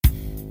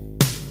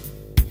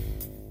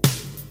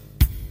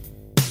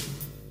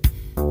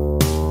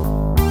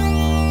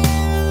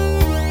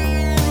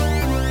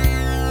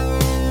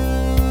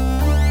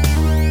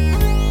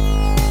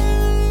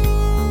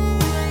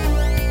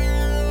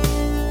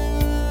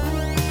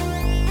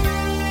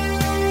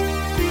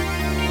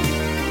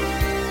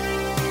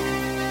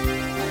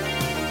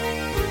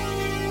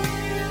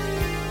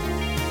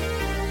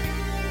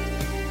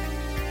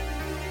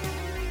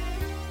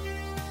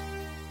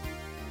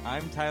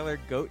Tyler,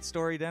 Goat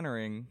Story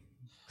Dennering.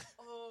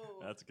 Oh,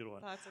 That's a good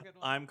one. That's a good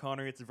one. I'm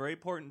Konnery. It's very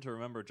important to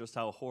remember just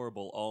how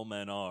horrible all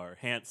men are.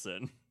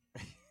 Hansen.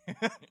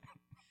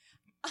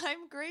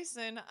 I'm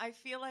Gracen. I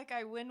feel like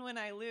I win when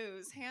I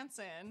lose.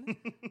 Hansen.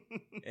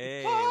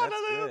 Hey, that's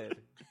good.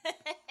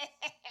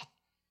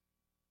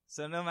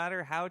 So no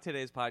matter how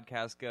today's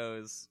podcast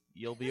goes,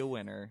 you'll be a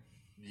winner.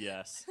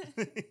 Yes.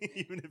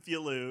 Even if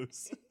you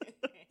lose.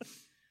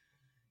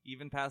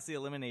 Even past the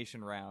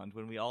elimination round,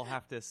 when we all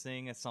have to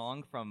sing a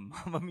song from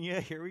Mamma Mia,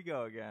 Here We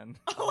Go Again.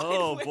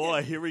 Oh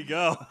boy, here we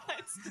go.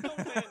 I'd still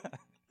win.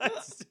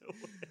 I'd still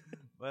win.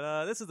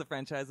 But this is the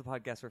Friendchise, the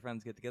podcast where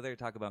friends get together to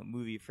talk about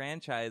movie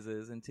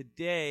franchises. And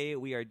today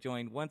we are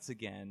joined once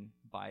again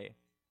by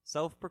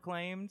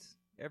self-proclaimed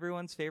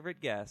everyone's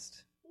favorite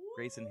guest,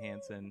 Gracen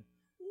Hansen.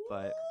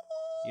 But,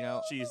 you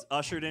know, She's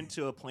ushered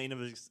into a plane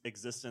of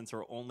existence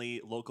where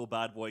only local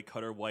bad boy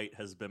Cutter White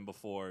has been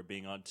before,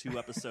 being on 2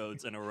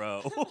 episodes in a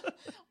row.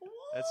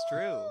 that's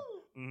true.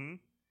 Mm-hmm.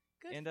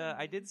 Good And for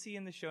I you. did see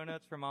in the show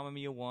notes for Mamma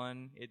Mia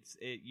 1,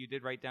 you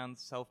did write down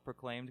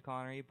self-proclaimed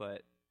Konnery,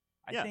 but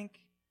Yeah.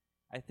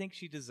 I think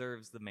she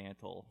deserves the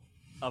mantle.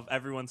 Of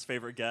everyone's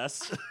favorite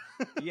guest.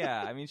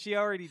 Yeah, I mean she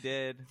already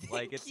did.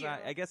 Like Thank it's not.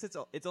 you. I guess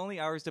it's only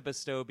ours to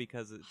bestow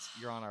because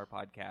you're on our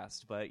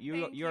podcast. But you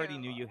Thank already you.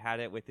 knew you had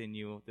it within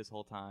you this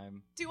whole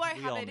time. Do I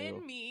We have all it knew.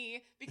 in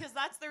me? Because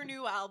that's their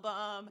new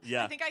album.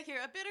 Yeah. I think I hear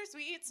a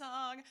bittersweet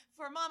song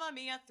for Mamma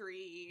Mia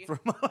 3. From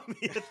Mamma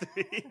Mia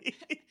 3.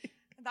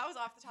 That was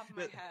off the top of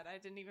my head. I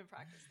didn't even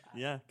practice that.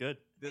 Yeah, good.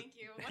 Thank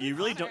you. What You an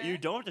really honor. don't. You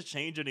don't have to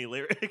change any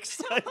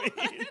lyrics. I What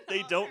mean, an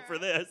they don't honor. for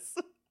this.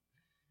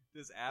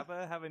 Does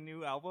ABBA have a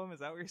new album? Is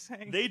that what you're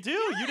saying? They do.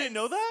 You didn't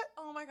know that?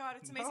 Oh my god,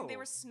 it's amazing. They No.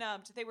 were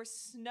snubbed. They were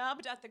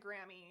snubbed at the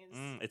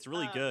Grammys. It's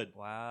really Um, good.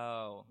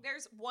 Wow.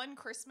 There's one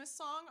Christmas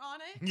song on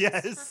it.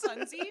 Yes. For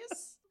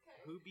funsies.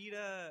 Who beat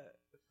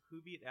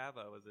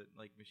ABBA? Was it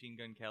like Machine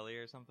Gun Kelly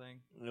or something?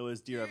 It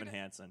was Dear Dude. Evan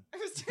Hansen. It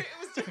was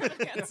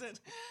Dear Hansen.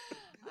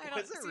 I don't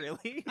Was it see-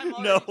 really? I'm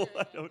already No, doing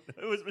I it. don't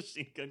know. It was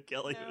Machine Gun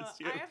Kelly. No, It was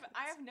Dear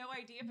I have no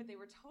idea, but they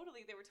were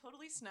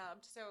totally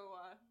snubbed. So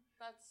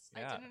that's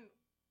Yeah.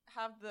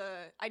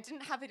 I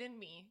didn't have it in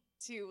me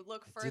to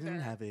look further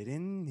Didn't have it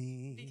in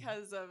me.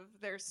 because of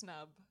their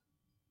snub.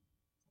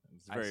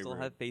 It's I very still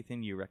rude. have faith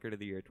in you. Record of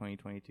the year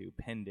 2022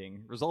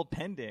 pending. Result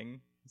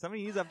pending.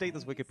 Somebody needs to update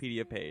this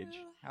Wikipedia page.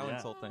 How Yeah.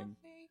 insulting.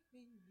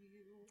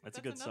 That's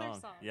a good another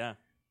song. Yeah.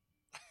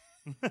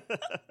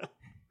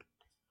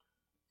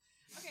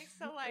 Okay,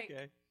 so like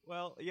Okay.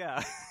 Well,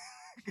 yeah.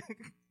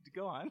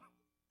 Go on.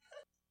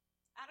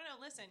 I don't know.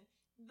 Listen,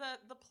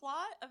 the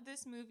plot of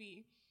this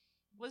movie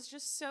was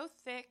just so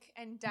thick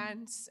and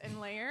dense and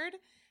layered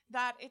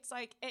that it's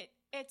like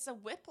it's a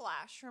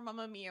whiplash from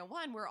Mamma Mia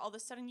 1, where all of a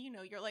sudden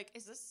you're like,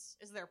 is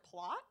there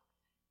plot?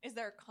 Is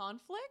there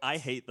conflict? I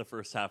hate the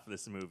first half of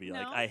this movie.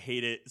 Like No? I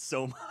hate it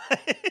so much.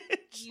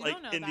 You like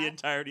don't know in the that.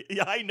 entirety.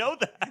 Yeah, I know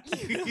that.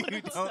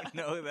 You don't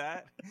know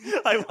that?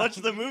 I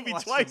watched the You movie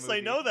watched the twice. I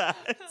movie. know that.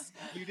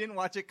 You didn't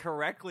watch it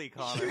correctly,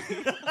 Connor.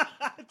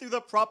 Through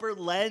the proper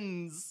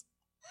lens.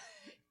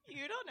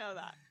 You don't know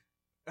that.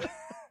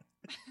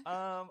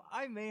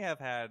 I may have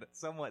had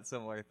somewhat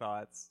similar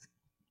thoughts,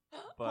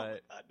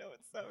 but oh, God, no,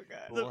 it's so good.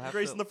 We'll have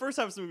Grayson, to- the first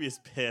half of this movie is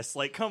piss.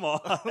 Like, come on.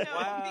 No,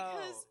 Wow.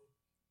 because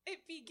it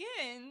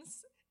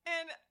begins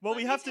and Well, let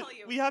we me have to tell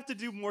you. we have to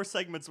do more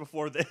segments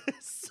before this.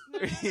 No,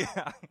 no, no.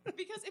 yeah.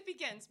 Because it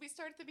begins. We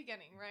start at the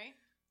beginning, right?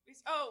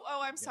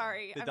 I'm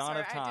sorry. The I'm dawn sorry.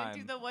 of I didn't time.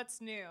 do the what's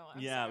new. I'm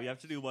Yeah, sorry. we have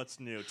to do what's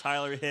new.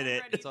 Tyler hit I'm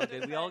it. ready. It's all for the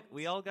good. defense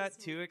We all got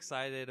this too week.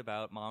 excited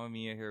about Mamma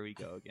Mia, Here We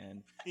Go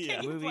Again. Yeah.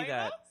 Can you movie blame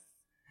that-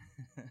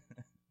 us?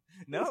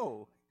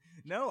 No,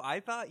 I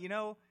thought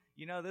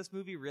this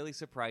movie really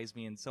surprised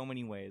me in so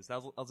many ways.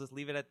 I'll just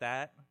leave it at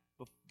that.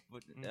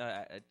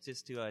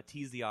 Just to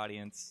tease the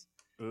audience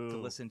to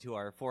Ooh. listen to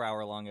our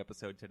 4-hour-long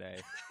episode today.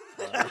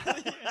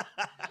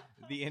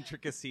 The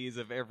intricacies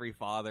of every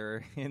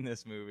father in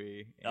this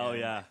movie. Oh and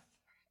yeah.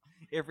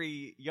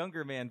 every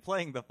younger man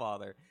playing the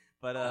father.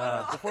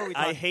 But before we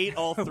talk, I hate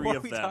all three before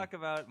of we them. talk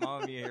about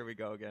Mamma Mia, Here We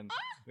Go Again,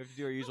 we have to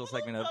do our usual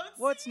segment of Don't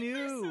What's sing,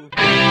 you're New?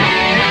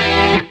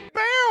 Bow!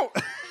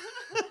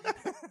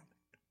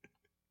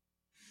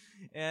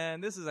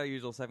 And this is our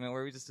usual segment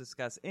where we just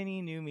discuss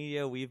any new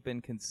media we've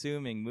been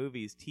consuming: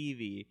 movies,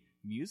 TV,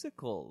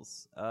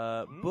 musicals,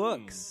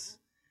 books.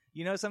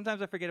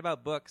 Sometimes I forget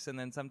about books, and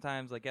then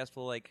sometimes, guest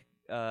will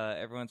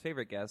everyone's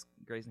favorite guest,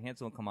 Gracen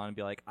Hansen, will come on and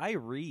be like, "I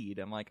read."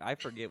 I'm like, I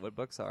forget what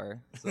books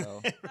are. So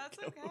That's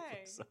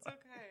okay. It's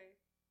okay.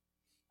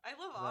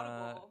 I love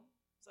Audible,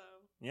 so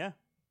Yeah.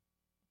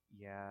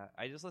 yeah,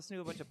 I just listen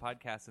to a bunch of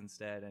podcasts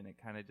instead, and it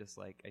kind of just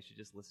I should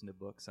just listen to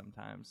books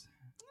sometimes.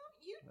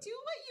 you do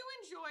what you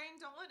enjoy and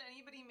don't let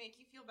anybody make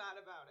you feel bad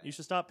about it. You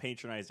should stop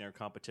patronizing our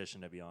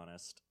competition, to be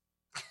honest.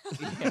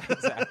 Yeah,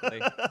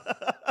 exactly.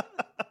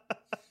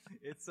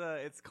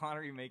 It's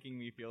Konnery making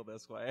me feel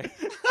this way.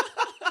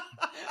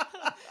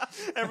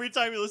 Every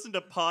time you listen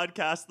to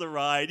Podcast The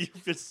Ride, you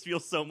just feel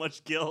so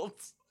much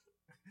guilt.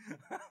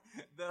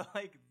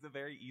 the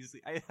very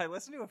easy. I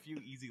listen to a few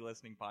easy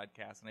listening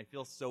podcasts, and I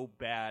feel so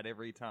bad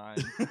every time.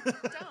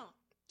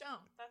 Don't.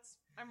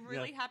 I'm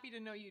really happy to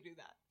know you do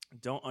that.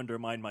 Don't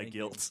undermine my Thank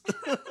guilt.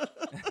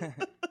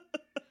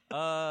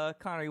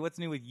 Konnery, what's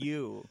new with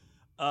you?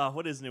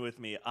 What is new with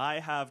me? I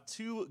have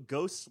 2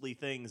 ghostly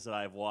things that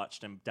I've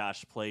watched and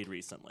played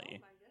recently. Oh my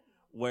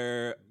goodness.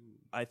 Where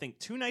I think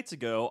 2 nights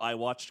ago I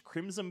watched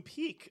Crimson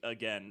Peak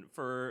again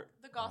for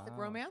The Gothic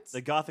romance?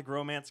 the Gothic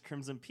romance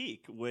Crimson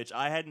Peak, which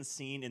I hadn't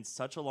seen in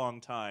such a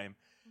long time,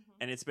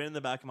 and it's been in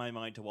the back of my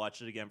mind to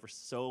watch it again for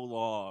so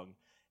long.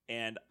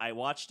 And I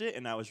watched it,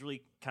 and I was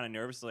really kind of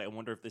nervous. Like, I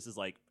wonder if this is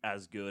like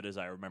as good as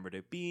I remembered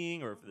it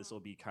being, or if this will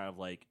be kind of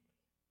like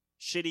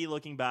shitty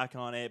looking back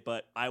on it.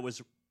 But I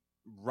was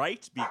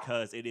right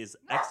because it is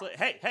excellent.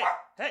 Hey!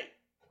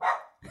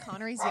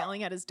 Konnery's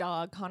yelling at his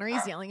dog.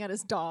 Konnery's yelling at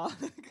his dog.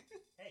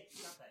 Hey,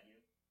 stop that,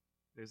 you.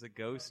 There's a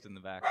ghost in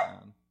the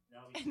background. No,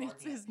 And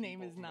his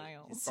name is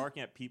Niles. He's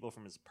barking at people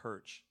from his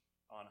perch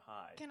on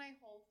high. Can I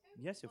hold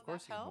him? Yes, of Will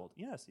course that you can help? hold.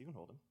 Yes, you can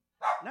hold him.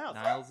 Niles,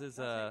 Niles is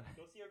go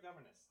see your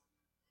governess.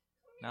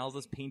 Niles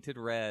is painted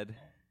red.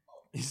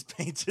 He's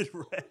painted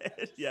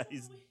red. Yeah,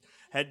 he's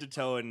head to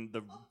toe in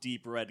the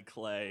deep red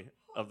clay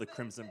of the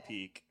Crimson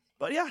Peak.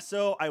 But yeah,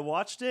 so I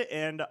watched it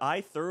and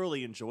I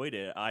thoroughly enjoyed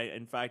it. I,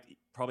 in fact,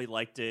 probably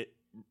liked it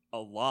a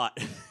lot.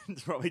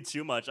 Probably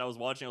too much. I was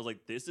watching, I was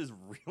like, this is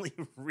really,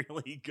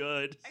 really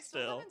good I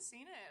still haven't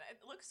seen it.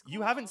 It looks cool.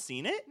 You haven't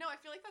seen it? No, I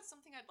feel like that's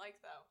something I'd like,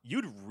 though.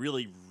 You'd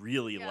really,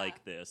 really Yeah.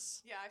 like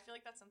this. Yeah, I feel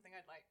like that's something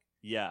I'd like.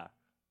 Yeah.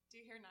 Do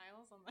you hear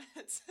Niles on the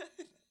headset?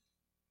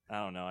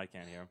 I don't know. I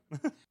can't hear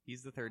him.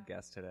 He's the third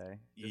guest today.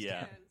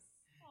 Yeah.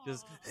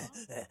 Just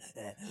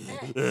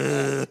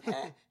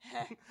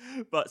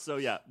But so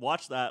yeah,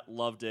 watch that.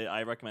 Loved it.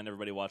 I recommend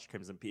everybody watch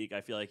Crimson Peak.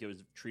 I feel like it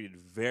was treated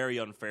very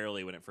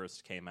unfairly when it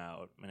first came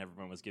out, and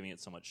everyone was giving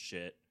it so much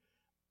shit.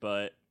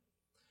 But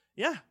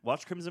yeah,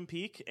 watch Crimson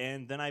Peak,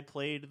 and then I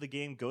played the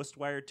game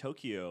Ghostwire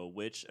Tokyo,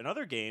 which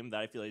another game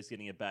that I feel like is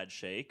getting a bad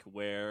shake,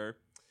 where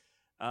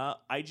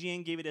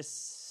IGN gave it a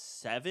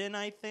 7,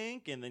 I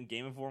think, and then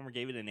Game Informer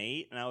gave it an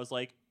 8, and I was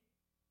like,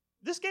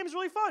 this game is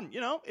really fun. You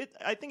know,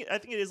 I think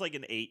it is like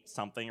an 8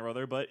 something or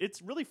other, but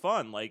it's really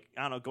fun. Like,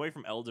 I don't know, going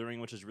from Elden Ring,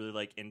 which is really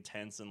like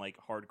intense and like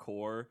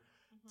hardcore,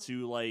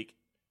 to like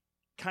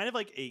kind of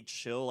like a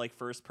chill like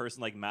first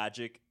person like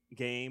magic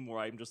game where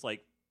I'm just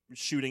like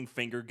shooting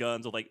finger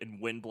guns with like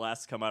and wind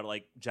blasts come out of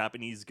like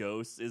Japanese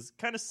ghosts is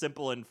kind of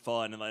simple and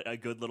fun and like a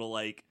good little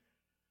like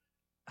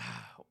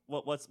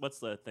what's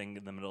the thing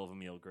in the middle of a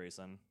meal,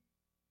 Gracen?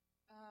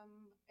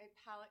 A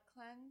palate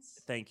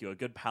cleanse. Thank you. A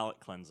good palate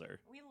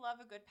cleanser. We love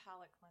a good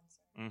palate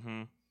cleanser.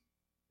 Mm-hmm.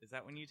 Is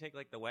that when you take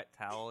like the wet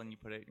towel and you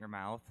put it in your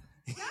mouth?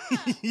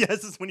 Yeah.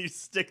 Yes, it's when you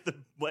stick the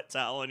wet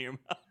towel in your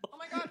mouth. Oh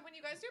my god, when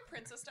you guys do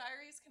Princess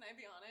Diaries, can I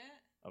be on it?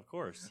 Of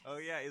course. Oh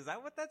yeah, is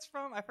that what that's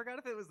from? I forgot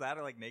if it was that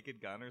or like Naked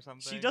Gun or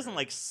something. She doesn't or...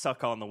 like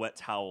suck on the wet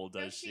towel,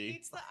 does No, she? she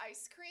eats the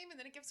ice cream and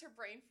then it gives her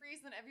brain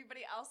freeze and then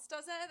everybody else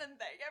does it and then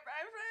they get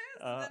brain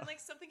freeze and then like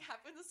something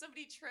happens and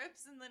somebody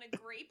trips and then a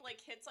grape like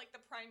hits like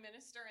the prime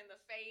minister in the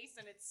face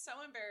and it's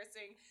so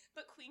embarrassing,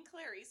 but Queen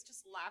Clarice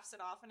just laughs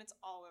it off and it's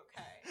all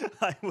okay.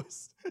 I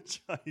was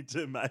trying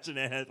to imagine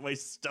Anne Hathaway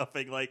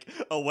stuffing like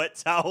a wet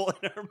towel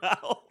in her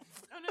mouth.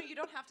 Oh no, you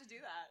don't have to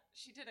do that.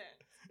 She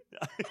didn't.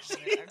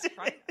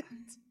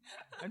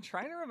 I'm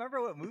trying to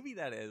remember what movie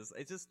that is.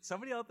 It's just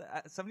somebody out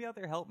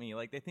there help me.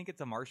 Like they think it's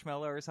a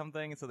marshmallow or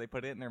something, and so they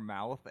put it in their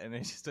mouth, and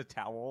it's just a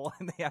towel,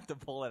 and they have to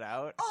pull it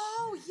out.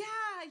 Oh yeah.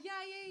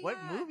 What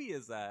movie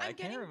is that? I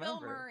can't remember.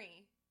 Bill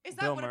Murray. Is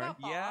that Bill What Murray? About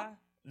Bob? Yeah.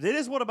 It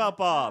is What About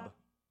Bob?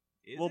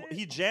 Is Well, it?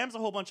 he jams a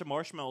whole bunch of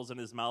marshmallows in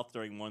his mouth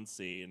during one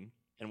scene.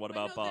 And What Wait,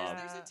 About no, Bob?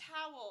 There's a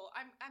towel.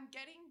 I'm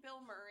getting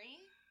Bill Murray.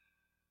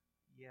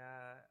 Yeah.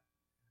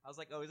 I was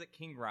like, oh, is it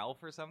King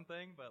Ralph or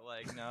something? But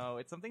like, no,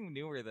 it's something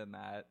newer than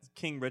that.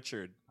 King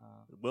Richard.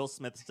 Will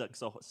Smith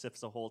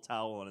sips a whole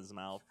towel in his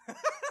mouth.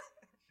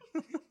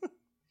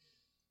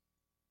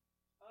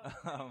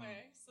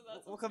 Anyway, so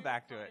that's We'll come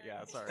back to it.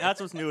 Yeah, sorry. That's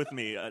what's new with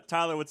me.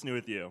 Tyler, what's new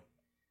with you?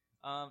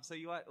 So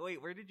you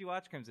wait? Where did you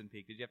watch Crimson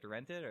Peak? Did you have to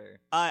rent it or?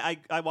 I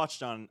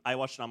watched it on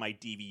my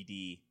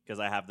DVD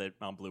because I have it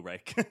on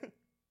Blu-ray.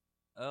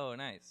 Oh,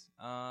 nice.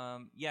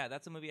 Yeah,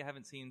 that's a movie I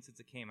haven't seen since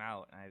it came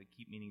out, and I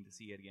keep meaning to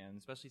see it again,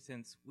 especially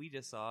since we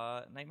just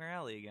saw Nightmare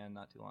Alley again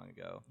not too long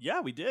ago.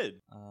 Yeah, we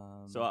did.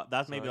 So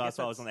that's maybe I guess that's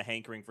why I was on the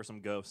hankering for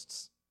some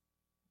ghosts.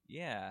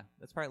 Yeah,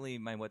 that's partly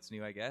my what's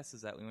new, I guess,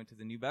 is that we went to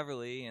the New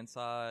Beverly and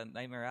saw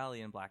Nightmare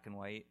Alley in black and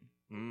white.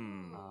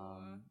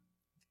 Mm.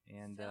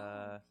 And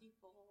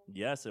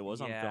Yes, it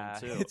was yeah, on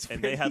film too, it's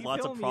and they had pretty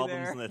lots of filmy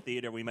problems there. in the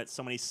theater. We met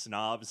so many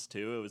snobs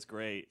too. It was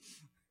great.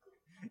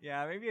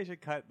 Yeah, maybe I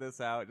should cut this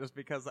out just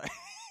because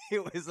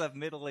it was a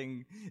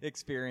middling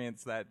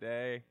experience that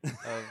day.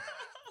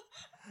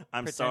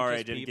 I'm sorry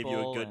I pretentious didn't give you a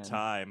people good and-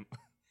 time.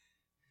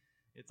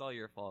 It's all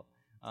your fault.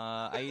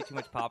 I ate too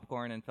much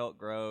popcorn and felt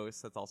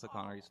gross. That's also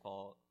Konnery's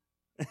fault.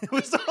 It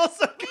was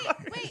also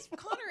Wait,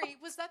 Konnery,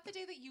 was that the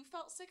day that you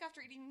felt sick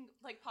after eating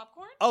like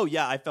popcorn? Oh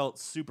yeah, I felt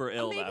super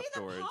ill Maybe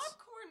afterwards. the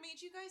popcorn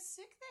made you guys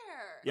sick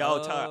there.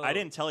 Yeah, Tyler, I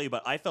didn't tell you,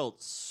 but I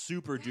felt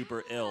super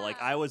duper ill.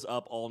 Like, I was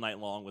up all night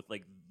long with,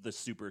 like, the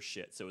super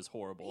shits. It was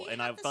horrible.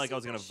 And I felt like I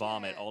was going to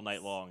vomit all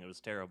night long. It was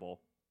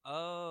terrible.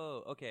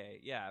 Oh, okay.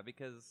 Yeah,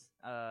 because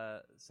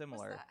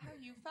similar. Was that how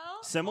you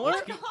felt? Similar?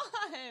 Oh,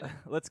 God.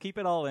 Let's keep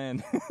it all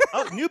in.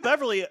 Oh, New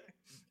Beverly,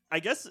 I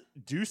guess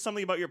do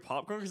something about your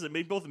popcorn because it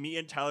made both me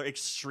and Tyler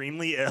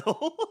extremely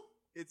ill.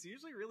 It's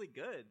usually really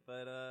good,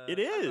 but it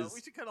is.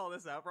 We should cut all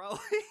this out, probably.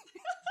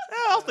 Yeah,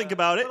 I'll think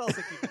about it. But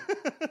also keep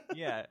it.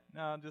 Yeah,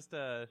 no, just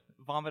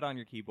vomit on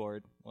your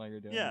keyboard while you're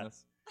doing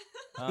this.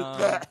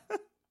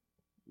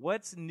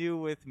 What's new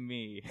with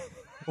me?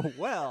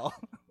 Well,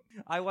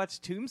 I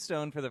watched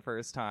Tombstone for the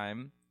first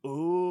time.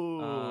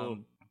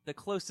 Ooh. The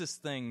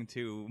closest thing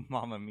to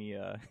Mamma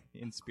Mia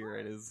in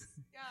spirit is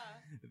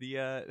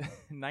the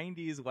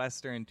 90s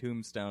Western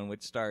Tombstone,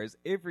 which stars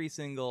every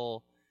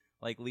single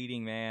like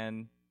leading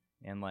man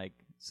and like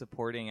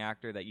supporting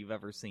actor that you've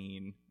ever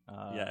seen.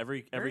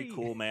 Every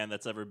cool man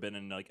that's ever been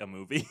in like a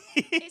movie.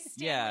 Is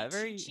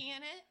Stanley Tucci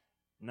in it?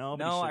 No,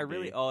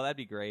 that'd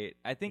be great.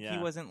 I think he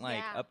wasn't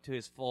like up to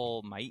his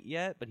full might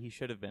yet, but he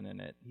should have been in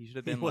it. He should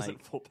have been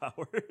wasn't full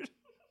powered.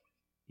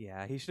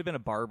 Yeah, he should have been a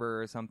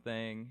barber or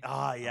something.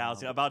 Ah, yeah, I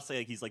was about to say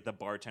like he's like the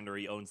bartender,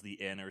 he owns the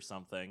inn or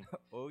something.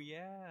 Oh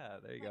yeah,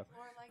 there you go.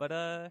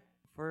 But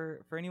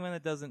for anyone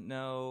that doesn't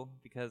know,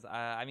 because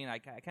I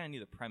kind of knew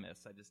the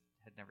premise, I just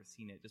had never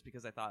seen it, just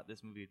because I thought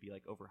this movie would be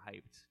like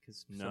overhyped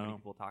because so many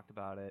people talked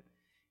about it.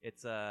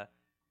 It's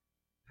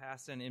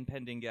past and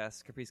impending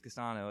guest Caprice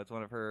Castano. It's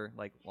one of her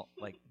like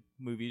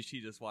movies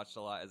she just watched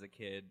a lot as a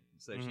kid,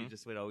 so she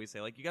just would always say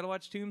like, you got to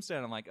watch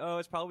Tombstone. I'm like, oh,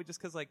 it's probably just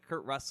because like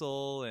Kurt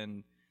Russell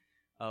and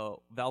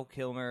Val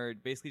Kilmer,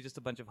 basically just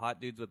a bunch of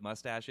hot dudes with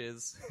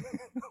mustaches,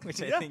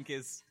 which I think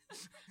is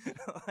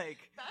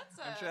like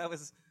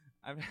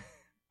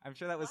I'm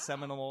sure that was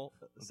seminal.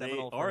 They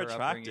for are her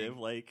attractive, upbringing.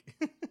 like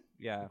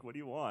yeah. Like, what do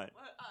you want?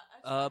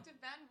 Attractive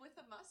man with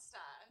a mustache.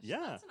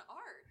 Yeah, that's an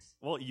art.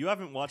 Well, you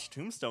haven't watched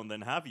Tombstone,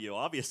 then, have you?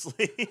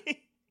 Obviously,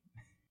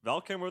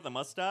 Val Kilmer with a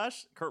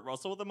mustache, Kurt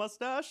Russell with a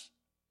mustache.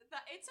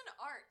 It's an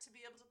art to be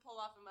able to pull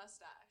off a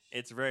mustache.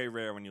 It's very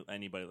rare when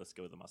anybody lets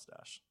go with a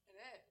mustache.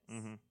 It is.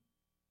 Mm-hmm.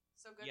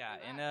 So good. Yeah,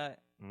 for that.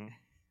 and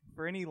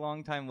for any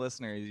longtime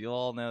listeners, you'll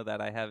all know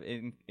that I have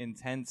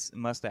intense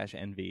mustache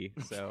envy.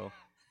 So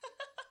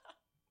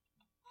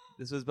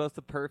this was both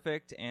the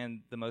perfect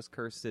and the most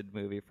cursed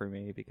movie for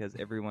me because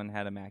everyone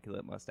had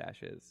immaculate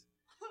mustaches,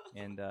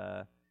 and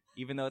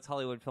even though it's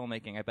Hollywood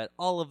filmmaking, I bet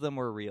all of them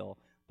were real.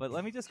 But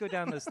let me just go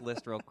down this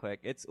list real quick.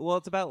 It's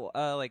about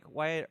like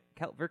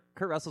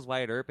Kurt Russell's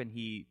Wyatt Earp, and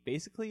he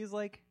basically is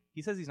like.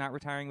 He says he's not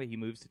retiring, but he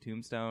moves to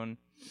Tombstone.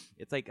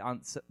 It's like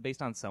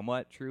based on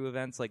somewhat true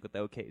events, like with the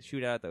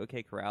shootout at the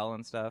OK Corral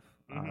and stuff.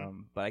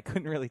 But I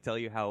couldn't really tell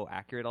you how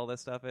accurate all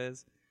this stuff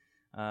is.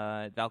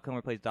 Val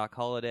Kilmer plays Doc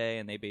Holliday,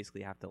 and they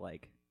basically have to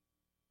like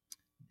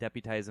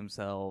deputize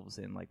themselves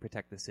and like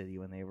protect the city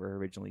when they were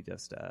originally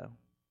just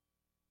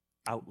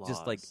outlaws,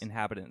 just like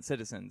inhabitant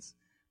citizens.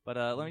 But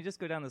let me just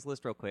go down this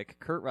list real quick.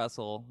 Kurt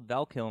Russell,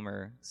 Val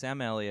Kilmer,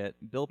 Sam Elliott,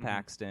 Bill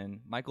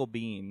Paxton, Michael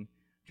Biehn,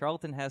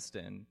 Charlton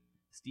Heston,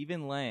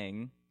 Stephen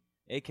Lang,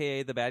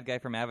 a.k.a. the bad guy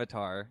from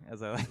Avatar,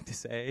 as I like to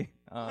say.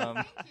 Thank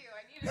you.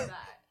 I needed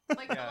that.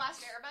 Like The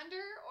Last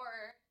Airbender,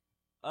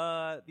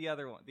 or the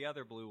other one, the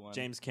other blue one.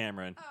 James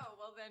Cameron. Oh,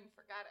 well then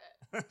forget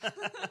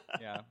it.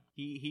 Yeah,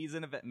 he's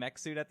in a mech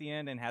suit at the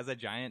end and has a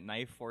giant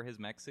knife for his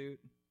mech suit.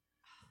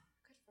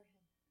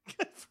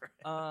 Good for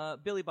him.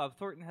 Billy Bob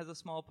Thornton has a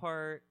small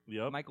part.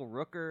 Yep. Michael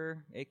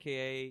Rooker,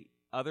 a.k.a.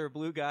 other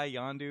blue guy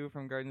Yondu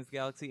from Guardians of the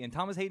Galaxy, and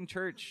Thomas Hayden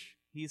Church.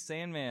 He's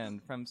Sandman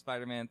from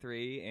Spider-Man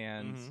 3,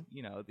 and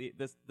you know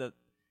the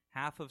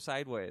half of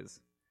Sideways.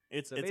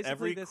 It's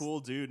every cool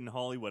dude in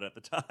Hollywood at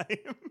the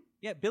time.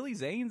 Yeah, Billy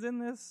Zane's in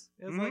this.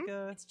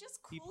 It's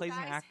just cool. He plays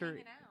guys an actor.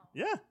 hanging out.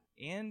 Yeah.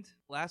 And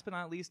last but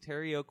not least,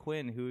 Terry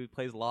O'Quinn, who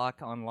plays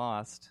Locke on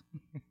Lost.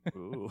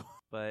 Ooh.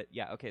 But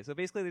yeah, okay. So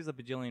basically, there's a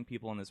bajillion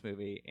people in this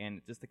movie,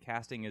 and just the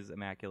casting is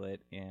immaculate,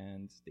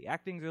 and the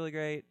acting's really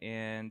great,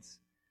 and.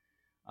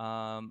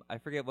 I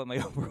forget what my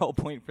overall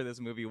point for this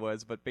movie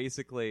was, but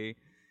basically,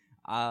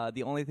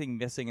 the only thing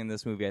missing in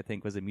this movie, I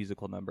think, was a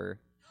musical number.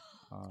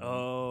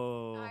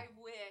 I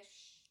wish.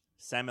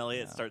 Sam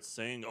Elliott starts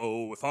singing,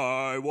 "Oh, if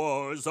I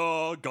was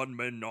a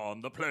gunman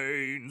on the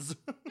plains."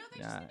 No,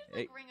 they just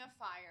needed Ring of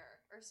Fire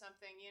or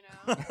something, you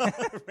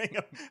know? Ring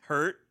of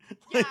Hurt?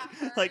 Yeah,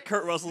 Hurt. Like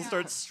Kurt Russell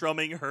starts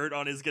strumming Hurt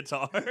on his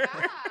guitar.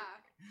 Yeah.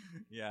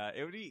 Yeah,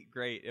 it would be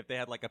great if they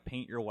had like a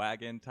Paint Your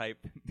Wagon type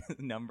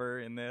number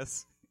in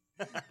this.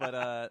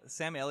 But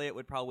Sam Elliott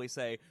would probably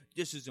say,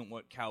 "This isn't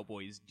what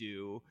cowboys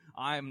do.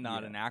 I'm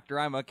not an actor.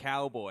 I'm a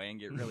cowboy," and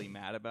get really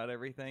mad about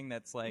everything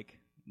that's like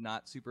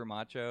not super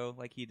macho,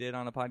 like he did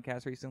on a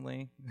podcast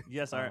recently.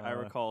 Yes, I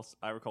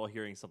recall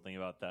hearing something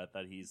about that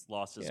he's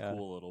lost his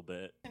cool a little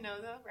bit.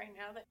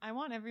 I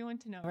want everyone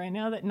to know right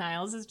now that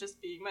Niles is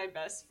just being my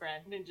best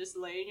friend and just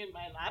laying in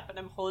my lap, and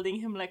I'm holding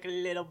him like a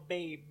little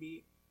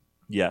baby.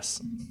 Yes.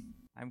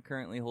 I'm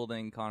currently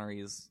holding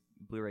Konnery's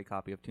Blu-ray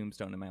copy of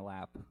Tombstone in my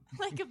lap.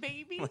 Like a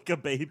baby? Like a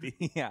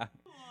baby. Yeah.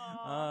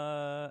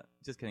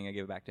 Just kidding. I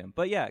gave it back to him.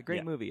 But yeah,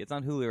 great movie. It's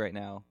on Hulu right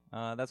now.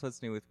 That's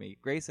what's new with me.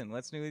 Gracen,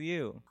 what's new with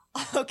you?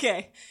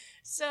 Okay.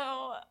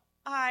 So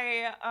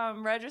I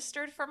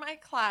registered for my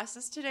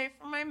classes today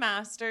for my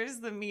master's.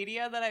 The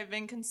media that I've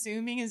been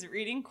consuming is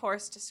reading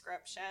course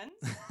descriptions.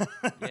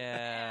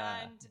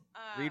 Yeah. And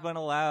Read one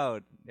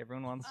aloud.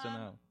 Everyone wants to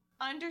know.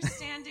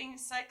 Understanding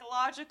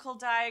psychological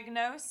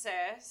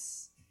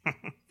diagnosis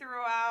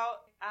throughout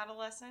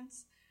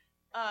adolescence.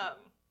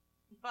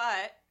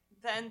 But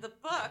then the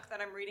book that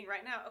I'm reading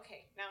right now,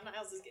 okay, now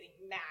Niles is getting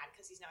mad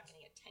because he's not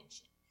getting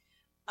attention.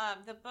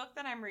 The book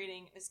that I'm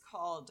reading is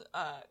called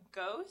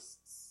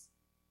Ghosts.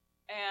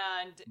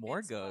 And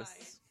More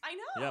ghosts. I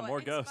know. Yeah, more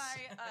it's ghosts.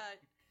 by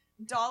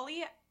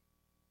Dolly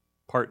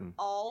Parton.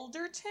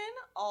 Alderton,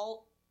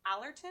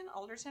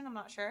 I'm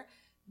not sure.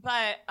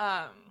 But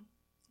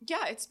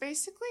yeah, it's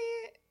basically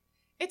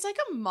it's like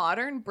a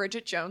modern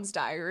Bridget Jones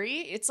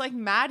diary. It's like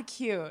mad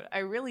cute. I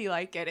really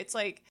like it. It's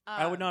like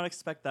I would not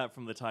expect that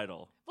from the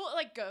title. Well,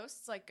 like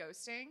ghosts, like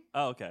ghosting.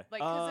 Oh, okay.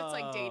 Like because it's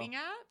like dating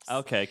apps.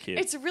 Okay, cute.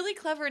 It's really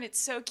clever and it's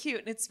so cute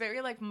and it's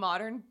very like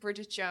modern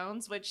Bridget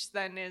Jones, which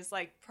then is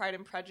like Pride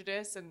and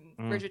Prejudice, and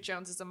Bridget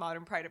Jones is a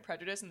modern Pride and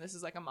Prejudice, and this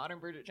is like a modern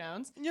Bridget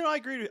Jones. You know, I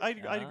agree. I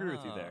agree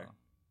with you there.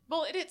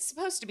 Well, it's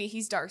supposed to be.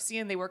 He's Darcy,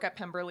 and they work at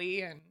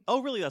Pemberley, and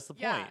Oh, really? That's the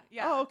point. Yeah,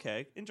 yeah. Oh,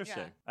 okay.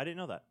 Interesting. Yeah. I didn't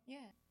know that. yeah.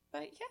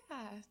 But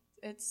yeah,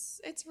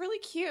 it's really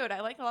cute.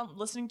 I like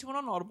listening to it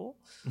on Audible.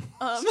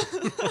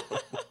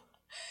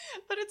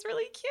 But it's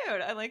really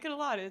cute. I like it a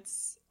lot.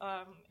 It's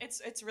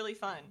really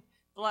fun.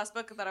 The last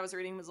book that I was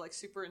reading was like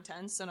super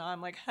intense, and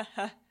I'm like,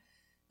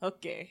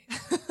 okay.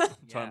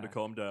 Time to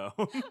calm down.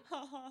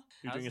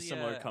 You're doing a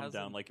similar come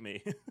down like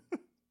me.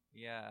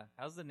 Yeah.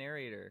 How's the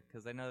narrator?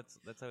 Because I know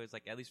that's always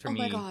like, at least for Oh me.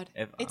 my god,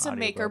 it's a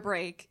make or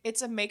break.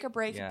 It's a make or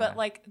break. Yeah. But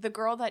like the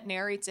girl that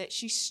narrates it,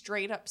 she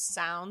straight up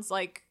sounds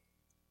like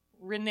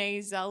Renee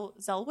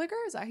Zellweger.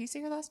 Is that how you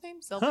say her last name?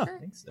 Zellweger. I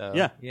think so.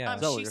 Yeah. Yeah.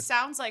 She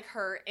sounds like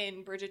her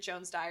in Bridget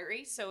Jones'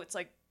 Diary, so it's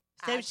like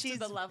adds to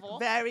the level.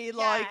 very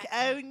like,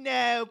 oh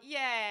no,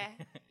 Yeah,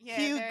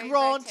 Hugh very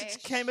Grant British.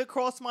 came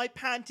across my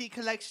panty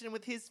collection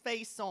with his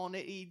face on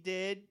it. He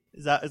did.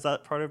 Is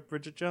that part of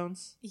Bridget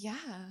Jones? Yeah,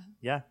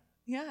 Yeah.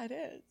 yeah, it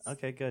is.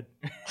 Okay, good.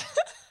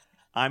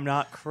 I'm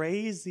not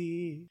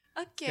crazy.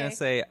 Okay, I was gonna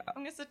say,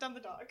 I'm gonna sit down the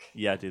dog.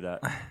 Yeah, do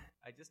that.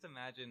 I just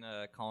imagine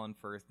Colin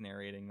Firth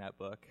narrating that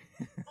book.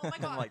 Oh my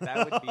God. Like, that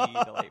would be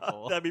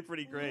delightful. That'd be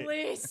pretty great.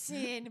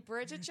 Listen,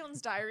 Bridget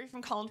Jones' Diary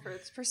from Colin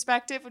Firth's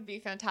perspective would be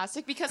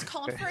fantastic because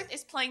Colin Firth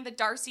is playing the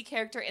Darcy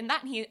character in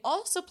that, and he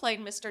also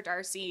played Mr.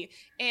 Darcy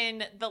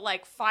in the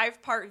like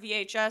 5-part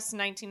VHS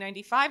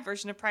 1995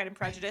 version of Pride and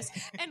Prejudice.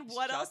 And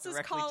what Shot else is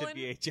directly Colin?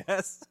 to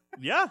VHS.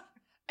 Yeah.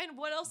 And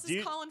what else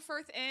is Colin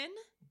Firth in?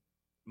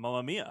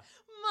 Mamma Mia.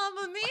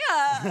 Mamma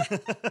Mia!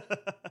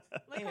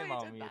 Look Hey, how he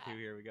Mamma did Mia that. too.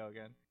 Here we go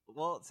again.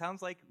 Well, it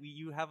sounds like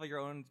you have your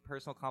own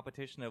personal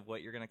competition of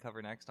what you're going to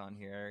cover next on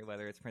here,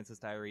 whether it's Princess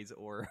Diaries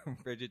or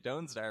Bridget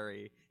Jones'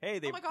 Diary. Hey,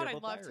 Oh my God, they're I'd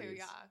both love diaries. to,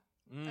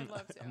 yeah. I'd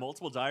love to.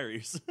 Multiple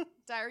diaries.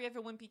 Diary of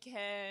a Wimpy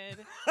Kid,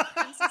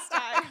 Princess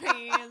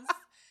Diaries,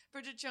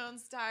 Bridget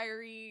Jones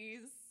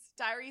Diaries,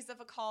 Diaries of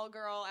a Call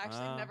Girl.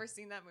 Actually, I've never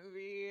seen that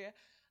movie.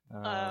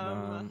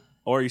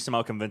 Or you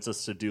somehow convince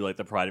us to do like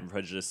the Pride and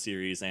Prejudice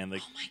series and the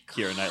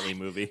Keira Knightley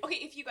movie. Okay,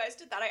 if you guys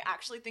did that, I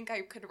actually think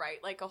I could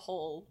write like a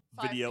whole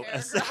Video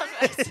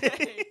 5-paragraph essay.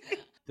 essay.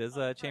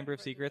 Does Chamber of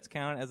Secrets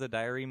count as a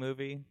diary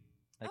movie?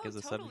 Like, as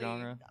a totally.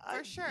 subgenre?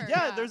 For sure.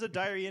 Yeah, there's a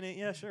diary in it.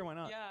 Yeah, sure, why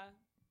not?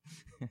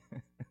 Yeah.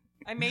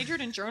 I majored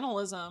in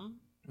journalism.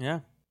 Yeah.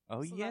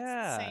 Oh, So yeah.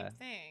 that's the same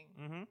thing.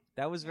 Mm-hmm.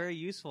 That was very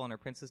useful in our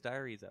Princess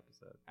Diaries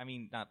episode. I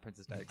mean, not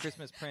Princess Diaries,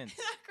 Christmas Prince.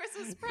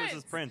 Christmas Prince.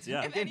 Princess Prince,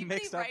 yeah.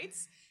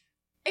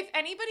 If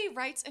anybody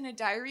writes in a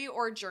diary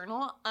or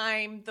journal,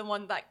 I'm the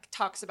one that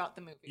talks about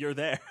the movie. You're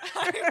there.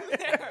 I'm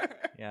there.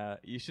 Yeah,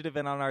 you should have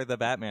been on the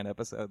Batman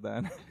episode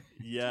then.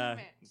 Yeah, Damn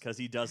it. because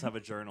he does have a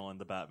journal in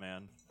the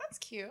Batman. That's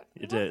cute.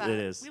 It We love that.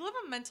 is. We love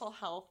a mental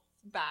health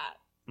bat.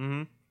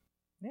 Mm-hmm.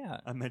 Yeah.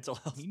 A mental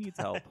health. He needs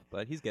help,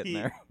 but he's getting He-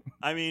 there.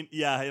 I mean,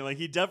 yeah, like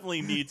he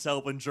definitely needs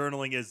help, and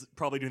journaling is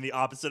probably doing the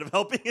opposite of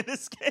helping in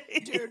this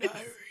case. Dear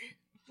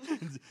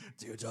diary.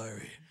 Dear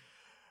diary.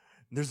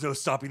 There's no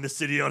stopping the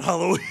city on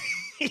Halloween.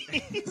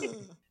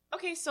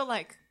 Okay, so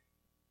like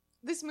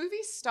this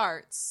movie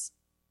starts,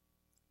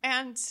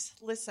 and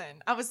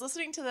listen, I was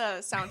listening to the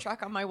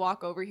soundtrack on my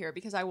walk over here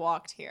because I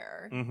walked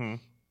here, Mm-hmm.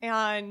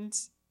 and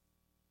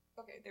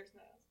okay, there's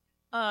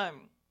Niles.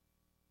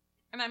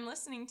 And I'm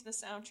listening to the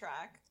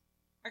soundtrack.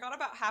 I got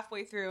about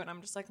halfway through, and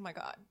I'm just like, oh my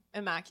God,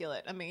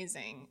 immaculate,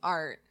 amazing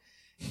art,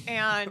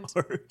 and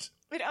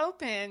it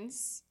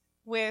opens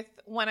with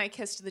When I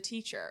Kissed the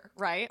Teacher,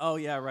 right? Oh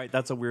yeah, right.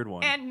 That's a weird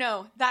one. And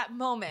no, that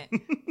moment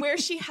where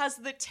she has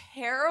the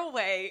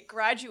tearaway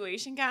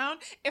graduation gown.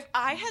 If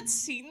I had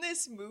seen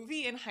this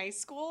movie in high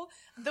school,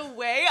 the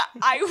way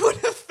I would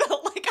have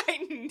felt like I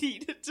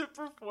needed to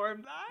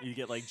perform that. You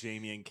get like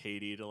Jamie and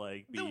Katie to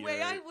like be The way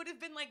your I would have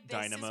been like,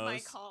 this is my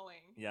dynamos. calling.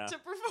 Yeah. To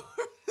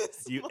perform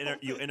this. You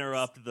moment.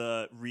 interrupt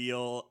the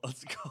real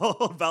what's it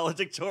called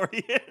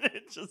valedictorian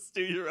and just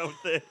do your own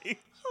thing.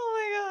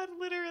 Oh my god,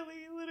 literally.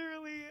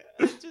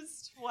 I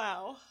just,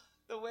 wow.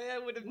 The way I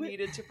would have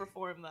needed to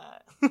perform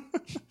that.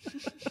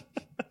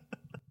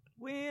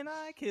 When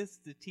I kiss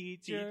the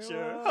teacher.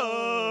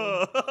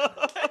 Oh.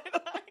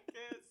 I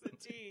kiss the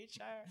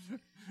teacher.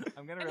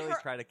 I'm going to And really her-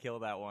 try to kill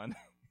that one.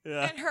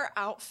 Yeah. And her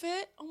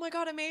outfit, oh my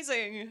god,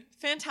 amazing.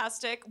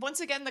 Fantastic. Once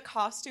again, the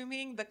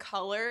costuming, the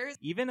colors.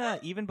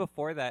 Even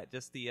before that,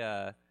 just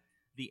the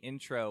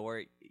intro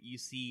where you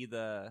see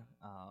the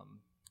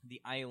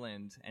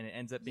island and it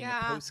ends up being a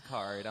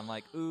postcard. I'm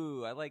like,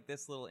 ooh, I like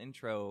this little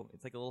intro.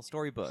 It's like a little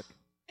storybook.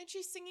 And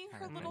she's singing her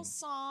Kinda little thing.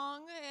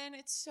 song, and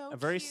it's so A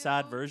very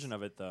sad cute. version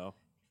of it, though.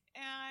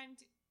 And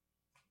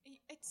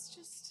it's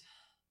just,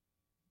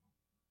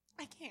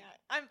 I can't.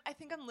 I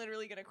think I'm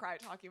literally gonna cry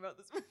talking about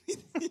this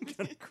movie. I'm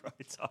gonna cry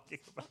talking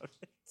about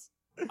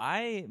it.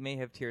 I may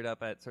have teared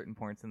up at certain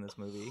points in this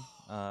movie.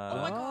 Oh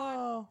my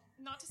god.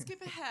 Not to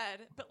skip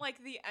ahead, but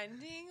like the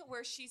ending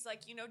where she's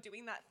like,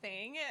 doing that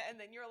thing, and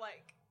then you're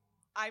like,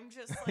 I'm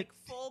just like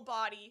full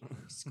body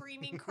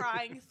screaming,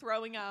 crying,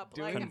 throwing up,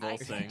 Doing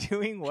convulsing.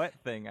 Doing what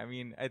thing? I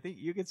mean, I think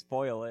you could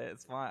spoil it.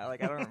 It's fine.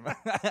 Like I don't remember.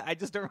 I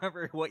just don't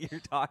remember what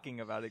you're talking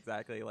about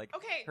exactly. Like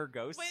Okay, her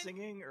ghost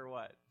singing or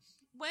what?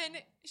 when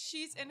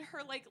she's in her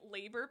like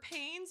labor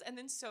pains, and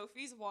then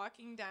Sophie's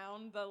walking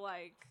down the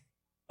like.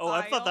 Oh,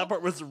 I thought that aisle.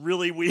 part was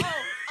really weird.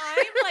 Oh,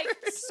 I'm like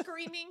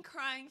screaming,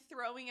 crying,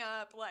 throwing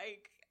up,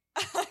 like.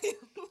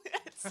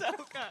 It's so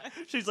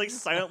good. She's like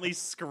silently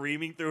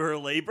screaming through her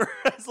labor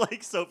as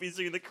like Sophie's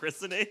doing the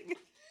christening.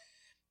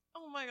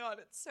 Oh my god,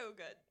 it's so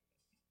good.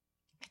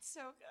 It's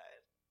so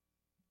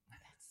good.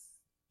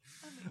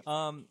 It's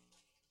amazing.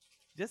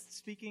 Just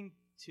speaking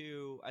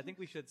to, I think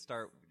we should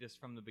start just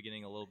from the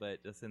beginning a little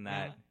bit, just in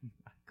that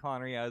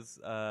Konnery, I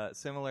was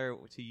similar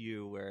to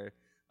you, where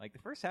like the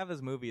first half of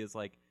this movie is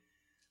like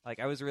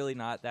I was really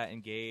not that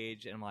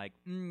engaged, and I'm like,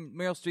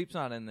 Meryl Streep's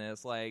not in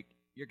this, like.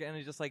 You're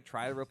gonna just like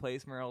try to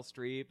replace Meryl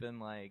Streep and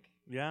like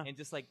and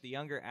just like the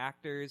younger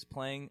actors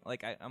playing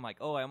like I'm like,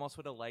 oh, I almost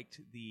would have liked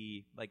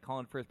the like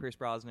Colin Firth, Pierce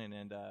Brosnan,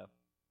 and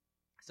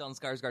Stellan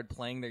Skarsgård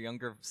playing their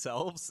younger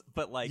selves,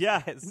 but like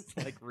as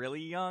like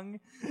really young,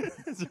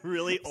 it's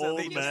really so old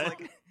they just, man.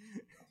 like,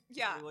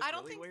 Yeah, they look I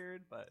don't really think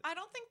weird, but I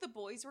don't think the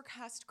boys were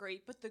cast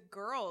great, but the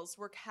girls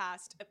were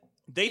cast.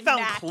 They found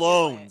immaculate.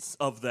 clones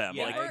of them.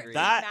 Yeah, like I agree.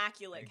 that.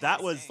 Immaculate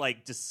That was casting.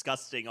 like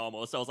disgusting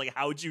almost. I was like,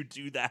 how'd you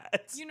do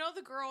that? You know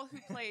the girl who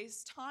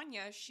plays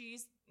Tanya?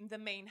 She's the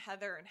main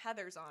Heather and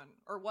Heather's on,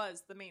 or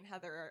was the main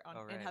Heather on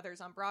in Heather's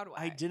on Broadway.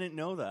 I didn't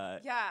know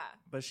that. Yeah.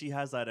 But she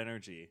has that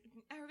energy.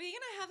 Are we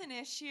gonna have an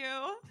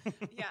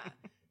issue? Yeah.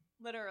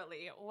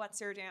 Literally, what's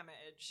her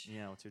damage?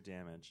 Yeah, what's your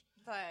damage?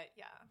 But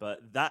yeah.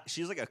 But that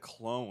she's like a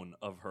clone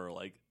of her.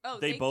 Like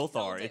they both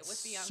killed are. it It's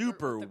with the younger-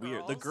 super with the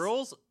weird. The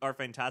girls are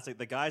fantastic.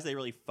 The guys, they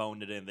really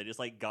phoned it in. They just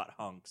like got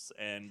hunks,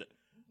 and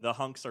the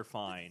hunks are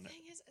fine. The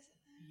thing is,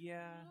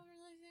 yeah. I don't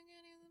really think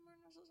any of them are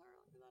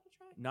necessarily that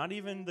attractive. Not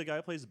even the guy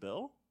who plays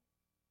Bill.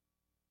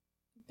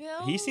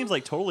 Bill. He seems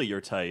like totally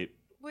your type.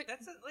 Wait,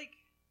 That's like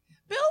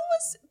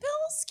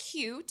Bill's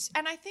cute,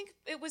 and I think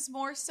it was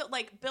more so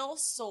like Bill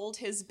sold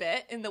his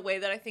bit in the way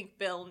that I think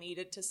Bill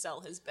needed to sell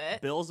his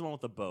bit. Bill's the one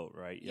with the boat,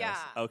 right? Yes.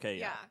 Yeah, Okay,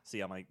 yeah. yeah.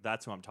 See, I'm like,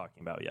 that's who I'm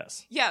talking about,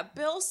 yes. Yeah,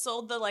 Bill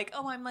sold the like,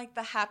 oh, I'm like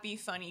the happy,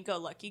 funny, go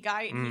lucky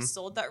guy, and he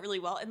sold that really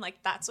well, and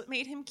like that's what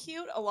made him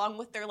cute, along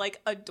with their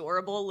like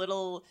adorable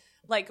little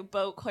like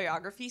boat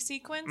choreography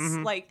sequence,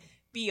 like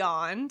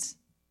beyond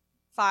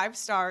 5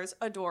 stars,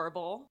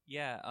 adorable.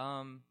 yeah,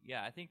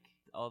 I think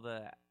all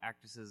the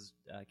actresses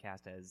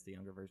cast as the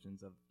younger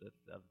versions of the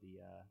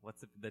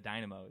what's the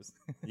Dynamos,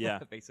 Yeah.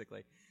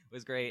 basically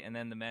was great, and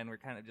then the men were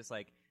kind of just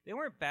like they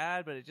weren't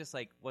bad, but it just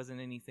like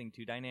wasn't anything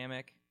too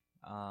dynamic.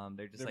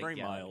 They're just They're like very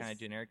mild. kind of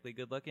generically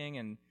good looking,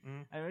 and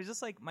it was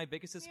just like my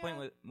biggest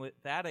disappointment with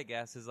that, I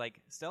guess, is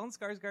like Stellan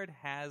Skarsgård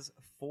has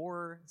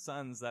 4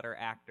 sons that are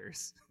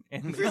actors,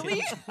 and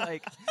Really?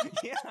 like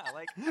yeah,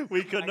 like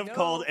We couldn't I have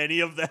called know.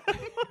 any of them.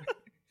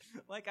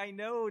 like I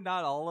know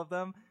not all of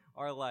them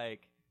are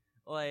like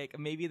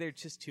maybe they're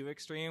just too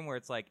extreme where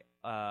it's like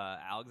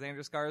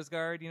Alexander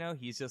Skarsgård, you know,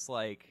 he's just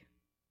like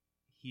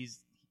he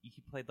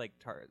played like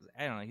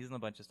I don't know, he's in a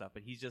bunch of stuff,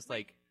 but he's just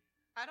like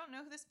I don't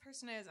know who this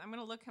person is. I'm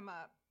gonna look him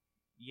up.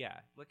 yeah,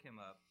 look him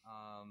up.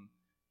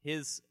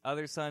 His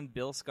other son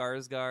Bill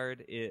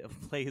Skarsgård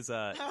plays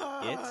It.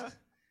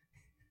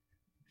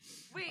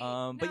 Wait,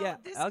 But no, yeah,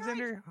 this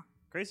Alexander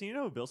Gracen, you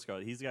know who Bill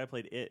Skarsgård? He's the guy who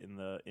played It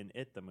in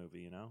It the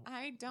movie, you know? guy,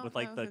 I don't With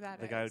like know who that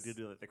the guy who is. did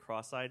like the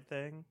cross-eyed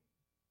thing.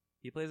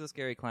 he plays a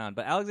scary clown,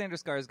 but Alexander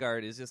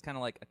Skarsgård is just kind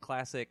of like a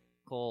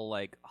classical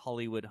like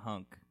Hollywood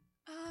hunk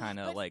kind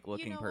of But like you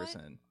looking know what?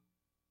 person.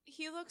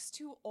 He looks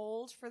too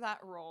old for that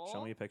role.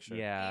 Show me a picture.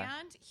 Yeah.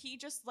 And he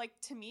just like,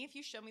 to me, if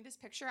you show me this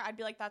picture, I'd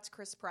be like, that's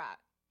Chris Pratt.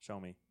 Show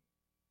me.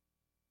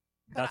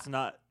 That's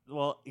not.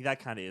 Well, that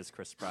kind of is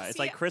Chris Pratt. It's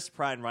See, like Chris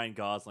Pratt and Ryan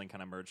Gosling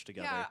kind of merged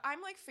together. Yeah,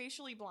 I'm like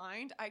facially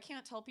blind. I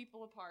can't tell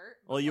people apart.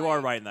 Well, you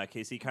are right in that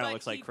case. He kind of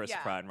looks like Chris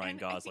Pratt and Ryan and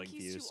Gosling I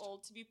think he's fused. too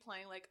old to be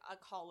playing like a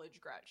college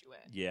graduate.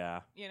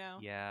 Yeah. You know?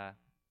 Yeah.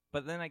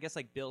 But then I guess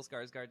like Bill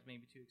Skarsgård's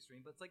maybe too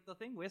extreme. But it's like the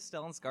thing with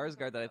Stellan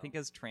Skarsgård that I think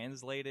has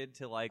translated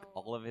to like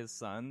all of his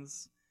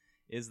sons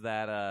is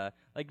that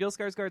like Bill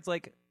Skarsgård's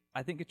like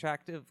I think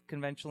attractive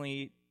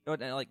conventionally.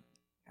 Like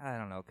I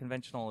don't know,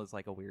 conventional is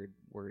like a weird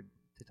word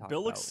to talk Bill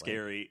about. looks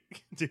scary,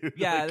 dude.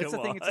 Yeah, like, that's the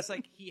thing. on. It's just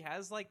like he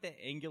has like the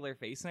angular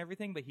face and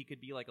everything, but he could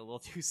be like a little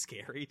too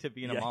scary to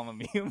be in a Mamma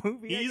Mia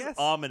movie. He's I guess.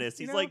 ominous.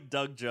 You He's know? like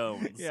Doug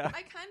Jones. Yeah.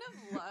 I kind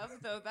of love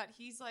though that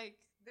he's like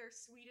they're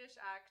Swedish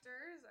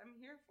actors. I'm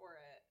here for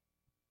it.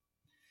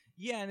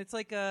 Yeah, and it's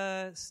like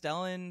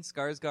Stellan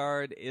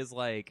Skarsgård is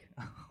like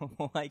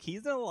like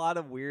he's in a lot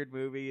of weird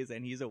movies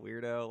and he's a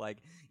weirdo. Like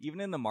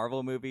even in the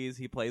Marvel movies,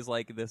 he plays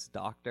like this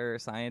doctor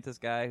scientist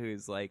guy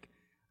who's like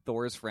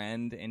Thor's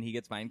friend and he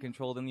gets mind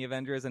controlled in the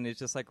Avengers and is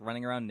just like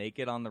running around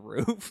naked on the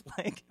roof.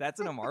 Like that's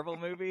in a Marvel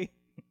movie.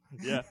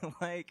 Yeah.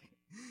 Like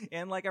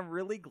and like I'm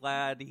really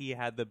glad he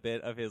had the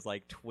bit of his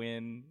like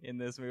twin in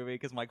this movie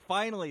because I'm like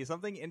finally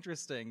something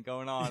interesting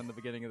going on in the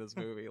beginning of this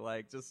movie,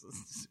 like just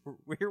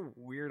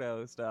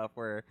weirdo stuff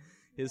where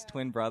his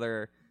twin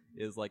brother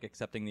is like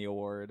accepting the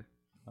award.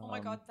 Oh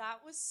my god, that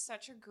was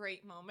such a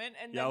great moment.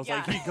 And Yeah, then, I was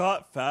like, he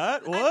got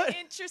fat? An What?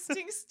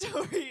 interesting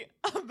story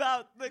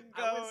about the goat.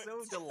 I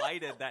was so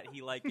delighted that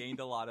he like gained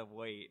a lot of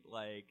weight,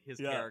 like his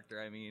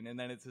character. I mean, and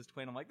then it's his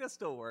twin. I'm like, this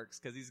still works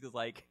because he's just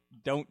like,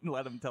 don't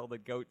let him tell the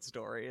goat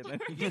story, and then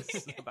he's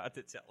just about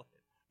to tell it.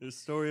 There's a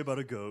story about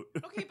a goat.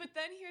 Okay, but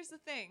then here's the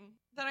thing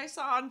that I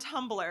saw on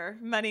Tumblr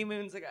many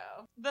moons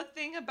ago. The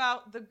thing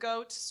about the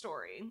goat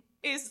story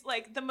is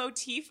like the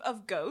motif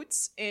of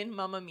goats in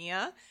Mamma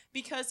Mia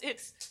because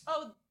it's,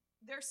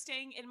 they're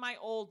staying in my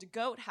old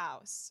goat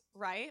house,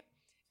 right?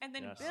 And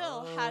then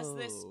Bill has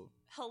this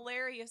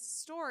hilarious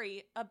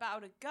story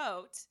about a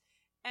goat,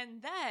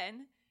 and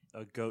then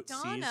A goat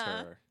sees Donna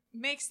her.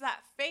 makes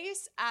that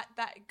face at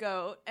that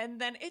goat, and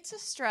then it's a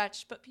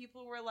stretch, but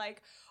people were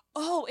like,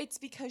 oh, it's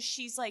because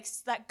she's like,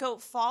 that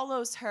goat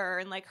follows her,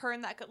 and like her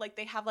and that goat, like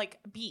they have like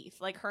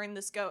beef, like her and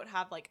this goat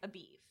have like a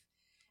beef.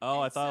 Oh,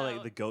 And I thought so-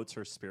 like the goat's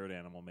her spirit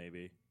animal,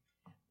 maybe.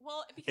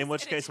 Well, because In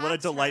which it case, what a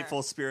attacks her.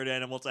 delightful spirit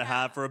animal to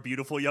have for a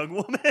beautiful young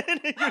woman.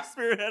 Your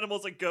spirit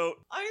animal's a goat.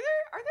 Are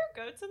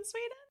there goats in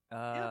Sweden?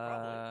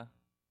 probably.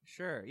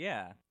 Sure,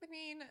 yeah. I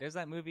mean, There's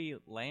that movie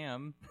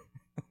Lamb,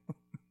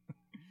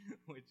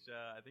 which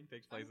I think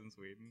takes place in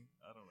Sweden.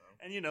 I don't know.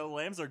 And you know,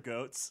 lambs are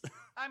goats.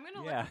 I'm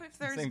gonna Yeah, look up if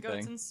there's same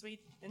goats thing.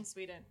 in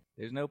Sweden.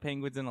 There's no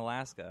penguins in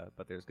Alaska,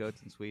 but there's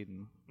goats in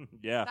Sweden.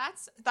 Yeah.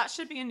 That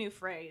should be a new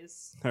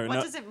phrase. Or What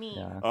no- does it mean?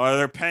 Yeah. Are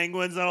there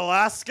penguins in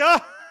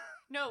Alaska?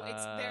 No,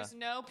 there's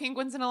no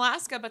penguins in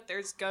Alaska, but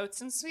there's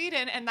goats in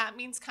Sweden, and that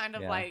means kind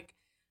of Yeah. like,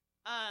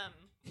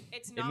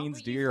 it's not. It means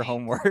what do you your think.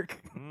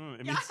 homework.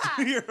 It means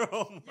do your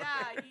homework.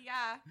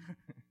 Yeah.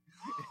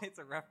 It's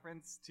a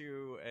reference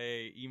to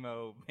a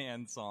emo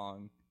band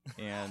song,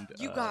 and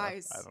You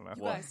guys, I don't know.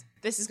 you guys,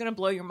 this is gonna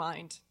blow your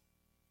mind.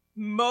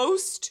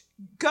 Most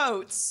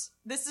goats,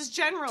 this is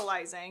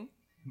generalizing,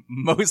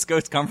 Most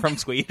goats come from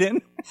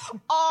Sweden.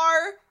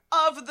 are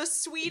of the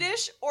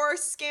Swedish or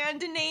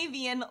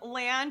Scandinavian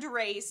land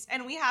race,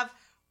 and we have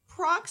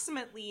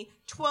approximately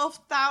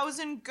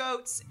 12,000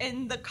 goats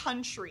in the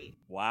country.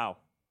 Wow.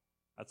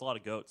 That's a lot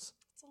of goats.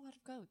 That's a lot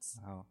of goats.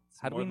 Wow.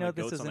 How do more we than know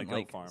the this goats on a isn't goat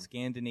like farm.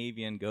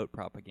 Scandinavian goat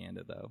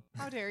propaganda, though?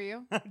 How dare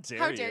you?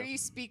 How dare you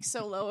speak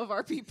so low of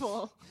our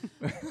people?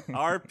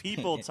 Our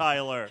people,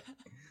 Tyler.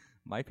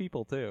 My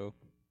people, too.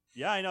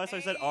 Yeah, I know. So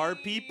I said our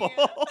people.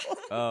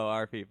 Oh,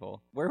 our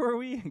people. Where were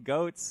we?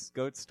 Goats,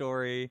 goat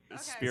story,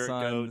 Spirit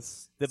sons.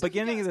 goats. The So he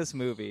beginning of goes- this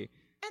movie.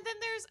 And then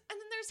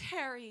there's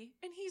Harry,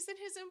 and he's in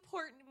his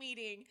important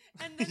meeting.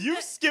 And then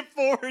You skip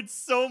forward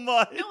so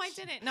much. No, I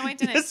didn't. No, I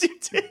didn't. Yes, you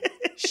did.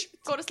 Shh,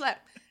 go to sleep.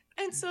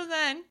 And so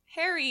then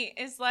Harry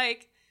is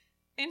like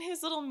in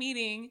his little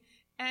meeting,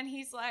 and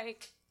he's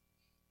like,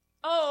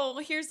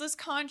 oh, here's this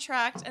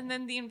contract. And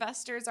then the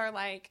investors are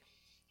like,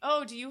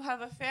 oh, do you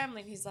have a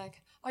family? And he's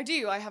like, I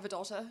do. I have a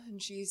daughter,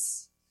 and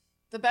she's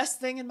the best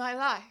thing in my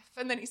life.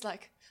 And then he's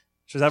like,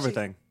 She's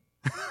everything.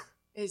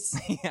 is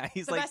Yeah,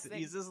 he's The like, best thing.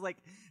 he's just like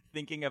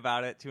thinking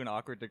about it to an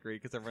awkward degree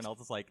because everyone else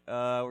is like,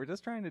 we're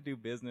just trying to do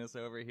business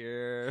over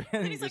here,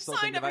 and he's you're like, still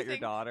 "Sign thinking about your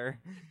everything." daughter.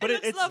 But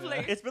it's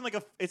lovely. It's been like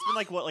a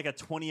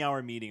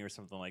 20-hour meeting or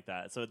something like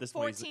that. So at this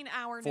point,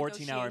 14-hour 14-hour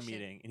negotiation.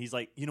 meeting, and he's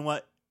like, you know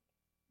what?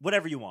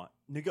 Whatever you want,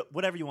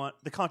 whatever you want.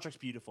 The contract's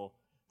beautiful.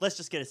 Let's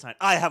just get it signed.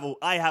 I have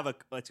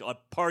a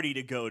party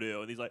to go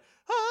to, and he's like,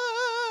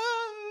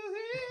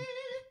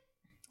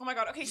 Oh my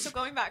god. Okay, so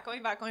going back.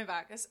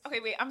 Okay,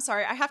 wait. I'm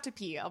sorry. I have to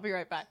pee. I'll be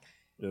right back.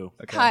 Ew.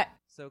 Okay. Cut.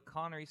 So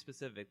Konnery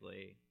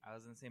specifically, I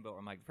was in the same boat where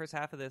I'm like, the first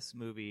half of this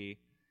movie,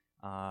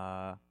 it's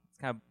kind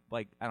of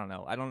like, I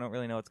don't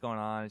really know what's going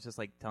on. It's just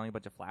like telling a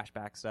bunch of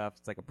flashback stuff.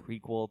 It's like a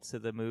prequel to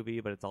the movie,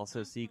 but it's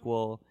also a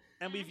sequel.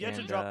 And we've yet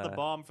to And, drop the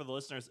bomb for the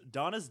listeners.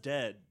 Donna's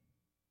dead.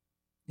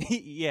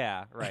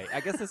 Yeah, right. I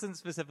guess this isn't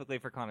specifically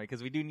for Konnery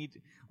because we do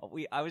need.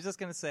 I was just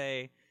gonna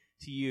say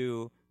to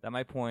you that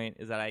my point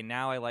is that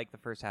I like the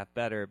first half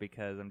better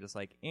because I'm just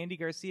like Andy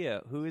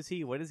Garcia. Who is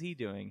he? What is he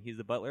doing? He's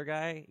the butler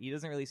guy. He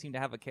doesn't really seem to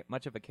have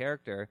much of a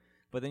character.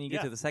 But then you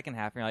get to the second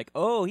half and you're like,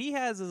 oh, he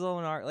has his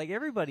own arc. Like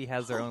everybody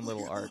has their own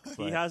little arc.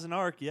 He has an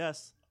arc,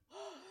 yes.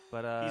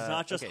 But he's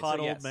not just hot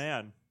old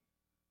man.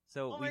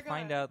 So we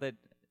find out that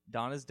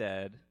Donna's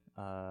dead.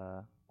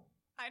 I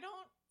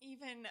don't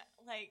even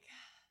like.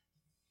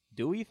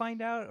 Do we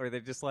find out, or they're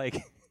just like?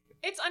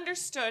 It's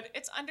understood.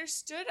 It's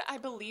understood, I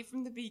believe,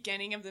 from the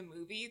beginning of the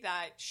movie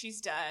that she's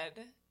dead,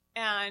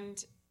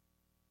 and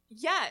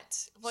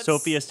yet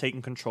Sophie has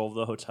taken control of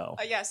the hotel.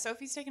 Yeah,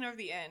 Sophie's taken over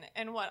the inn,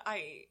 and what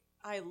I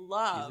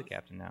love, she's the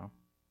captain now,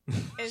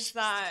 is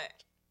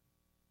that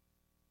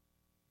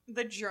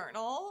the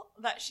journal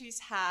that she's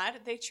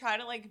had, they try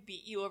to like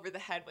beat you over the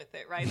head with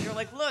it, right? They're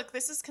like, look,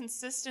 this is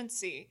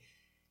consistency.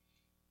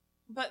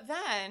 But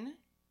then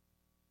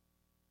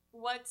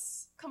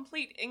what's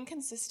complete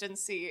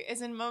inconsistency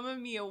is in Mamma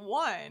Mia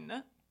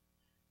 1,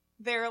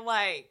 they're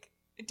like,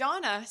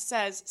 Donna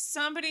says,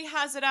 somebody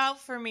has it out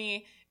for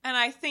me, and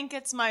I think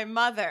it's my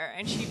mother.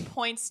 And she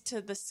points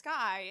to the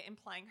sky,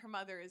 implying her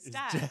mother is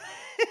dead.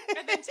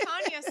 And then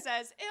Tanya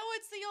says, ew,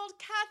 it's the old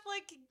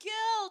Catholic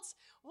guilt.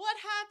 What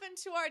happened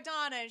to our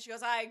Donna? And she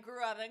goes, I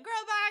grew up and grow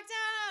back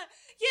down.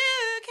 You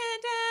can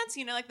dance.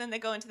 You know, like then they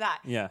go into that.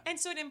 Yeah. And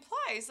so it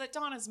implies that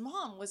Donna's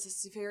mom was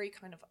this very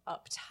kind of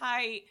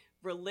uptight,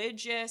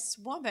 religious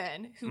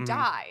woman who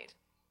died.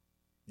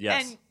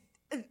 Yes.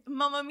 And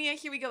Mamma Mia,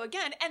 here we go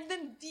again. And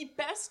then the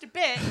best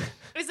bit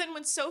is then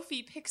when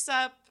Sophie picks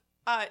up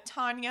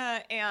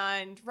Tanya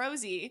and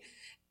Rosie,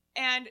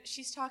 and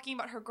she's talking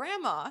about her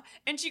grandma,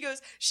 and she goes,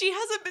 she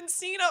hasn't been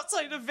seen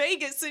outside of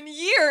Vegas in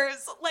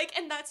years. Like,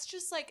 and that's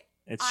just like,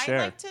 it's I Cher.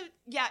 like to,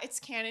 it's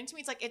canon to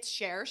me. It's like, it's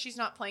Cher. She's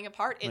not playing a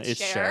part. It's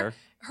Cher. Cher.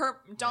 Her,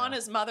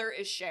 Donna's mother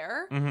is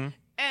Cher. Mm-hmm.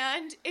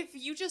 And if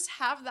you just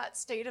have that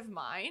state of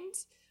mind,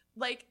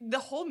 like, the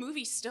whole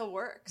movie still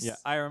works. Yeah,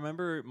 I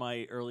remember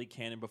my early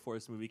canon before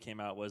this movie came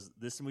out was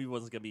this movie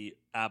wasn't going to be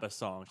ABBA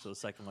songs for the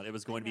second one. It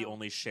was going to be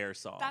only Cher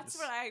songs. That's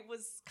what I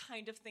was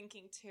kind of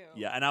thinking, too.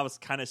 Yeah, and I was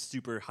kind of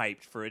super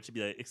hyped for it to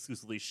be like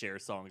exclusively Cher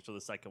songs for the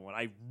second one.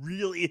 I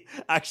really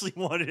actually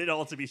wanted it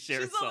all to be Cher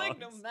songs. She's all like,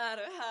 no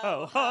matter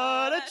how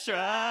hard I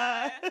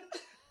try. Yeah,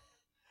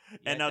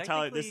 and now,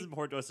 Tyler, this is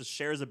important to us.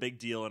 Cher is a big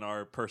deal in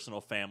our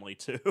personal family,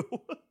 too.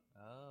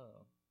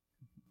 Oh.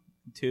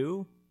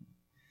 2?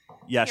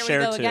 Yeah, Here Cher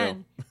we go 2.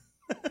 again.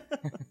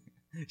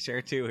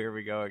 Cher 2, here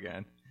we go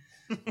again.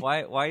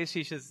 Why is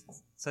she just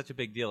such a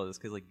big deal? Is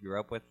because like you grew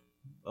up with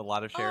a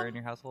lot of Cher in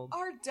your household?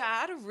 Our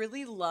dad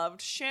really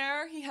loved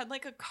Cher. He had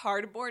like a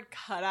cardboard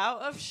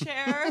cutout of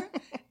Cher.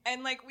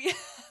 And like we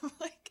have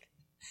like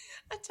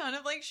a ton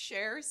of like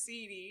Cher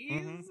CDs.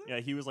 Mm-hmm. Yeah,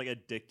 he was like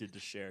addicted to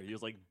Cher. He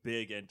was like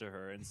big into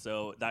her, and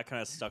so that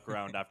kind of stuck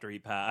around after he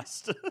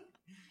passed.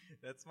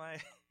 That's my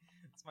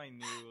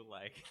new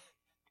like.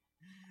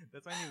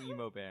 That's my new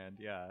emo band.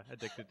 Yeah,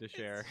 addicted to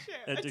Cher.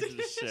 Addicted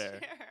to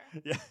Cher.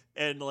 Yeah,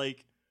 and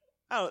like,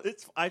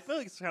 I feel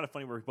like it's kind of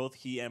funny where both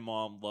he and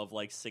Mom love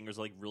like singers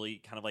like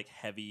really kind of like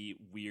heavy,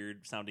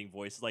 weird sounding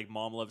voices. Like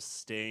Mom loves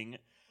Sting,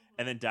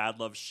 and then Dad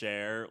loves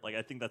Cher. Like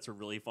I think that's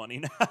really funny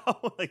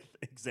now. Like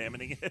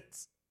examining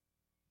it.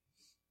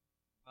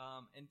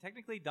 And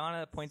technically,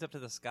 Donna points up to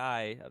the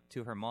sky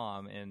to her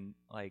mom, and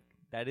like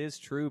that is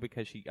true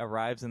because she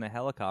arrives in a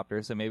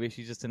helicopter. So maybe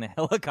she's just in a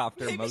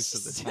helicopter most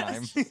of the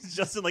time. She's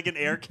just in like an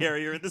air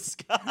carrier in the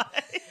sky.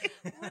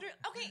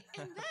 Okay,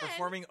 and then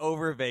performing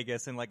over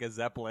Vegas in like a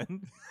Zeppelin. in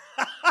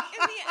the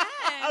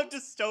How end,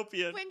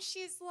 dystopian. when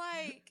she's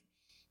like,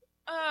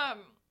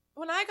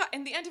 when I got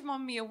in the end of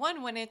Mamma Mia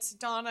 1, when it's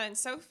Donna and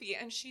Sophie,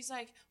 and she's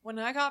like, when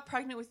I got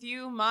pregnant with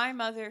you, my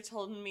mother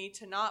told me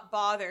to not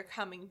bother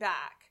coming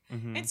back.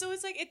 Mm-hmm. And so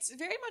it's like, it's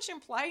very much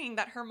implying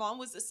that her mom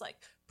was this like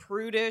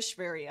prudish,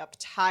 very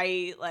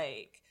uptight,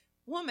 like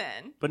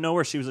woman. But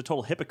nowhere, she was a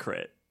total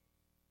hypocrite.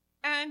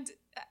 And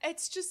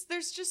it's just,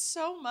 there's just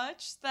so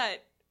much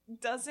that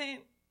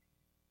doesn't,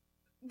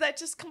 that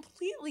just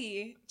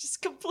completely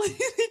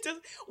does.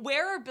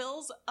 Where are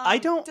Bill's? I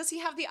don't. Does he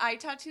have the eye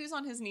tattoos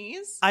on his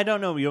knees? I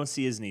don't know. We don't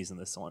see his knees in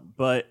this one,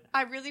 but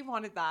I really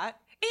wanted that,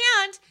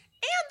 and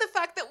the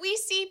fact that we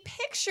see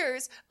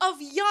pictures of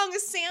young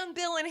Sam,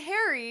 Bill, and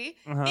Harry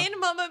in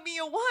Mamma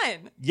Mia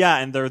 1. Yeah,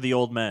 and they're the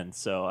old men,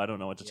 so I don't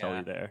know what to tell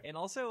you there. And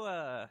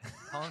also,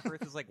 Colin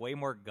Firth is like way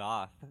more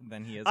goth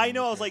than he is. I in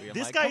know. this I was movie. like,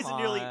 I'm this guy's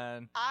come nearly.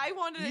 on. I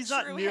wanted He's a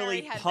not true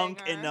nearly Harry punk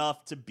headbanger.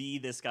 enough to be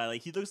this guy.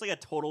 Like he looks like a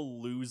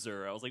total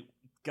loser. I was like,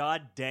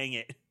 God dang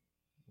it.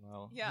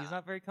 Well, Yeah. he's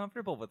not very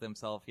comfortable with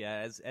himself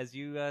yet, as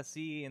you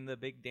see in the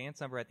big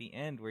dance number at the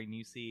end, where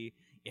you see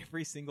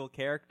every single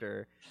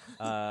character.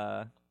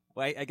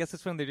 Well, I guess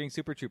it's when they're doing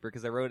Super Trooper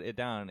because I wrote it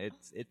down.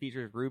 It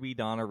features Ruby,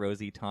 Donna,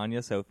 Rosie,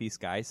 Tanya, Sophie,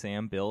 Sky,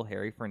 Sam, Bill,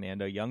 Harry,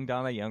 Fernando, young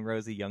Donna, young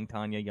Rosie, young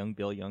Tanya, young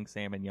Bill, young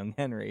Sam, and young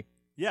Henry.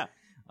 Yeah.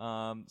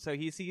 So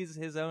he sees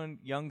his own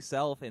young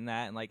self in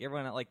that, and like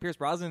everyone, like Pierce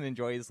Brosnan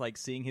enjoys like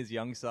seeing his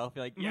young self.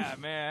 You're like, yeah,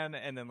 man,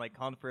 and then like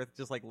Colin Firth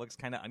just like looks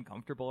kind of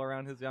uncomfortable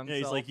around his young self.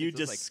 He's like, you It's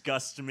just,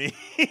 disgust me.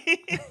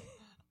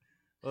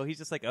 well, he's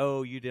just like,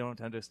 oh, you don't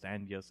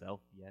understand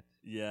yourself yet.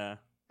 Yeah.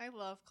 I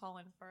love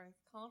Colin Firth.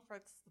 Colin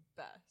Firth's the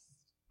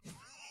best.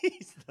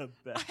 He's the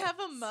best. I have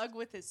a mug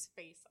with his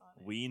face on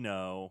it. We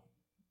know.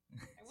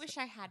 I wish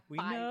I had We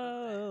 5 of them.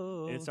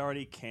 know. It's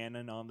already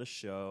canon on the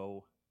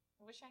show.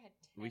 I wish I had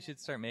 10. We should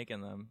start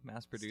making them,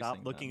 mass producing. Stop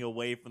looking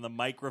away from the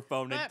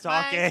microphone and But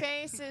talking. my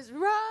face is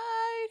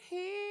right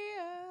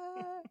here.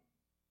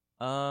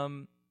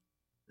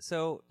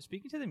 So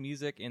speaking to the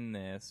music in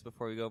this,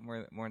 before we go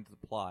more into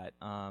the plot,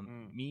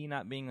 me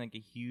not being like a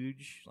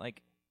huge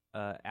like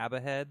ABBA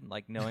head,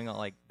 like knowing all,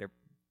 like their,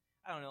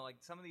 I don't know, like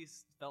some of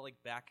these felt like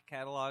back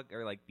catalog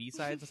or like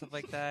B-sides and stuff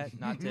like that.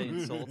 Not to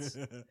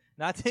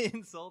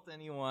insult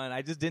anyone.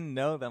 I just didn't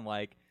know them.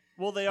 Like,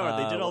 well, they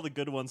are. They did all the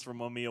good ones from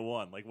Mamiya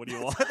 1. Like, what do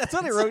you want? that's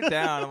what I wrote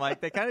down. I'm like,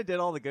 they kind of did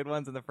all the good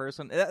ones in the first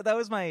one. That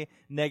was my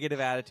negative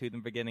attitude in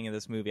the beginning of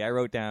this movie. I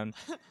wrote down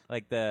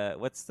like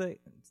what's the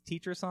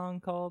teacher song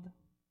called?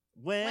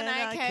 When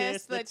I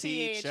kiss the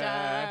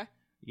teacher.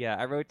 Yeah,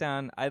 I wrote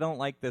down, I don't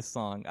like this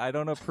song. I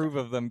don't approve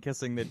of them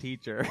kissing the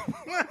teacher.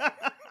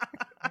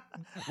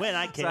 When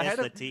I kiss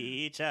the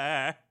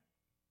teacher.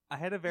 I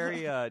had a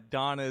very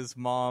Donna's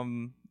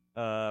mom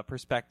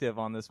perspective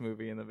on this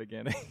movie in the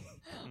beginning.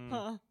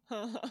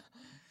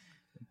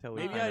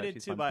 Maybe I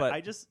did too, but I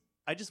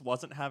just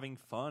wasn't having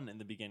fun in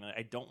the beginning.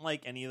 I don't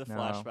like any of the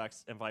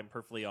flashbacks, if I'm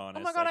perfectly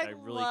honest. Oh my god, like, I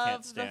really love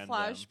can't stand the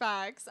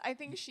flashbacks. I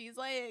think she's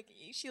like,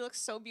 she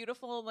looks so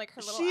beautiful in like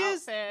her little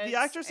outfits. The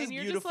actress is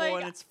beautiful like,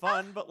 and it's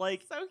fun, but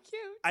like, so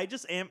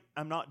cute.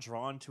 I'm not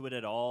drawn to it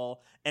at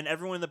all. And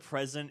everyone in the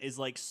present is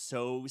like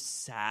so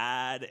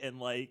sad and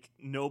like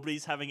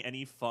nobody's having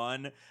any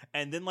fun.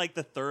 And then like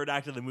the third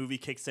act of the movie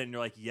kicks in and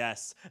you're like,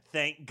 yes,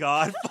 thank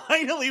God,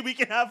 finally we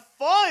can have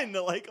fun.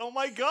 Like, oh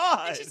my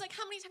God. And she's like,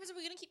 how many times are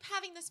we going to keep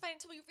having this fight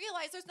until we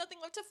realize there's nothing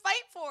left to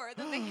fight for?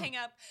 Then they hang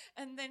up.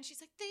 And then she's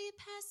like, they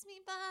pass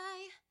me by.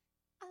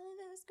 All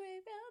those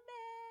great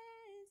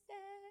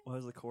romances. What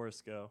does the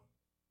chorus go?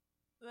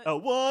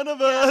 One of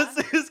us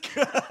is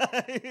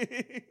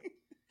crying.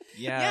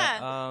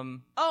 Yeah.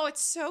 Oh,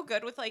 it's so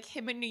good with like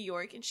him in New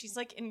York and she's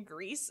like in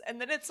Greece. And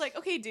then it's like,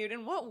 okay, dude,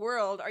 in what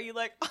world are you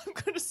like, I'm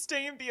going to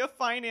stay and be a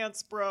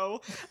finance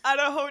bro at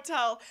a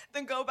hotel,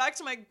 then go back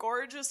to my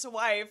gorgeous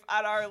wife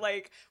at our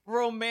like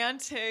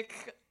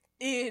romantic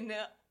inn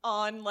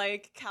on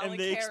like Calicari. And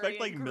they expect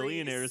like Greece.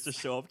 Millionaires to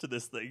show up to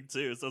this thing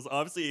too. So it's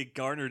obviously it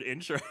garnered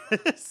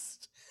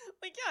interest.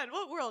 Like, yeah, in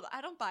what world?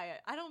 I don't buy it.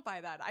 I don't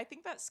buy that. I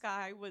think that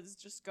Sky was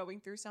just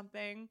going through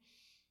something.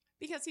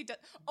 Because he does.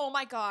 Oh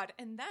my God.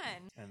 And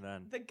then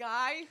the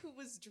guy who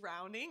was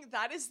drowning,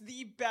 that is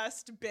the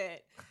best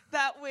bit.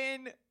 That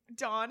when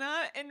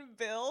Donna and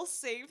Bill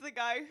save the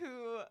guy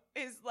who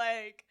is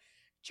like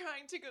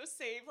trying to go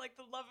save like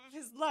the love of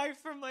his life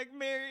from like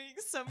marrying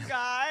some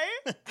guy.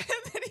 And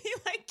then he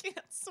like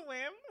can't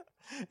swim.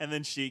 And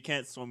then she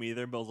can't swim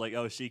either. Bill's like,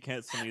 oh, she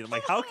can't swim either. I'm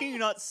like, how can you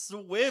not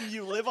swim?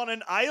 You live on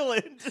an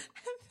island. And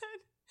then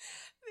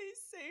they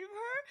save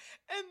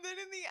her. And then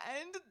in the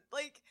end,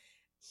 like,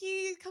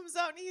 he comes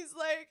out and he's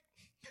like,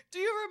 do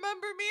you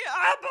remember me?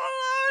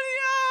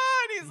 Apollonia!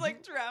 And he's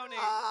like drowning.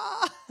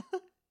 Oh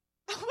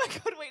my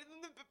God, wait. And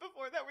then the bit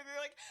before that where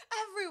they're like,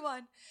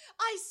 everyone,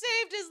 I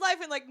saved his life.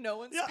 And like, no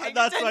one's paying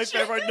that's attention.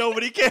 my favorite.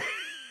 Nobody cares.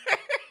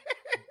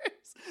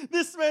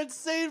 This man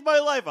saved my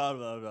life.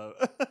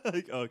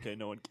 Like, okay,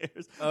 no one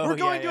cares. We're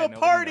going to a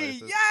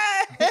party.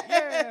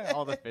 Yeah!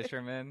 All the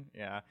fishermen.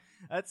 Yeah.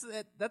 That's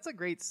a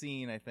great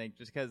scene, I think,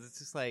 just because it's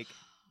just like,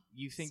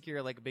 you think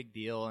you're like a big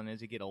deal, and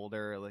as you get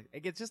older, like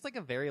it's just like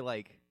a very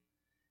like,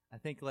 I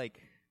think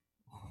like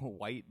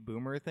white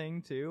boomer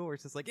thing too, where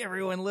it's just like,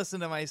 everyone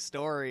listen to my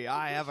story.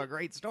 I have a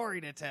great story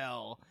to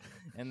tell.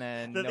 And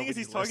then the thing is,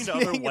 he's talking to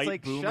listening. other white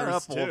like, boomers shut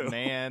up, too. old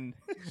man.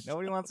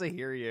 Nobody wants to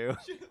hear you.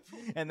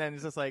 And then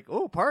it's just like,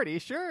 oh, party,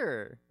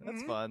 sure,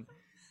 that's fun.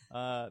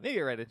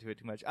 Maybe I read into it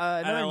too much.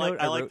 And I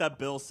like that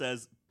Bill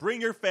says, bring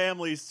your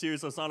families too,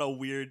 so it's not a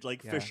weird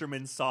like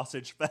fisherman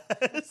sausage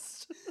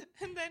fest.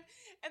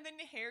 And then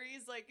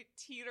Harry's like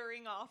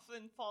teetering off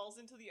and falls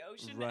into the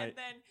ocean, right. and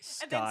then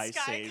Sky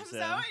Sky comes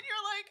him. out, and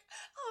you're like,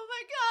 oh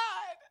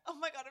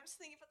my god, I'm just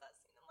thinking about that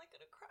scene. I'm like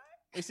gonna cry.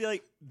 You see,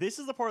 like, this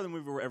is the part of the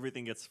movie where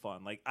everything gets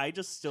fun. Like, I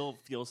just still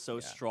feel so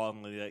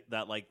strongly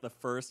that like the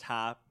first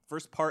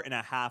part and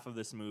a half of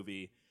this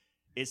movie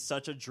is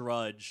such a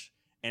drudge.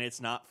 And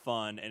it's not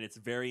fun, and it's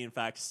very, in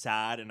fact,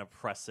 sad and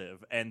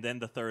oppressive. And then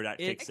the third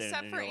act kicks in.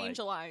 Except for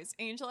Angel Eyes.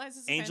 Angel Eyes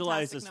is a Angel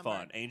Eyes fantastic is number.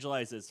 fun. Angel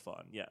Eyes is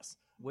fun, yes.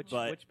 Which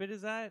bit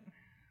is that?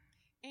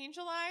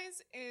 Angel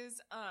Eyes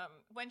is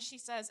when she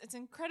says, it's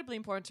incredibly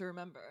important to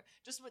remember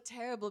just what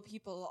terrible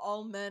people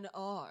all men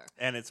are.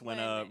 And it's when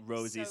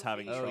Rosie's Sophie,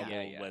 having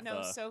trouble with...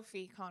 No,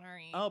 Sophie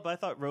Connery. Oh, but I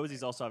thought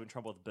Rosie's also having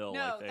trouble with Bill.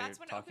 No, like that's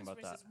when it talking opens.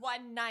 about that. Says,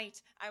 one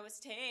night, I was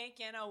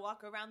taking a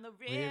walk around the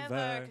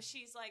river. Because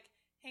she's like,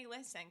 hey,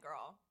 listen,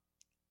 girl.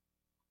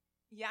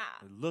 Yeah.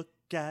 Look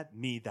look at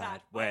me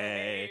that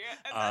way.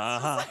 And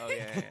that's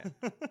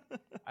just Oh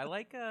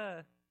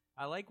yeah.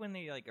 I like when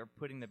they like are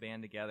putting the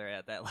band together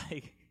at that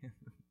like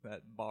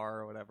that bar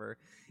or whatever.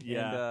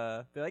 Yeah.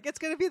 And they're like, it's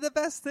gonna be the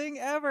best thing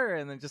ever,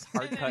 and then just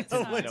hard And then cut it's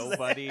to not.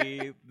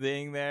 nobody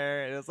being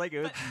there. And it's like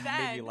it But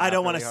then- made me laugh I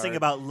don't want to really sing hard.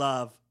 about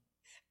love.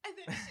 And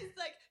then she's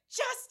like,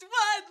 just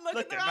one.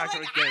 Look at I'm not her.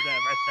 gonna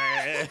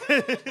get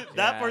everything. Yeah,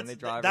 That and part's, they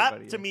draw that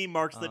everybody to in. me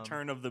marks the Um,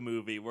 turn of the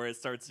movie where it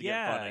starts to get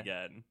yeah. fun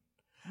again.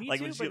 Me Like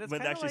too, when but it's when they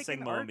kinda actually like sang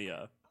an Mamma arc.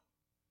 Mia.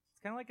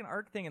 It's kind of like an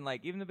arc thing, and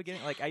like even the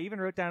beginning, like I even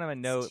wrote down in a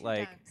note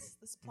like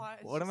This plot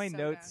is one of my just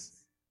so notes. dense.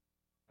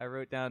 I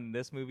wrote down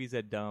this movie's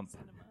a dump,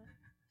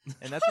 Cinema.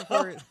 and that's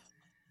before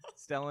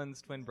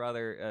Stellan's twin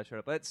brother showed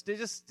up. But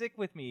just stick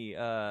with me,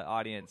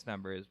 audience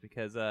members,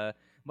 because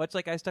much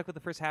like I stuck with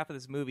the first half of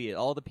this movie,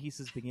 all the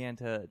pieces began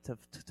to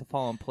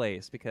fall in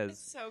place because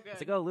It's so good.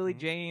 it's like, oh, Lily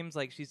James,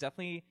 like she's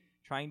definitely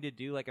trying to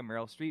do like a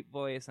Meryl Streep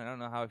voice. And I don't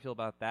know how I feel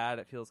about that.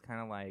 It feels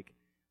kind of like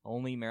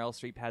only Meryl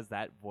Streep has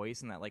that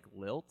voice and that like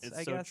lilt. It's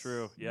I so guess.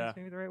 true, yeah. That's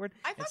maybe the right word.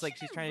 I thought It's like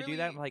she she's did trying to do really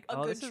that. I'm like, a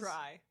oh, good this is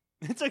try.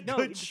 It's a no,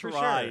 good for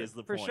try sure, is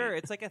the for point. sure.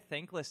 It's like a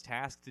thankless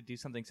task to do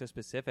something so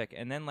specific,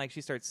 and then like she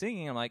starts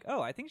singing. I'm like,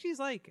 oh, I think she's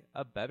like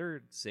a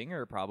better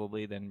singer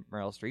probably than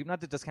Meryl Streep.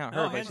 Not to discount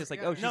her, No, but hands- it's just like,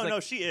 yeah. oh, she's No, like no,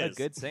 she a is.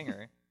 good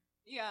singer.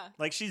 Yeah.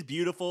 Like she's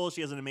beautiful.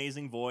 She has an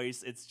amazing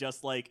voice. It's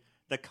just like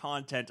the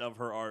content of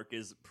her arc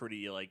is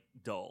pretty like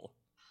dull.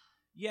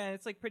 Yeah,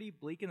 it's like pretty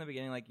bleak in the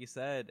beginning, like you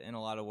said, in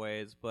a lot of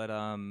ways. But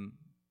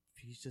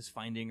she's just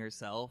finding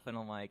herself, and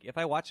I'm like, if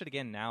I watch it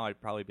again now, I'd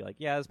probably be like,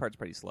 yeah, this part's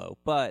pretty slow.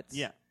 But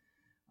Yeah.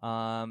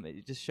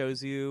 it just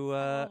shows you.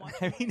 I won't watch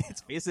I it mean,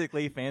 it's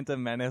basically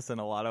Phantom Menace in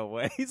a lot of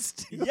ways.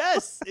 Too.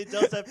 Yes, it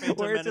does have Phantom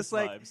Where it's Menace just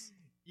like, vibes.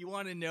 you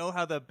want to know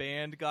how the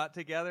band got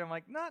together? I'm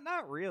like,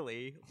 not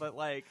really, but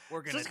like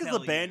we're gonna. Just because tell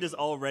the band you. is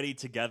already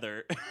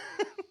together.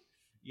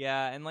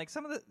 Yeah, and like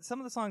some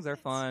of the songs are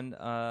fun,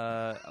 but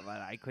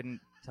I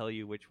couldn't tell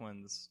you which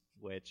one's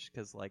which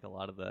because like a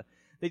lot of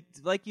they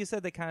like you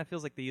said, they kind of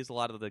feels like they used a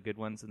lot of the good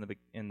ones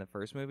in the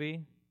first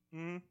movie.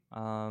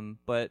 Mhm.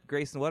 But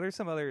Gracen, what are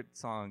some other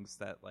songs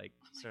that like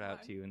stood out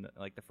God. to you in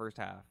like the first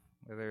half?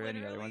 Are there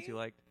any other ones you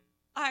Literally?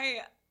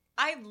 liked?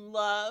 I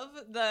love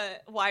the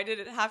why did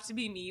it have to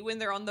be me when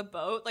they're on the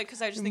boat? Like,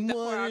 because I just think the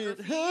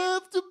choreography.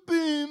 to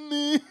be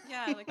me?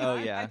 Yeah, like Oh,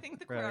 I yeah, think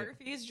the right.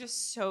 choreography is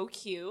just so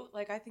cute.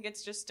 Like, I think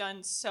it's just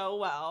done so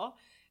well.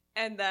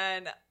 And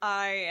then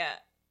I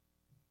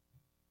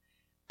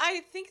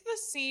think the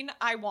scene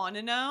I want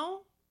to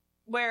know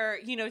where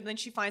then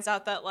she finds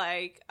out that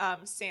like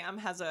Sam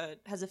has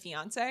a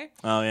fiance.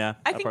 Oh yeah,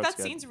 I think part's that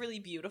good. scene's really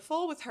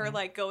beautiful with her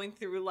like going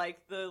through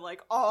like the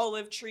like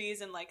olive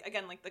trees and like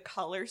again like the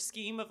color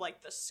scheme of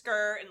like the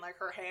skirt and like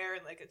her hair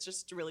and like it's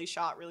just really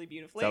shot really Is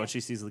beautifully. that when she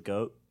sees the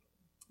goat?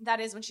 That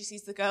is when she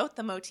sees the goat,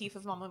 the motif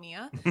of Mamma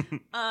Mia.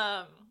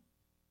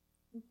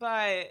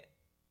 But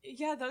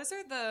yeah, those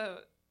are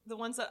the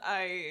ones that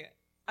I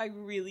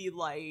really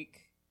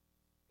like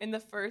in the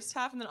first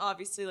half, and then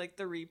obviously like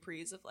the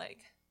reprise of like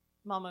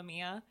Mamma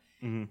Mia.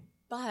 Mhm.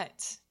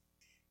 But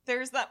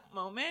there's that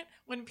moment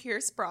when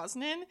Pierce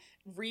Brosnan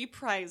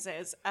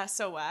reprises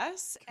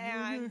SOS,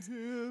 and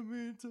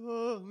it's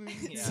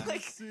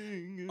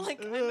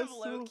like kind of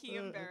low key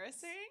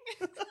embarrassing.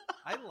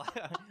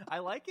 I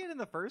like it in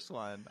the first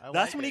one.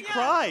 That's when he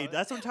cried.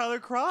 That's when Tyler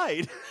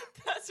cried.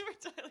 That's where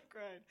Tyler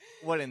cried.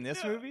 What, in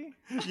this No. movie?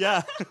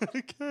 Yeah.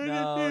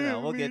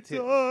 No, we'll get to.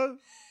 No,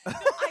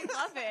 I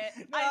love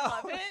it. I No.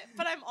 love it,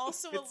 but I'm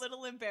also a It's-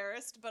 little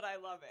embarrassed, but I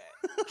love it.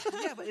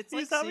 Yeah, but it's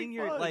He's like having seeing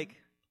your fun. like.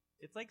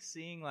 It's like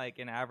seeing like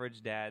an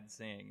average dad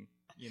sing.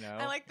 You know.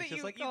 I like It's that just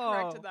you, like, you oh,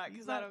 corrected that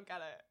he's because I not- don't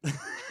get it.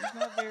 He's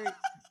not very.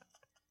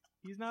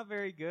 He's not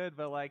very good,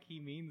 but like he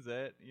means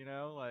it. You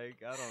know,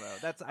 like I don't know.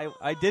 That's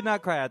I did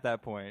not cry at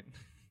that point.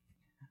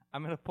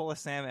 I'm gonna pull a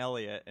Sam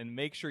Elliott and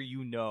make sure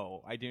you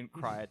know I didn't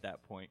cry at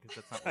that point because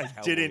that's not what I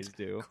cowboys didn't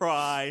do.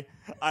 cry.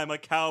 I'm a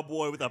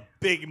cowboy with a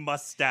big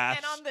mustache.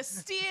 And on the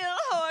steel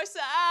horse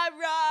I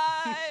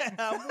ride.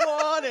 I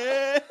want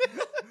it.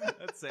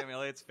 That's Sam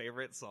Elliott's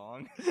favorite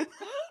song. Live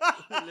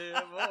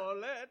or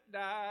let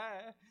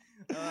die.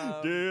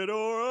 Dead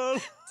or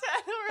alive.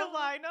 Dead or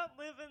alive, not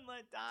live and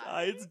let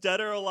die. It's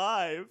dead or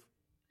alive.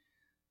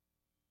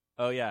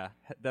 Oh yeah,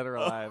 Dead or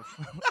Alive.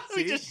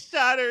 We See? just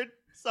shattered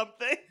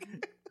something.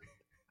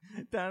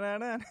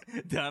 Da-na-na,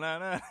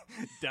 da-na-na,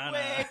 da-na.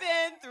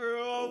 Waving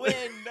through a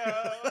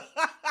window.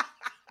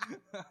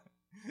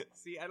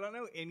 See, I don't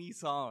know any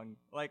song.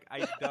 Like I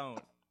don't.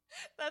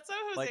 That's how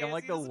Jose Like I'm is.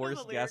 like He the doesn't know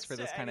worst the guest for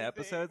lyrics this to kind of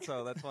anything. episode,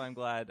 so that's why I'm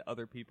glad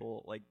other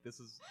people like this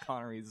is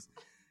Konnery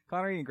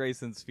and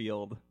Gracen's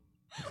field.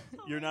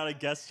 You're not a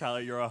guest,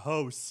 Tyler. You're a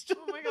host.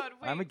 Oh my god,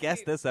 wait. I'm a guest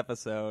wait. this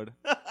episode.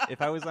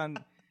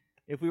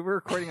 If we were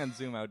recording on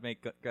Zoom, I would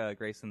make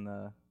Gracen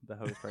the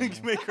host right now.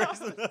 Make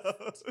Gracen the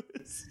host.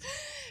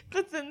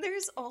 But then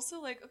there's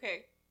also like,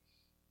 okay,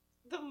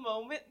 the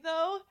moment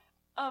though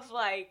of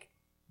like,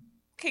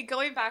 okay,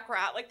 going back, we're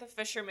at like the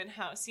fisherman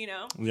house, you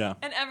know? Yeah.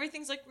 And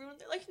everything's like ruined.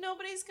 They're like,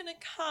 nobody's gonna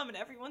come, and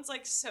everyone's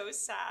like so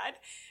sad.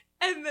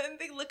 And then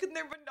they look in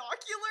their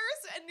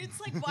binoculars, and it's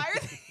like, why are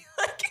they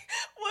like?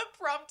 What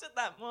prompted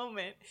that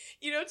moment?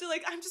 You know, to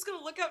like, I'm just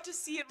gonna look out to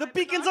see it. The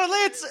beacons are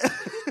lit. And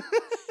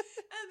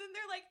then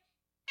they're like,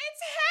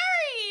 "It's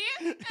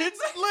Harry!"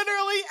 It's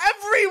literally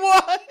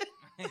everyone.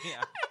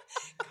 Yeah.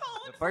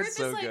 Colin The part's Firth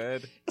so is, like,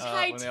 good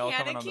when they all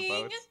come in on the Titanicking.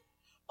 boats.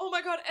 Oh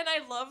my god, and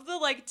I love the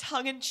like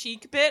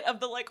tongue-in-cheek bit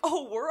of the like,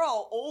 oh, we're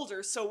all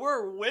older, so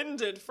we're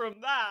winded from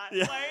that.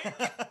 Yeah.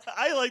 Like,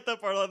 I like that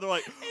part. They're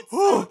like, It's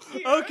 "Oh, so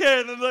cute. okay,"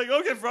 and then like,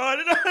 "Okay,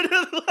 Friday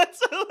night,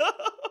 let's."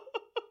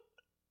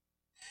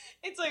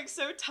 it's like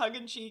so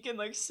tongue-in-cheek and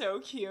like so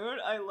cute.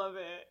 I love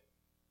it.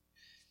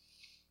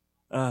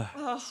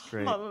 Oh,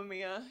 great. Mamma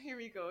Mia, here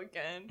we go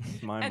again.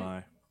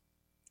 My.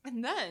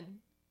 And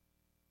then,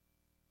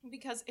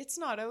 because it's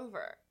not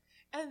over,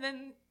 and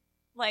then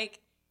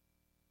like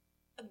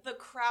the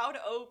crowd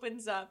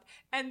opens up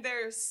and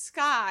there's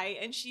Sky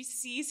and she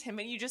sees him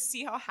and you just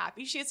see how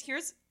happy she is.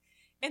 Here's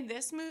in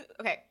this movie,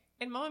 okay,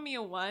 in Mamma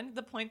Mia 1,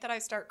 the point that I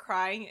start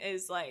crying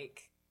is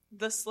like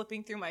the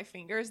slipping through my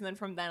fingers, and then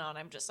from then on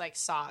I'm just like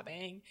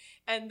sobbing,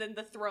 and then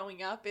the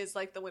throwing up is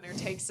like the winner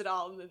takes it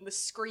all, and then the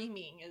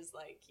screaming is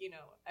like, you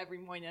know, every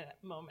moment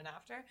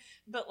after.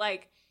 But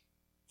like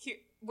here,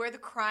 where the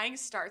crying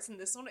starts in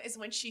this one is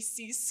when she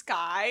sees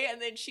Sky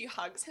and then she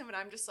hugs him, and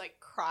I'm just like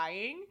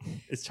crying.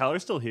 Is Tyler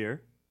still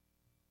here?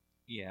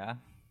 Yeah.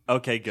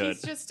 Okay, good.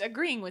 He's just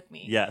agreeing with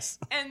me. Yes.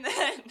 And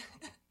then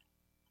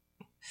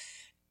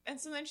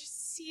and so then she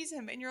sees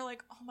him and you're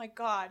like, oh my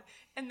god.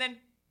 And then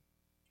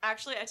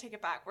actually I take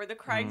it back. Where the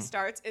crying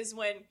starts is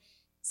when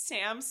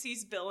Sam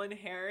sees Bill and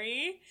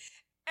Harry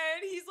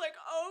and he's like,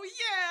 oh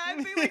yeah,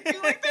 and they like do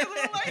like their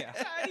little like Yeah.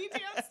 patty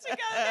dance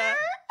together.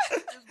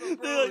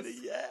 They're like,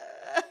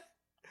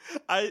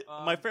 yeah.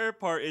 My favorite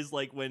part is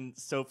like when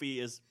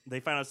they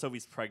find out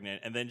Sophie's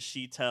pregnant, and then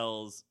she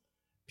tells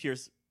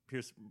Pierce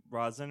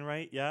Brosnan,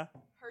 right? Yeah,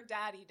 Her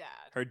daddy dad.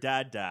 her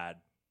dad.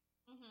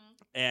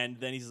 And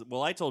then he says,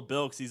 well, I told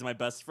Bill because he's my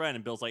best friend.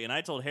 And Bill's like, and I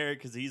told Harry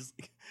because he's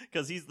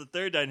the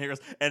third dad. And Harry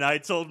goes, and I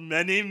told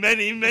many,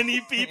 many, many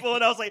people.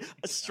 And I was like,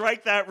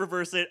 strike that,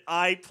 reverse it.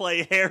 I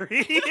play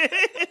Harry.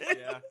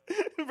 Yeah.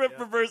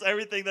 Reverse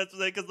everything that's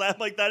said, because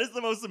that is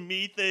the most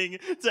me thing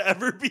to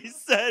ever be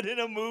said in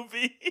a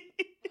movie.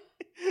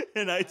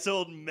 And I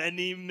told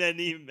many,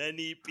 many,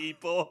 many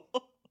people.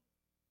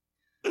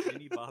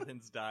 Many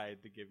Bothans died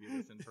to give you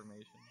this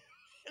information.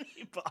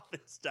 Many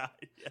Bothans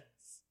died, yes.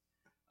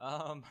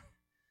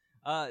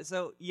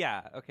 So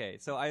yeah, okay.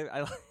 So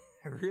I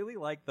really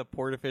like the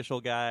port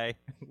official guy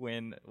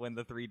when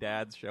the three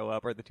dads show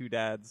up, or the two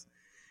dads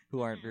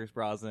who aren't Pierce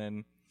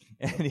Brosnan,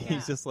 and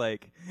he's just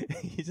like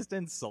he's just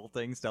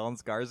insulting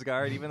Stellan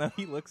Skarsgård, even though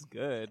he looks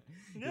good.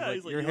 Yeah,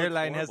 he's like, like, your "You look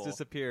hairline has horrible."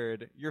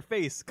 disappeared. Your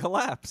face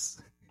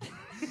collapse.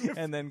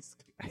 And then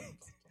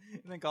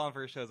Colin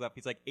Firth shows up.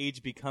 He's like,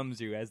 age becomes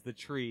you as the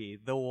tree,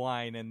 the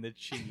wine, and the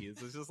cheese.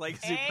 It's just like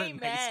super nice to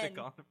Amen.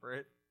 Colin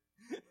Firth.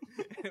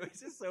 It was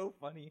just so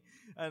funny.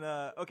 And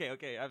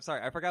okay, I'm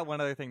sorry. I forgot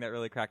one other thing that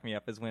really cracked me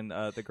up is when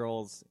the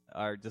girls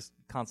are just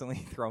constantly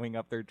throwing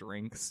up their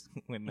drinks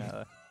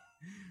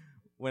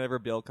whenever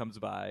Bill comes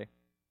by.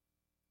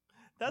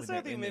 That's the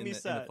other thing that made me in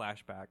sad. the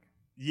flashback.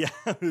 Yeah.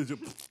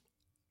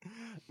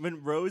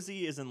 When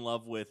Rosie is in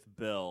love with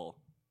Bill.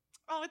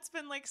 Oh, it's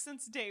been like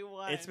since day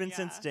one. It's been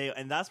since day,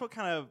 and that's what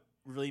kind of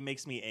really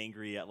makes me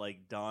angry at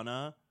like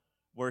Donna,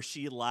 where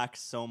she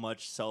lacks so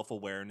much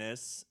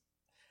self-awareness.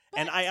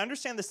 And I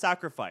understand the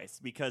sacrifice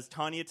because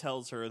Tanya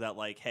tells her that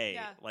like, hey,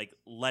 like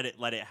let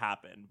it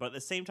happen. But at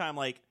the same time,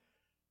 like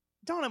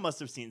Donna must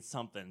have seen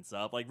something's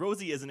up. Like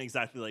Rosie isn't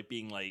exactly like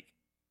being like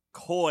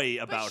coy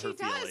about her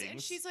feelings.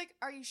 And she's like,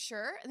 "Are you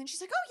sure?" And then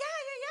she's like, "Oh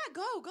yeah,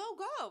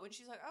 go." And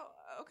she's like,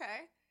 "Oh,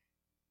 okay."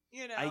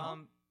 You know.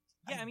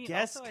 I mean,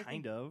 guess also,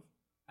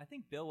 I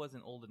think Bill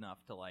wasn't old enough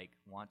to like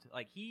want to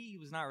like he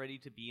was not ready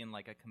to be in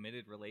like a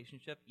committed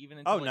relationship even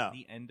until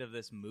the end of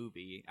this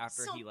movie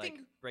after he like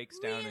breaks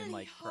down and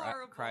like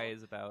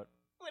cries about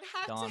what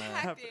had Donna. to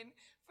happen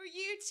for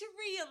you to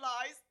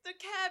realize to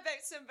care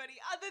about somebody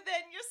other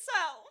than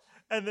yourself.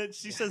 And then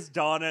she says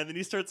Donna, and then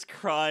he starts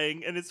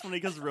crying, and it's funny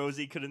because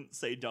Rosie couldn't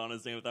say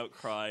Donna's name without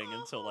crying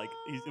until like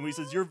and he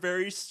says, "You're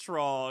very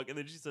strong," and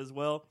then she says,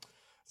 "Well,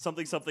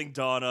 something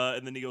Donna,"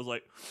 and then he goes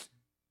like.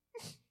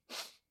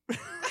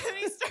 And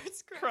he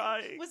starts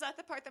crying. Was that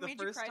the part that made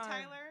you cry, time...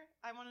 Tyler?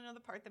 I want to know the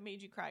part that made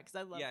you cry because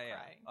I love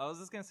crying. I was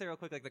just gonna say real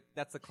quick, like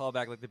that's the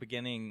callback, like the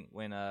beginning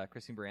when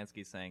Christine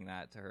Baranski's saying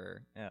that to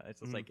her.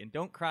 It's just like, and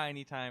don't cry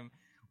anytime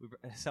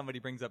somebody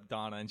brings up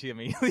Donna, and she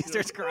immediately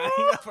starts crying.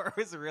 That part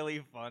was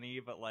really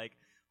funny, but like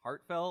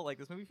heartfelt. Like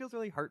this movie feels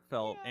really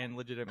heartfelt and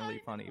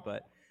legitimately funny.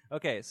 But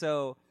okay,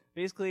 so.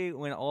 Basically,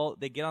 when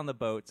they get on the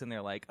boats and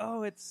they're like,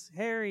 "Oh, it's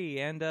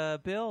Harry and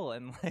Bill,"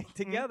 and like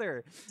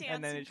together,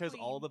 and then it shows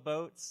all the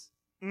boats.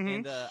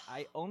 And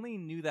I only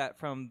knew that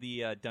from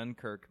the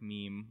Dunkirk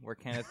meme where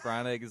Kenneth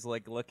Branagh is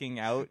like looking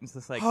out and it's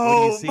just like,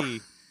 "What do you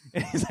see?"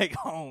 And he's like,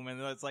 "Home," and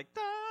then it's like,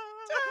 "Da,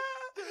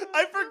 da,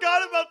 I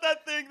forgot about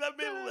that thing.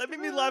 That made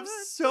me laugh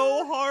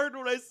so hard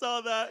when I saw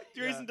that.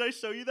 Gracen, did I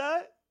show you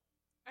that?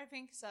 I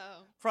think so.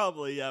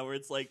 Probably, yeah, where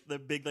it's like the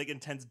big, like,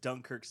 intense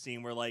Dunkirk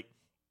scene where, like,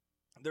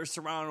 they're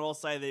surrounded on all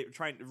sides, they're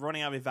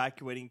running out,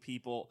 evacuating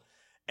people,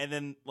 and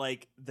then,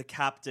 like, the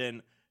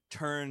captain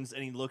turns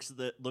and he looks at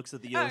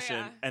the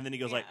ocean, and then he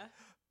goes like,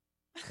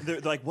 they're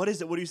like, what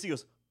is it? What do you see? He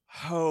goes,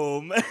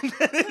 home. And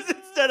then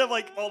instead of,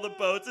 like, all the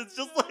boats, it's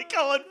just, like,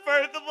 Colin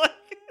Firth and, like,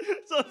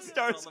 some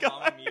stars going.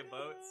 All the Mamma Mia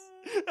boats.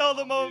 All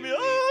the Mamma Mia.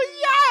 Oh,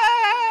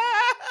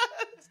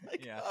 yeah! It's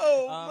like,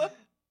 home.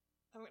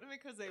 I'm gonna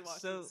make Jose watch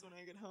So this when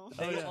I get home.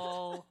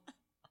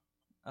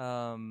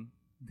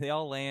 They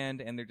all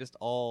land and they're just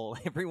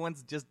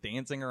everyone's just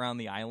dancing around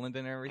the island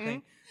and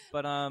everything.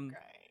 But Great.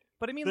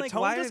 but I mean, The like,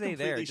 tone why just are they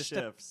there? completely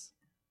shifts.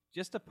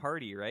 Just a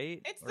party,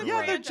 right? It's Or the what? Yeah,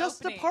 they're grand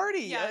just opening. a party.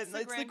 Yeah, It's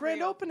the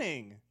grand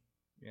opening.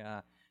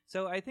 Yeah.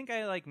 So I think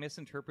I like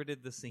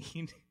misinterpreted the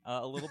scene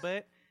a little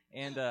bit,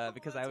 and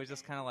because I was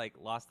just kind of like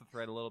lost the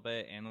thread a little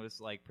bit and was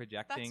like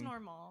projecting. That's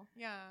normal.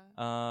 Yeah.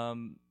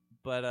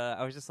 But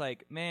I was just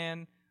like,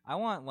 man,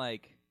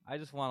 I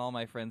just want all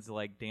my friends to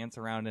like dance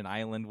around an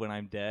island when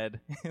I'm dead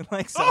and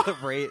like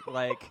celebrate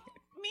like.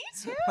 Me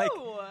too.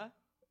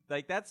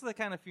 Like that's the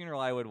kind of funeral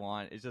I would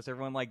want. It's just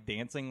everyone like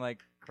dancing like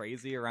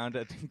crazy around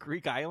a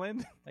Greek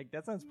island. Like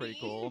that sounds pretty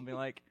cool. And be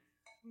like,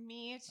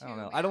 me too. I don't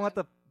know. Man. I don't want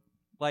the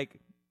like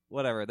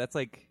whatever. That's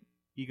like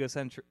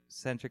egocentric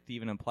to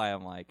even imply.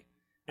 I'm like,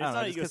 It's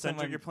not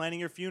egocentric. You're planning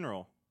your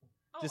funeral.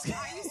 Oh, Just-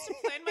 I used to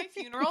plan my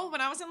funeral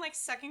when I was in like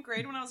second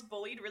grade when I was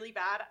bullied really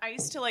bad. I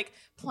used to like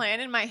plan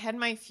in my head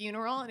my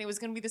funeral, and it was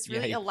going to be this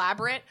really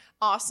elaborate,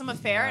 awesome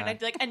affair, and I'd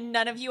be like, and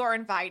none of you are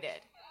invited.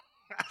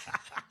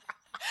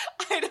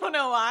 I don't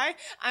know why.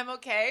 I'm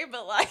okay,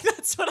 but like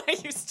that's what I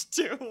used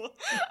to do.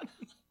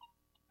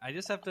 I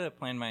just have to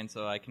plan mine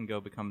so I can go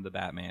become the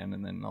Batman,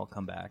 and then I'll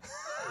come back.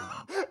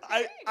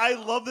 I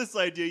love this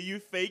idea. You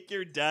fake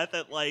your death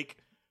at like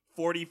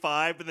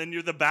 45, and then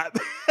you're the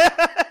Batman.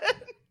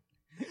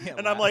 Yeah,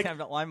 and I'm like,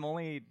 I'm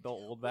only the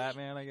old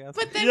Batman, I guess.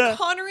 But then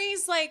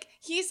Connery's like,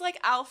 he's like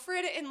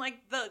Alfred in like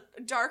the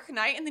Dark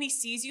Knight, and then he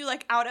sees you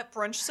like out at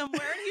brunch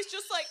somewhere, and he's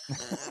just like,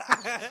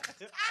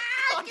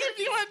 I'll give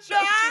you a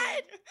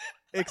shot.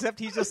 Except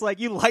he's just like,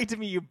 you lied to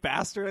me, you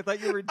bastard. I thought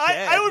you were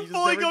dead. I would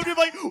fully go to him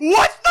like,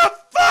 what the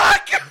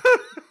fuck?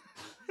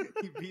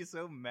 You'd be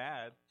so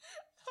mad.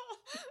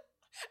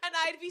 And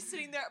I'd be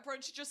sitting there at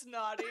brunch just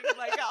nodding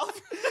like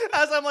Alfred.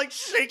 As I'm like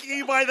shaking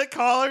you by the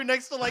collar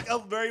next to like a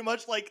very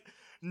much like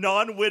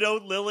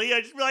non-widowed Lily.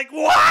 I'd just be like,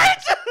 what?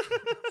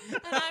 And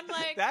I'm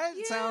like, that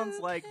sounds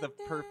like the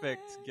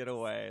perfect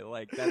getaway.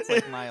 Like that's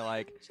like my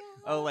like,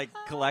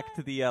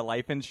 collect the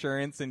life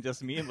insurance and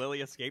just me and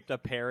Lily escape to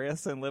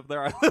Paris and live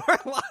our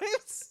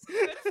lives.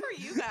 Good for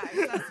you guys.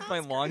 That sounds My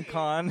long great.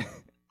 con.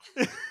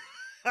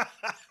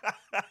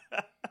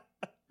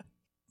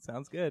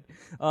 Sounds good.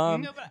 No,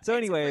 but So it's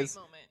anyways, a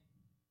great moment.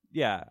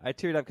 yeah, I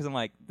teared up because I'm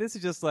like, this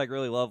is just like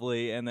really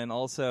lovely, and then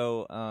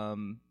also,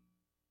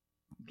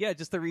 yeah,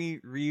 just the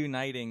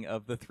reuniting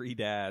of the three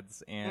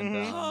dads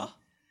and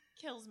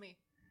Kills me.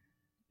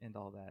 and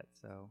all that.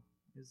 So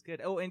it was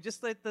good. Oh, and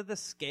just like the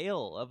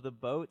scale of the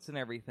boats and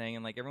everything,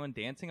 and like everyone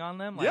dancing on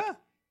them. Like,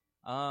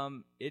 yeah.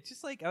 It's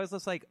just like I was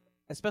just like,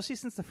 especially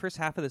since the first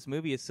half of this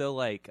movie is so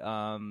like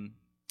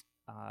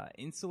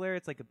insular.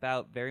 It's like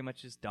about very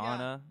much just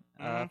Donna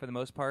for the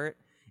most part,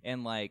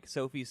 and like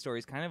Sophie's story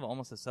is kind of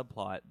almost a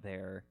subplot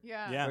there.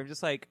 Yeah. Yeah. Where I'm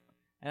just like,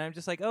 and I'm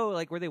just like, oh,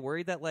 like were they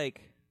worried that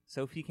like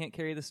Sophie can't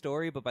carry the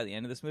story? But by the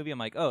end of this movie, I'm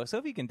like, oh,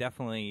 Sophie can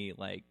definitely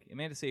like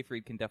Amanda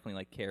Seyfried can definitely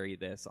like carry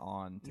this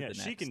on to the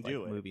next she can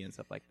do it. movie and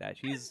stuff like that.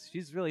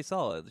 She's really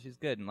solid. She's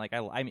good, and like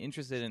I'm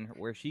interested in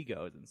where she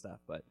goes and stuff.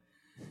 But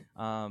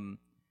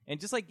and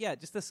just like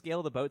just the scale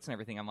of the boats and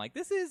everything, I'm like,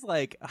 this is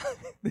like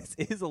this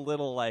is a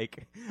little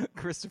like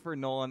Christopher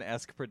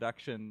Nolan-esque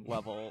production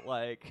level.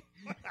 like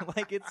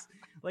it's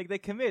like they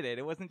committed.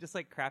 It wasn't just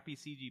like crappy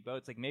CG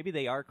boats. Like maybe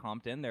they are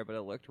comped in there, but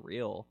it looked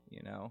real,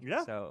 you know?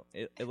 Yeah. So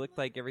it looked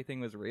like everything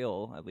was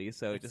real, at least.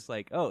 So it's just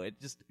like, oh, it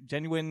just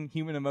genuine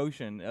human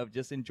emotion of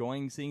just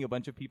enjoying seeing a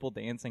bunch of people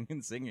dancing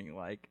and singing.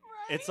 Like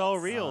It's all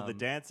real. The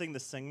dancing, the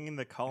singing,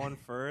 the Colin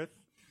Firth,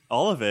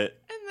 all of it.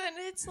 And then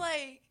it's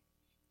like,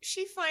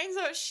 she finds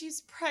out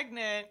she's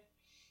pregnant,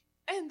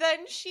 and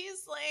then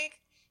she's like,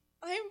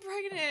 I'm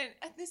pregnant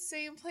at the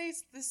same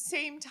place, the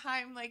same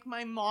time like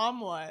my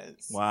mom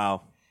was.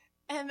 Wow.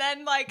 And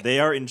then like They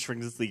are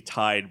intrinsically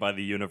tied by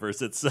the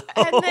universe itself.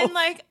 and then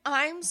like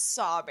I'm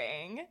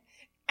sobbing,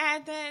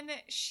 and then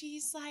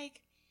she's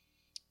like,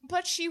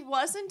 but she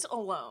wasn't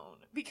alone,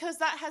 because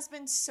that has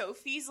been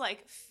Sophie's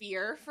like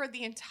fear for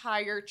the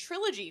entire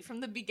trilogy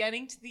from the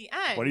beginning to the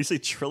end. Why do you say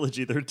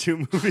trilogy? There are two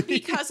movies.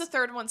 Because a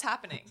third one's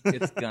happening.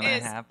 it's gonna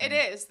happen. It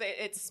is.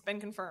 It's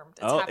been confirmed.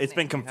 It's It's happening.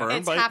 been confirmed.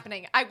 It's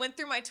happening. I went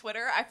through my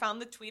Twitter. I found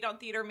the tweet on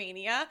Theater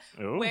Mania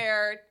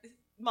where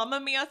Mamma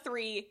Mia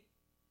 3.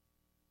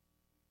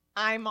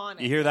 I'm on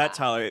it. You hear that,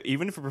 Tyler?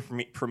 Even if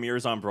it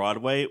premieres on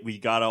Broadway, we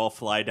gotta all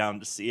fly down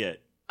to see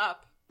it.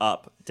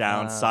 Up,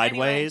 down,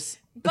 sideways.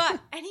 But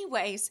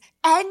anyways,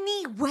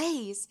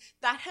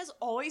 that has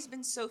always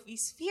been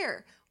Sophie's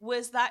fear.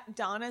 was that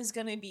Donna's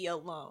gonna be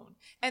alone.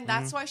 And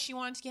that's why she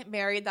wanted to get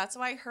married. That's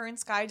why her and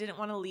Sky didn't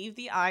want to leave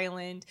the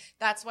island.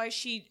 That's why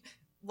she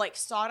like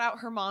sought out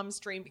her mom's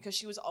dream, because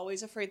she was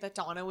always afraid that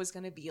Donna was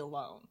gonna be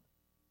alone.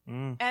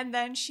 And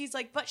then she's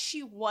like, but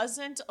she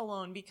wasn't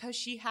alone because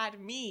she had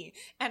me.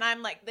 And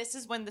I'm like, this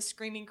is when the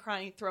screaming,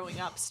 crying, throwing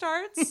up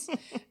starts.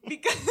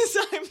 Because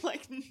I'm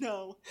like,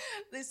 no,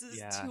 this is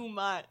too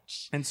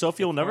much. And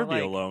Sophie will never be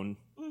like, alone.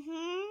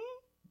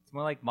 It's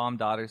more like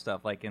mom-daughter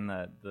stuff, like in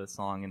the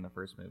song in the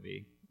first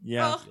movie.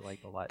 Yeah. You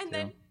like a lot, and too.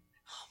 then,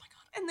 oh my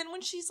God. And then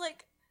when she's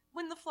like,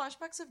 when the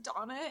flashbacks of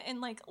Donna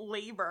in like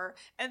labor,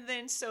 and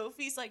then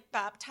Sophie's like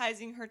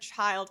baptizing her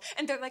child,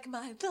 and they're like,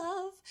 my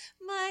love,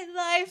 my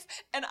life,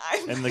 and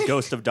I'm And like, the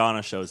ghost of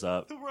Donna shows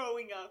up.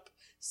 throwing up,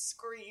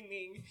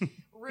 screaming,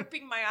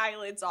 ripping my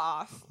eyelids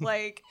off.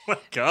 Like, Oh my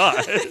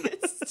God.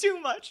 it's too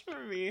much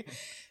for me.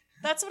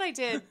 That's what I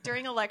did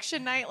during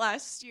election night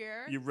last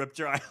year. You ripped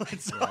your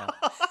eyelids Yeah.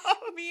 off.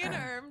 Me and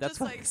Erm That's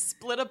just what- like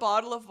split a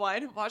bottle of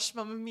wine and watched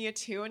Mamma Mia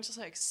 2 and just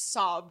like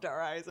sobbed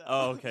our eyes out.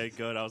 Oh, okay,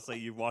 good. I was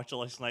like, you watched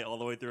Election Night all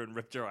the way through and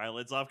ripped your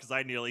eyelids off, because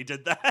I nearly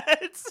did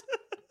that.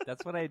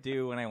 That's what I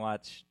do when I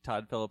watch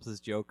Todd Phillips'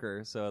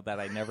 Joker, so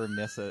that I never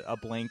miss a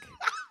blink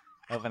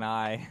of an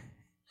eye.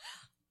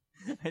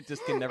 I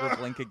just can never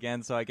blink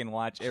again, so I can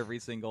watch every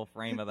single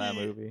frame of that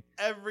movie.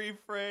 Every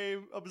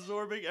frame,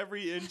 absorbing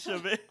every inch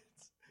of it.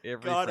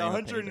 Every God, frame of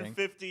painting.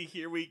 150,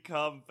 here we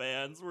come,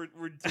 fans. We're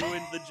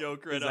doing the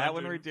Joker Is at that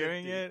when we're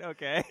doing 150. it?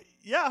 Okay.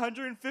 Yeah,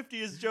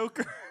 150 is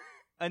Joker.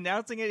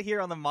 Announcing it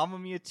here on the Mamma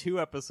Mia 2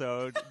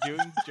 episode,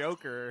 doing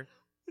Joker.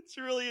 It's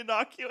really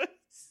innocuous.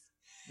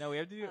 No, we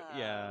have to do.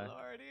 Yeah.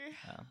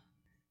 Lordy.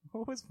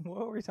 What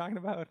were we talking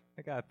about?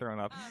 I got thrown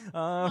up.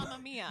 Mamma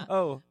Mia.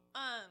 Oh,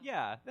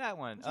 yeah, that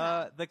one.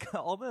 Yeah.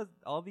 All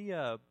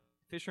the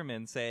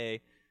fishermen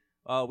say,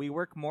 we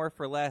work more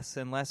for less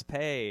and less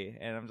pay,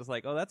 and I'm just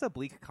like, oh, that's a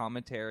bleak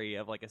commentary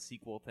of like a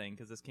sequel thing,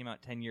 because this came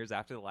out 10 years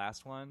after the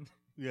last one.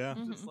 Yeah.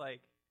 Just like,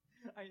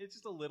 it's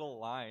just a little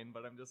line,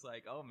 but I'm just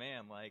like, oh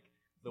man, like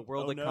the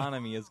world Oh, no.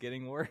 economy is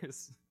getting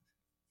worse.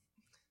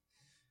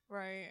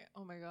 Right.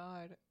 Oh my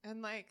God.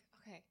 And like,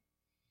 okay.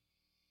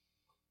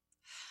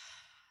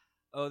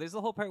 Oh, there's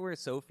the whole part where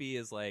Sophie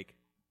is like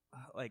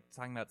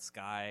talking about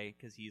Sky,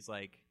 because he's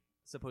like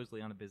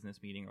supposedly on a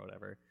business meeting or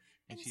whatever.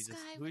 And she's just,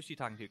 Sky who is she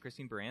talking to?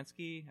 Christine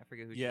Baranski? I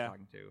forget who Yeah. she's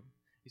talking to.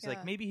 He's Yeah.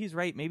 like, maybe he's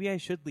right. Maybe I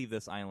should leave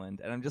this island.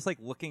 And I'm just like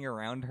looking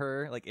around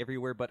her, like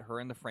everywhere but her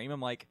in the frame.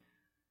 I'm like,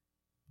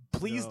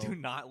 please No. do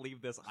not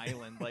leave this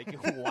island. Like,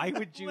 why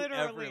would you ever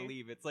Literally.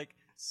 leave? It's like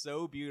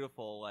so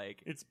beautiful.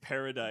 Like, It's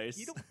paradise.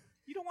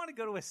 you don't want to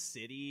go to a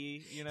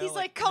city. You know, He's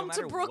like, no come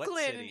matter to what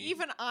Brooklyn. And city.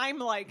 even I'm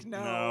like,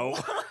 no.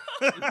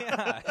 No.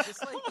 Yeah,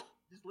 just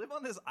live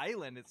on this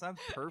island. It sounds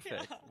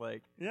perfect. Yeah.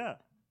 Like, Yeah.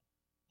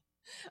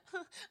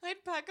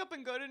 I'd pack up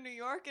and go to New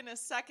York in a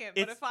second.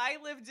 But It's- if I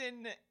lived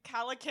in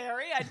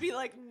Calicari, I'd be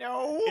like,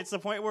 no. It's the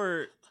point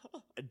where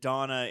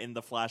Donna in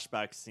the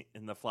flashbacks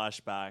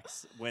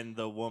when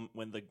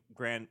the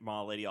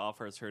grandma lady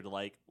offers her to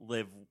like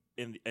live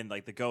in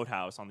like the goat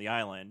house on the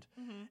island,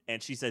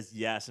 and she says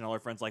yes, and all her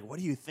friends like, what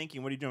are you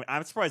thinking? What are you doing?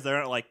 I'm surprised they're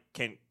not like,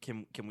 can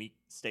we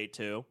stay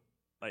too?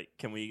 Like,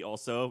 can we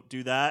also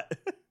do that?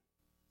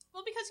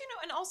 Well, because,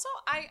 and also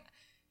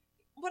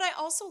what I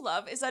also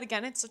love is that,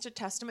 again, it's such a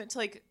testament to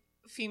like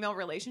female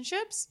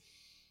relationships,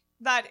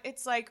 that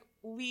it's like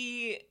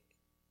you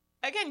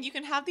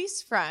can have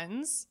these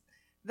friends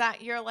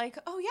that you're like,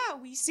 oh yeah,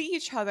 we see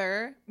each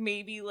other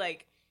maybe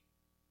like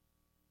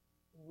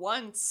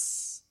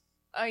once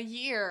a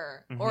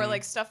year or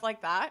like stuff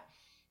like that.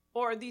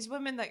 Or these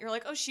women that you're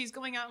like, oh, she's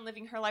going out and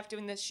living her life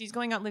doing this. She's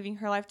going out and living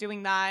her life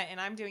doing that. And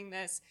I'm doing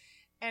this.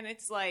 And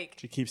it's like,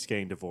 She keeps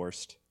getting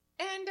divorced.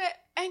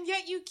 and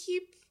yet you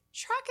keep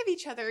track of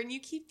each other and you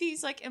keep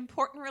these like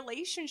important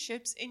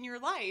relationships in your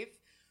life,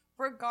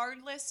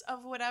 regardless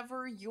of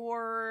whatever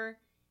you're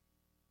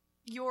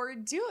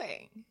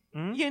doing,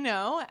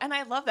 and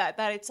I love that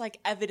it's like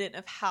evident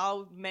of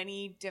how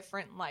many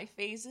different life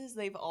phases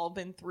they've all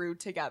been through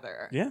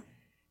together. Yeah.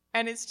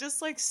 And it's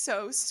just like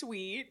so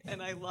sweet,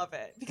 and I love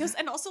it because,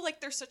 and also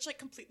like they're such like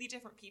completely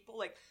different people.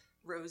 Like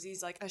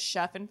Rosie's like a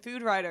chef and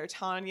food writer.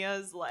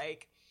 Tanya's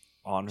like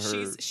On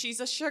her, she's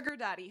a sugar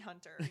daddy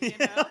hunter, she's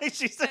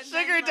a And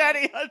then, sugar like,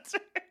 daddy hunter.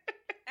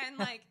 and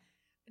like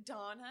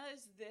Donna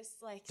is this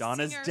like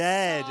Donna's singer,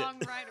 dead.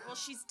 songwriter. Well,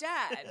 she's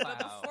dead,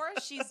 but Wow. before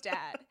she's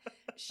dead,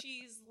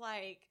 she's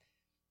like,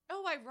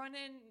 oh, I run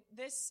in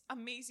this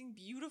amazing,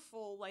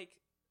 beautiful like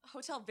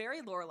hotel,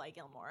 very Lorelai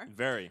Gilmore.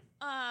 Very.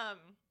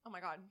 Oh my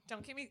God,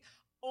 don't give me.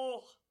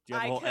 Oh, Do you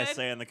have a whole could,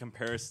 essay on the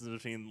comparisons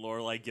between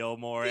Lorelai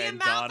Gilmore the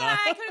and amount Donna?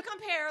 that I could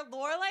compare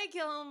Lorelai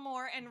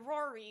Gilmore and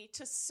Rory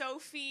to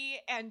Sophie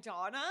and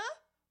Donna,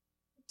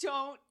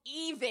 don't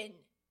even.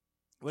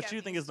 What Get do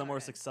you think me is the more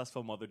started.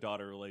 successful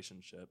mother-daughter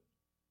relationship?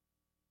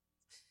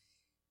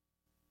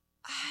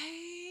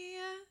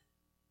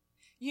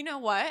 You know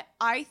what?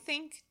 I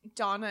think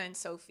Donna and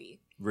Sophie.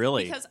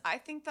 Really? Because I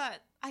think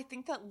that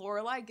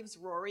Lorelai gives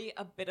Rory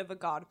a bit of a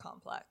god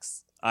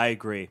complex. I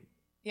agree.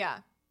 Yeah.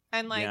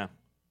 And like Yeah.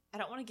 I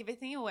don't want to give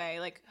anything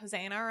away. Like, Jose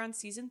and I are on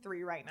season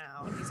 3 right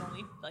now, and he's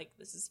only like,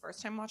 this is his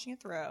first time watching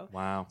it through.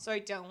 Wow. So I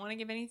don't want to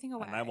give anything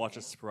away. And I watch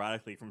it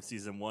sporadically from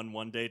season 1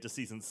 one day to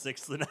season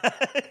 6 the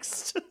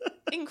next.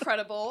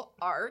 Incredible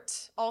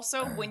art.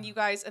 Also, when you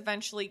guys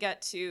eventually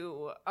get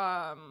to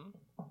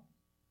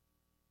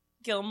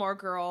Gilmore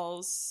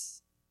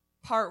Girls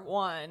Part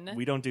 1.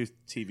 We don't do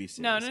TV series.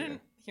 No. Here.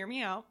 Hear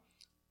me out.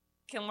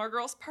 Gilmore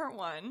Girls Part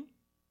 1.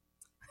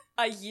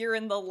 A Year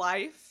in the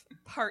Life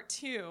Part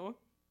 2.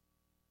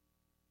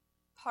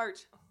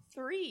 Part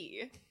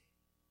 3.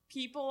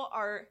 People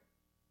are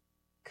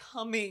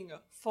coming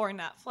for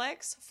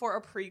Netflix for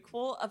a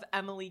prequel of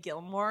Emily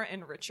Gilmore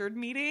and Richard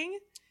meeting,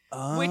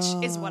 which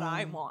is what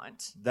I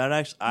want.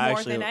 That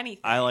more than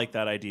anything. I like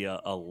that idea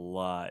a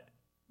lot.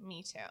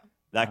 Me too.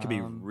 That could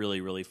be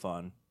really, really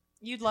fun.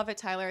 You'd love it,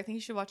 Tyler. I think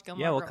you should watch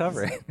Gilmore Yeah, we'll Girls.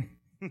 cover it.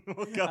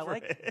 We'll cover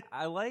it.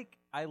 I like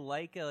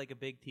a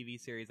big TV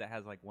series that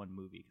has like one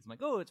movie because I'm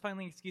like, oh, it's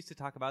finally an excuse to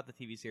talk about the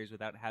TV series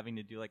without having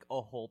to do like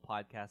a whole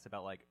podcast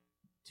about like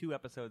 2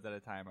 episodes at a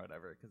time or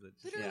whatever. Because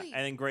it's just, Literally. Yeah,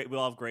 and then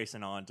we'll have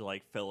Gracen on to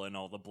like fill in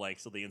all the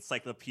blanks of the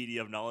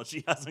encyclopedia of knowledge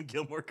he has on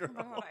Gilmore Girls.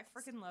 Oh my God, I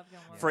freaking love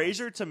Gilmore Girls.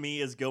 Frasier to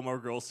me is Gilmore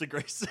Girls to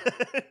Gracen.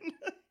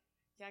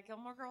 Yeah,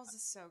 Gilmore Girls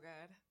is so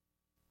good.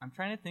 I'm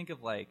trying to think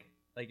of like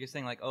you're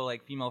saying like, oh,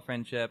 like female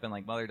friendship and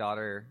like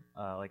mother-daughter,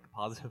 like a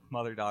positive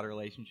mother-daughter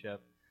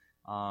relationship.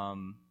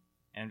 And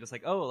I'm just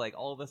like, oh, like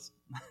all this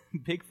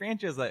big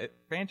franchises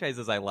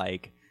I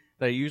like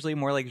that are usually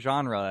more like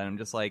genre, and I'm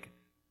just like,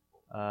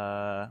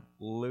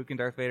 Luke and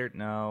Darth Vader,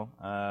 no.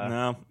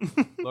 No.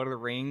 Lord of the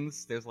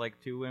Rings, there's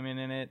like 2 women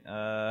in it.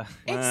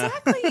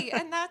 Exactly,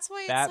 and that's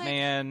why it's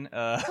Batman.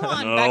 like, come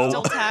on, No.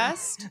 Bechdel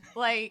test.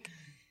 Like,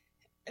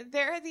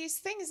 there are these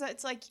things that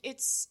it's like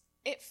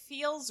it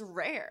feels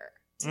rare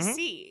to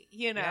see,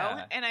 you know,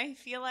 Yeah. and I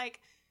feel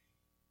like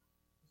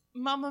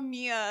Mamma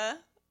Mia.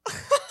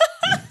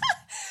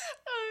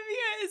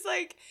 Is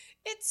like,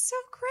 it's so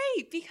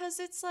great because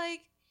it's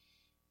like,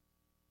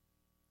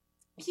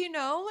 you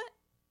know,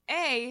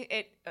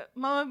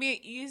 Mamma Mia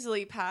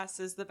easily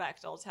passes the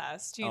Bechdel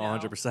test, you know.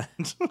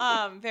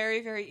 100%.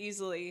 Very, very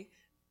easily.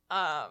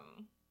 And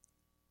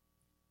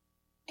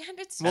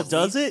it's Well, just,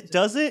 does it?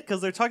 Does it? Because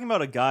they're talking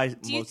about a guy.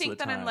 do you think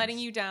that I'm letting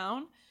you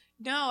down?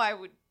 No, I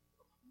would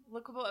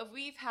look at what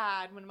we've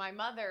had when my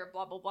mother,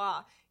 blah, blah,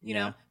 blah. You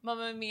know,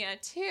 Mamma Mia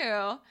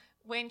too.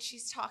 When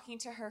she's talking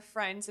to her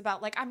friends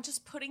about like, I'm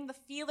just putting the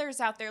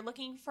feelers out there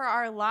looking for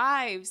our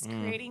lives,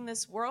 creating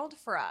this world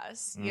for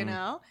us, you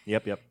know?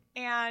 Yep.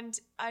 And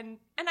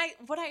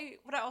what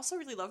I also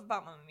really love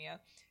about Mamma Mia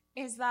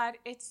is that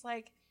it's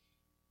like,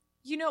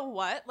 you know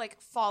what?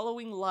 Like,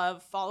 following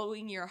love,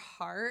 following your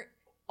heart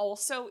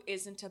also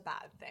isn't a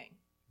bad thing.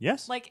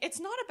 Yes. Like, it's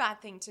not a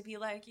bad thing to be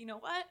like, you know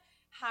what?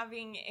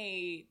 Having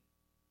a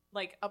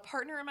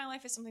partner in my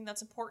life is something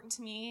that's important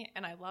to me,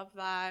 and I love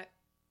that.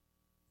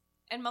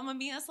 And Mamma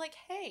Mia's like,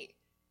 hey,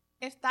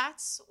 if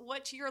that's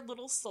what your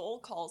little soul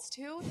calls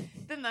to,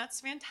 then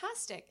that's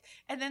fantastic.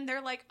 And then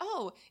they're like,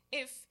 oh,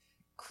 if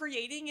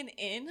creating an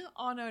inn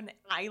on an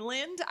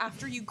island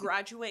after you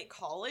graduate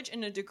college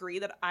in a degree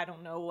that I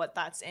don't know what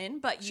that's in,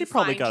 but you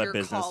probably find got a your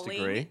business calling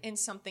degree in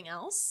something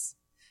else.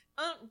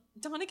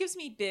 Donna gives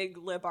me big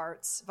lib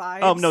arts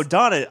vibes. Oh no,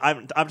 Donna.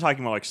 I'm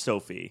talking about like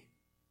Sophie.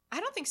 I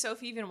don't think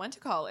Sophie even went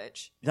to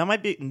college. That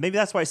might be. Maybe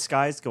that's why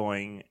Sky's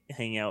going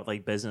hanging out with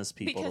like business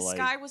people. Because to, like,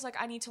 Sky was like,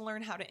 I need to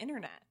learn how to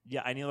internet.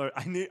 Yeah,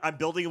 I'm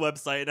building a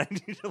website. I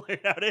need to learn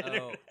how to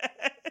internet.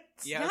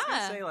 Yeah, I was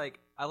gonna say like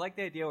I like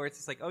the idea where it's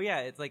just like, oh yeah,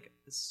 it's like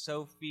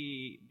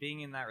Sophie being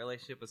in that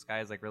relationship with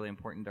Sky is like really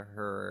important to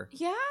her.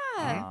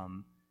 Yeah.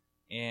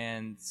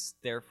 And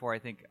therefore I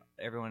think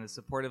everyone is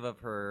supportive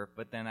of her.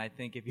 But then I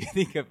think if you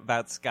think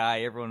about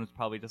Sky, everyone was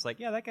probably just like,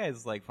 yeah, that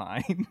guy's like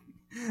fine.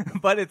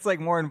 But it's like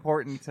more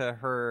important to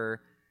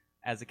her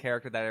as a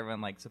character that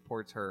everyone like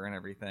supports her and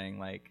everything.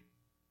 Like,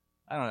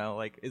 I don't know,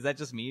 like, is that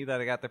just me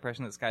that I got the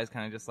impression that Sky's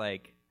kind of just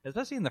like,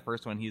 especially in the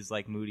first one, he's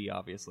like moody,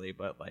 obviously,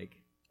 but like,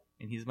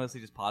 and he's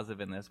mostly just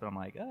positive in this. But I'm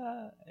like,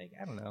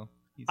 I don't know.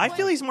 I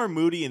feel he's more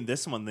moody in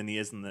this one than he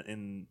is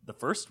in the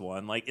first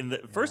one. Like in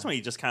the first one,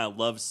 he just kind of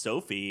loves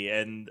Sophie,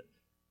 and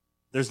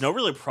there's no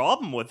really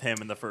problem with him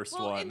in the first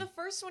one. Well, in the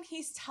first one,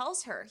 he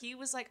tells her, he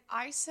was like,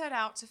 I set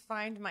out to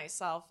find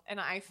myself, and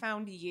I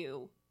found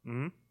you.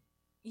 Mm-hmm.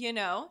 You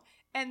know?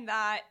 And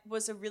that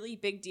was a really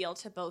big deal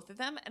to both of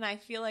them. And I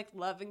feel like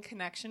love and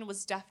connection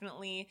was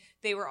definitely,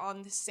 they were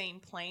on the same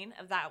plane.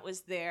 That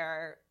was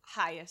their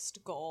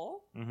highest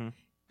goal. Mm-hmm.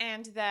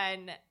 And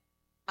then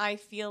I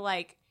feel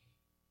like,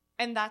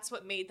 and that's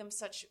what made them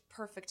such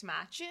perfect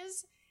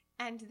matches.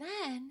 And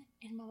then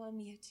in Mamma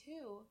Mia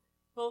 2,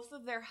 both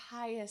of their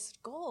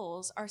highest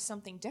goals are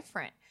something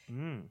different.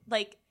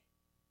 Like,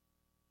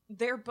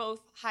 their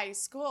both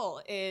highest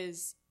goal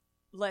is,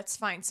 let's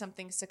find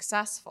something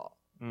successful,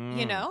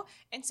 you know?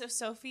 And so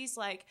Sophie's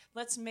like,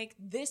 let's make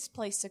this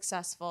place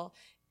successful.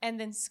 And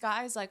then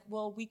Sky's like,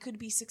 well, we could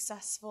be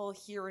successful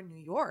here in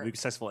New York. Be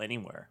successful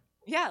anywhere.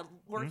 Yeah,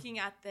 working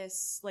at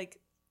this, like,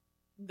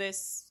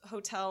 this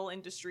hotel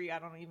industry. I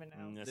don't even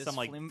know.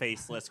 Some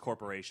faceless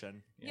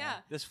corporation. Yeah.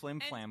 This Flim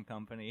Flam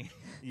company.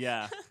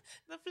 Yeah.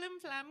 The Flim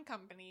Flam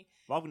company.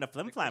 Welcome to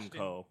Flim Flam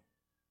Co.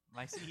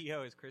 My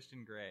CEO is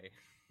Christian Grey.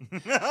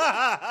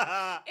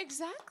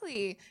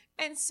 Exactly.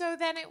 And so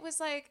then it was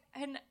like,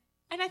 and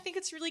I think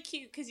it's really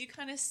cute because you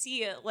kind of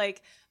see it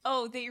like,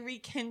 oh, they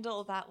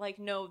rekindle that, like,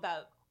 no,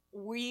 that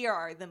we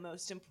are the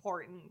most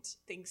important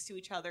things to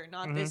each other,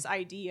 not this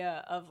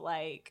idea of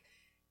like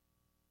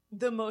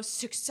the most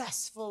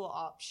successful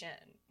option.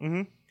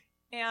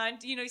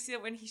 And you see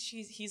that when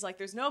he's like,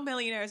 there's no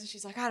millionaires, and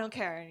she's like, I don't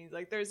care. And he's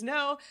like, there's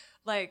no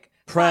like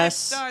press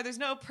star, there's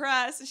no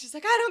press, and she's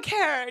like, I don't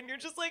care. And you're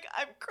just like,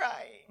 I'm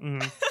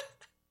crying.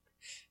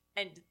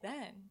 And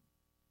then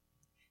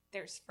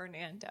there's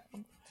Fernando.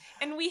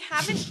 And we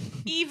haven't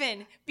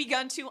even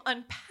begun to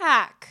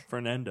unpack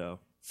Fernando,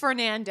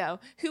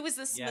 who is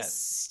this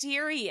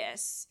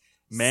mysterious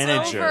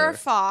manager, silver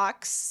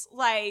fox.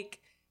 Like,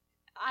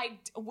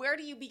 where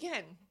do you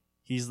begin?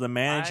 He's the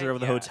manager of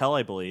the hotel,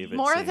 I believe.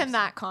 More than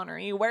that,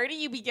 Konnery. Where do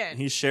you begin?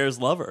 He's Cher's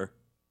lover.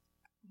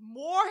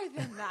 More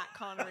than that,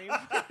 Konnery.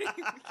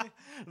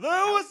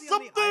 There was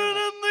something in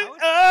the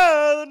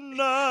air tonight.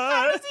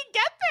 How does he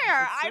get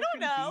there? So I don't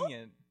know.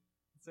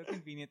 It's so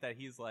convenient that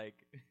he's like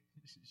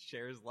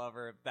Cher's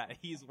lover. That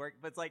he's but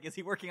it's like, is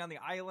he working on the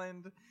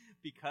island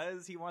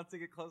because he wants to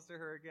get close to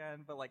her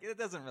again? But like, it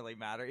doesn't really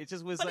matter. It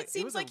just was. But it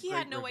seems like he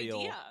had no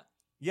idea.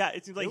 Yeah,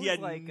 it seems like he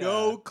had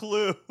no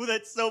clue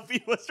that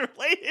Sophie was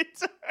related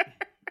to her.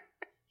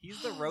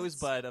 He's the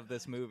rosebud of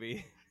this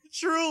movie.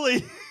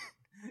 Truly.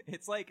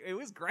 It's like, it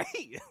was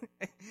great.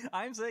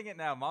 I'm saying it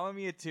now. Mamma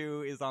Mia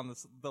 2 is on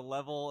the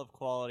level of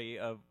quality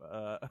of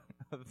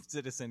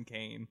Citizen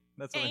Kane.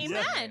 That's what I'm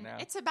saying right now.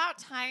 It's about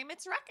time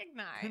it's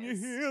recognized. Can you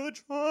hear the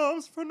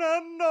drums,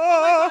 Fernando?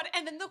 Oh my God.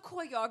 And then the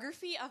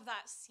choreography of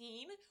that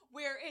scene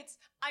where it's,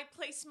 I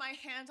place my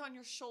hand on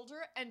your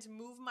shoulder and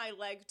move my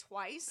leg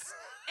twice.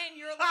 And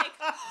you're like,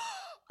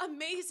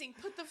 amazing.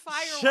 Put the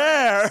fireworks.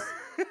 Cher.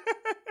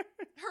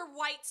 Her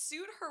white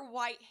suit, her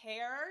white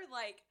hair,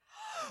 like.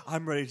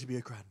 I'm ready to be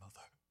a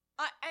grandmother.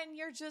 And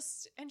you're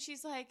just, and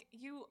she's like,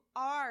 you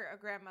are a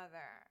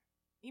grandmother.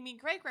 You mean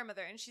great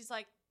grandmother? And she's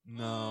like,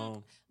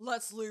 no.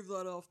 Let's leave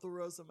that off the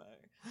resume.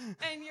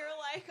 And you're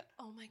like,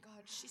 oh my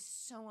God, she's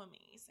so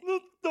amazing. The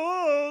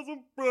stars of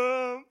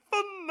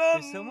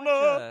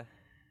Fernando.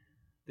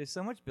 There's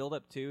so much build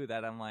up too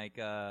that I'm like,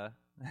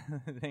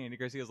 Andy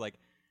Garcia's like,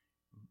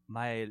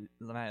 my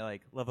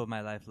like love of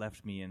my life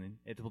left me, and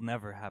it will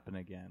never happen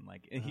again.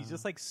 Like, and he's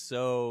just like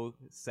so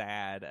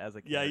sad as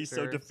a character. Yeah, he's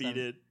so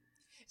defeated.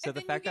 So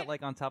the fact that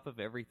like on top of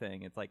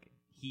everything, it's like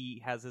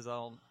he has his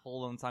whole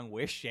own song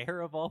with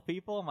Cher of all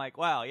people. I'm like,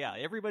 wow, yeah,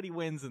 everybody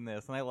wins in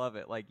this, and I love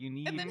it. Like, you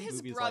need. And then his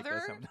movies brother like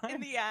this sometimes. in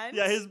the end.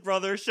 Yeah, his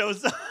brother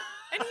shows up,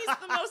 and he's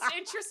the most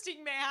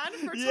interesting man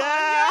for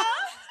Tanya.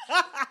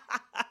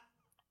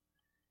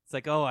 It's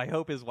like, oh, I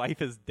hope his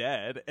wife is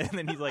dead. And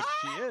then he's like,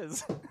 she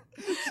is.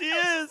 She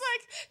is.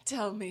 Like,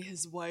 tell me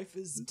his wife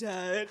is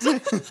dead.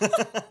 It's so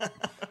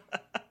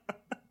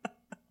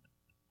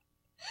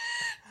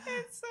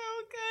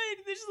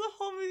good. There's the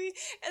whole movie.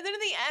 And then in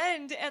the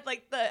end, at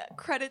like the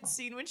credits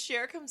scene when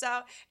Cher comes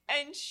out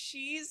and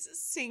she's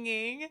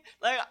singing,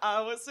 like,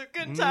 I was sick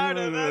and tired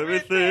of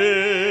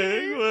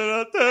everything.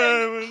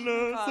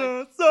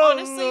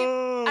 Honestly,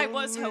 I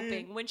was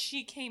hoping when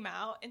she came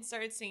out and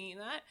started singing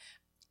that,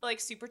 like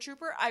Super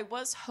Trooper, I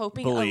was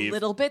hoping a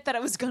little bit that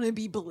I was going to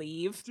be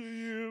Believe. Do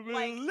you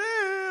like, believe?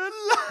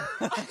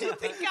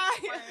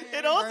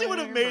 It also would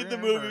have made the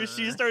movie if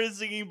she started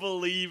singing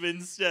Believe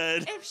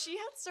instead. If she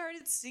had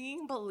started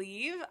singing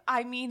Believe,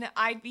 I mean,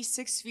 I'd be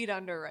 6 feet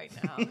under right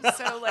now.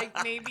 So,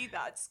 like, maybe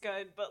that's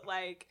good. But,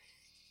 like,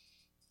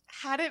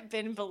 had it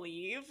been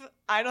Believe,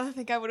 I don't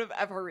think I would have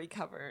ever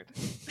recovered.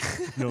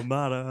 No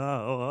matter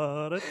how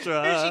hard I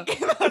try. If she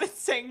came out and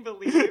sang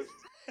Believe.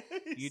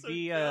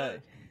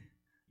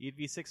 You'd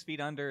be 6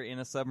 feet under in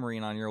a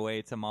submarine on your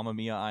way to Mamma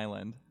Mia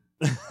Island.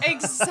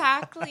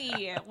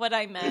 Exactly what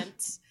I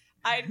meant.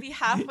 I'd be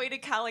halfway to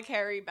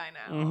Calicari by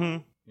now.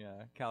 Mm-hmm.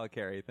 Yeah,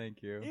 Calicari,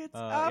 thank you. It's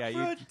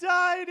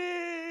Aphrodite!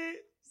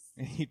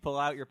 You'd pull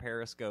out your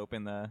periscope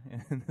in the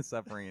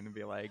submarine and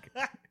be like,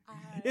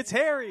 it's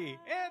Harry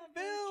and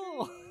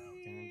Bill!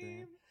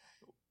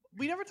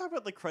 We never talked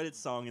about the credits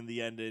song in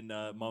the end in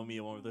Mamma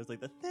Mia 1 where there's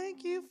like the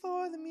thank you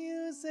for the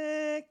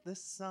music, the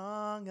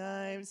song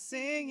I'm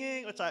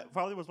singing, which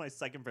probably was my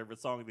second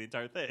favorite song of the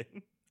entire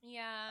thing.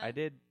 Yeah. I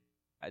did.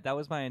 That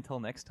was my Until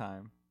Next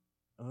Time.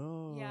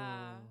 Oh.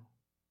 Yeah.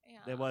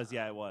 It was.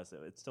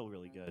 It's still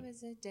really good. I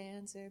was a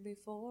dancer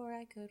before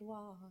I could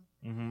walk.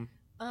 Mm-hmm.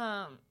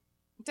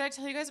 Did I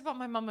tell you guys about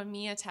my Mamma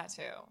Mia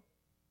tattoo?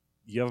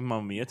 You have a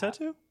Mamma Mia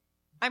tattoo?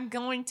 I'm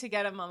going to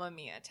get a Mamma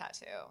Mia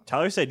tattoo.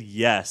 Tyler said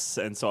yes,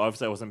 and so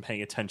obviously I wasn't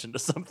paying attention to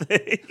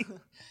something.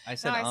 I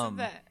said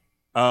that.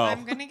 Oh.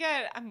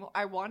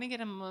 I want to get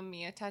a Mamma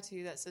Mia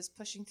tattoo that says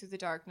 "Pushing through the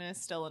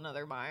darkness, still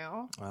another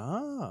mile."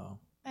 Oh.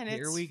 And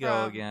here we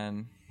go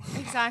again.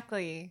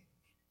 Exactly.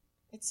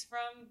 It's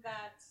from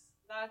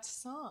that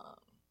song.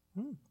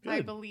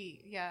 I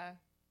believe, yeah.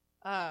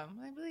 I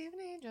believe in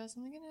angels.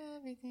 I'm looking at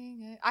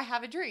everything. I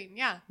have a dream.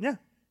 Yeah.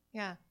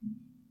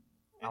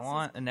 I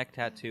want a neck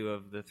tattoo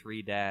of the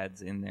 3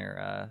 dads in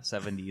their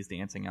 70s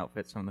dancing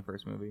outfits from the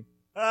first movie.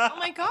 Oh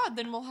my god!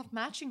 Then we'll have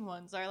matching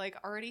ones. I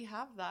already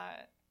have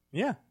that.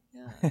 Yeah.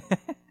 Yeah.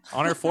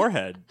 On her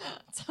forehead.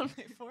 It's on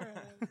my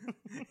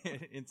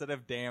forehead. Instead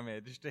of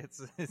damaged,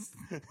 it's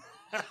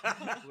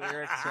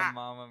lyrics from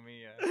Mamma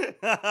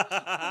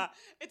Mia.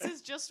 It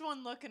says just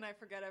one look and I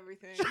forget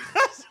everything.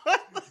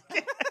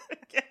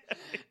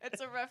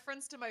 It's a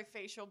reference to my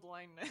facial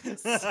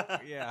blindness.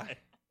 Yeah.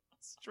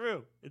 It's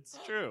true. It's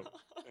true.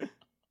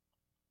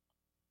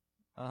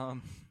 Oh,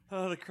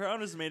 the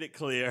Crown has made it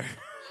clear.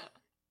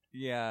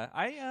 Yeah.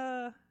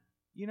 I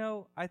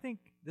think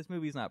this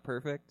movie's not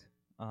perfect,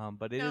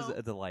 but it is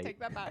a delight. Take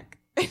that back.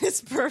 It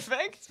is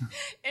perfect.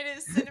 It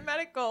is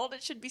cinematic gold.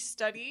 It should be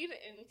studied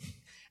in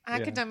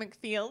academic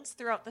fields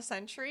throughout the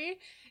century.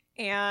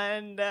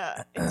 And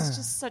it's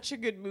just such a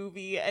good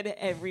movie, and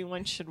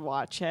everyone should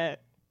watch it.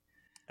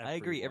 I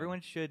agree.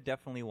 Everyone should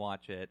definitely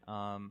watch it.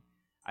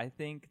 I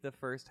think the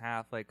first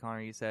half, like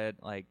Connor, you said,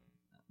 like,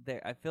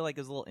 I feel like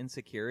there's a little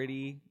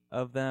insecurity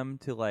of them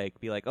to like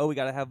be like, oh, we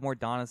got to have more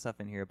Donna stuff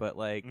in here. But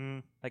like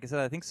I said,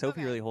 I think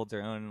Sophie really holds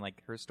her own in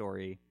like her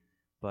story.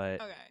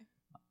 But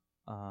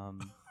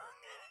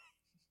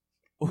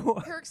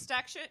her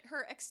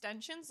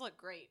extensions look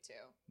great too.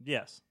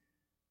 Yes.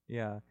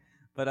 Yeah.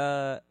 But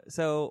I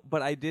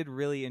did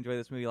really enjoy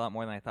this movie a lot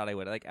more than I thought I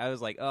would. Like I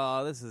was like,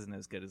 oh, this isn't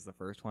as good as the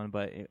first one,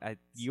 but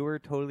you were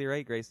totally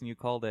right, Gracen. You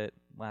called it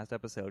last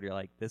episode. You're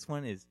like, this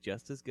one is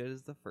just as good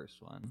as the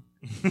first one.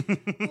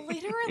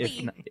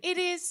 Literally, it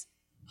is.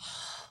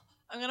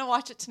 I'm gonna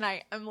watch it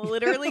tonight. I'm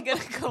literally gonna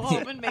go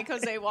home and make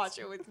Jose watch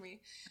it with me.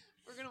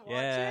 We're gonna watch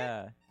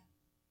it,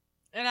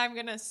 and I'm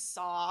gonna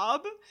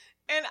sob.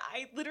 And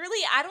I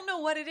don't know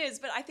what it is,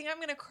 but I think I'm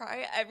going to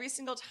cry every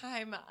single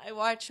time I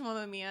watch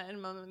Mamma Mia and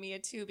Mamma Mia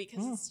 2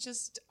 because it's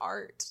just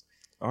art.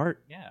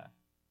 Art. Yeah.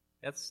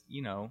 That's,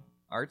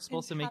 art's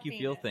supposed to make you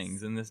feel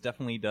things, and this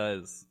definitely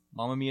does.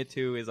 Mamma Mia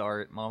 2 is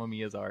art. Mamma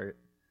Mia is art.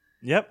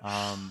 Yep.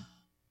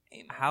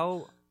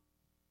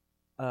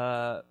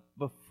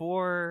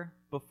 Before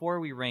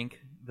we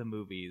rank the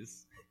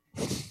movies,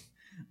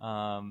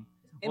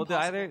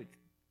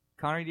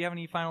 Connor, do you have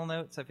any final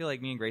notes? I feel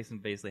like me and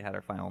Gracen basically had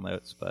our final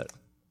notes, but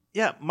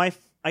yeah,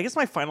 I guess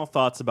my final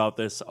thoughts about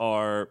this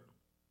are,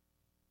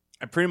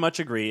 I pretty much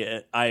agree.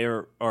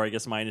 I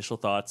guess my initial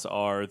thoughts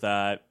are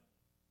that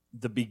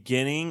the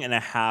beginning and a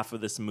half of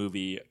this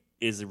movie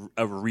is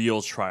a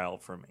real trial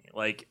for me.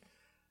 Like,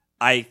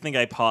 I think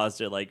I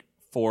paused it like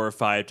 4 or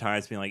 5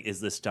 times, being like,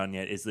 "Is this done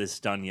yet? Is this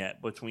done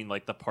yet?" Between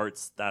like the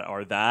parts that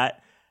are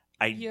that,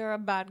 you're a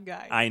bad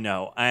guy. I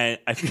know. I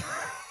feel.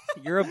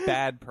 You're a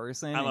bad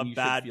person. I'm and a you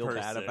bad should feel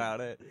person. bad about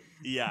it.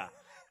 Yeah,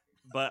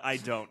 but I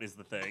don't is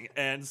the thing.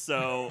 And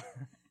so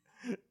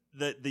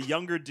the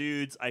younger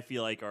dudes I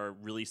feel like are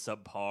really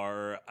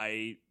subpar.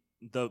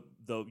 The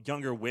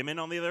younger women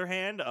on the other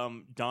hand,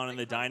 Dawn and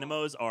the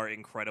Dynamos are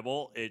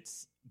incredible.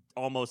 It's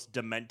almost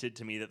demented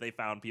to me that they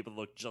found people that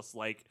look just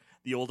like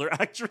the older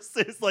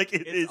actresses. Like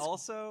it's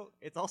also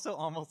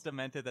almost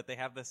demented that they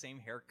have the same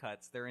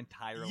haircuts their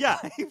entire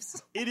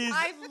lives. It is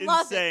I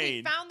love insane.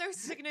 it. They found their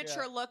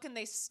signature look and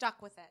they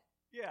stuck with it.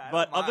 Yeah,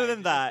 but other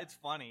than that, it's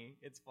funny.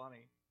 It's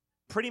funny.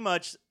 Pretty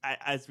much,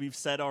 as we've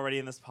said already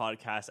in this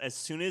podcast, as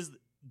soon as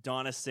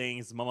Donna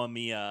sings Mamma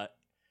Mia,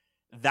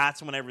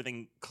 that's when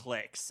everything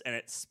clicks and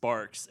it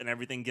sparks and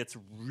everything gets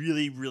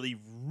really, really,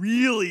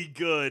 really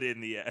good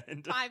in the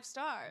end. 5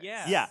 stars.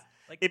 Yeah.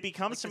 Like, it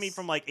becomes to me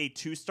from like a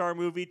 2-star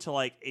movie to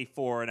like a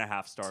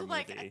 4.5-star movie. To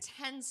like a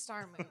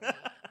 10-star movie.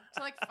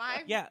 To like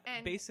 5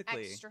 and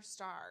basically. Extra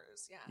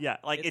stars. Yeah. Yeah,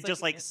 like it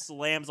just like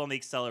slams on the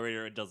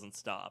accelerator and doesn't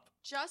stop.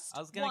 Just I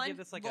was gonna give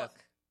this like look.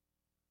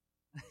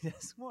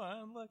 Just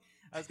one look.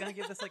 I was gonna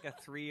give this like a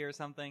 3 or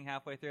something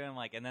halfway through,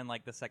 and then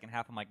like the second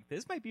half, I'm like,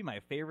 this might be my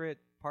favorite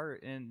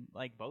part in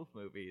like both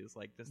movies,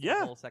 like just the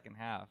whole second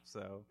half.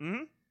 So,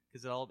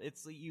 because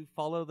it's you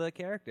follow the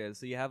characters,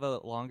 so you have a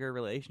longer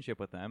relationship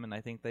with them, and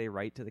I think they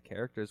write to the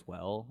characters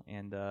well,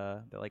 and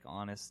they're like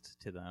honest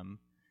to them,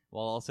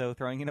 while also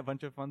throwing in a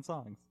bunch of fun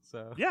songs.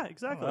 So yeah,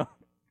 exactly.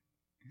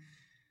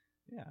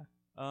 Yeah.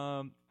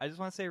 I just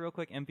want to say real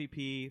quick,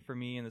 MVP for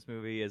me in this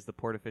movie is the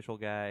port official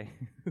guy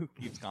who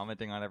keeps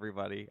commenting on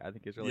everybody. I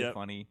think he's really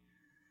funny.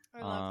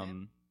 I love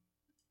him.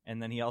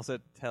 And then he also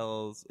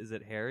tells, is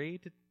it Harry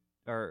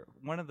or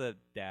one of the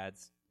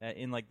dads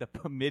in like the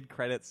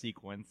mid-credit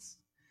sequence?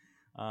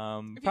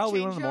 Probably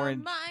one of the more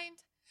mind,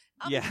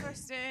 I'll be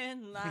first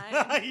in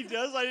line. He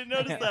does. I didn't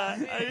notice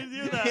that. I didn't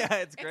do that. Yeah,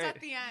 it's great. It's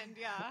at the end.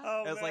 Yeah.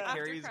 Oh, it's like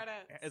After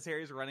as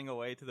Harry's running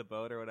away to the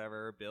boat or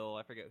whatever. Bill,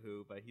 I forget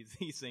who, but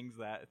he sings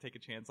that "Take a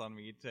Chance on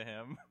Me" to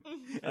him.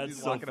 That's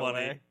he's so walking funny.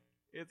 Away.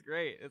 It's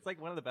great. It's like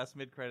one of the best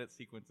mid-credit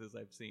sequences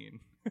I've seen.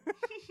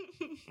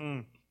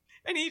 And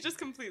he just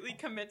completely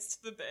commits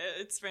to the bit.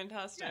 It's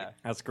fantastic. Yeah.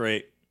 That's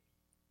great.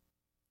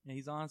 Yeah,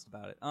 he's honest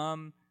about it.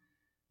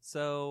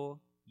 So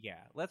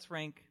yeah, let's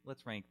rank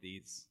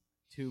these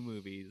 2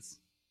 movies.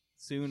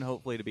 soon,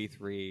 hopefully, to be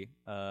 3. It's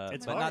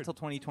but hard. not till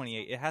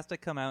 2028. It has to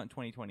come out in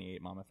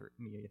 2028.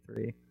 Mia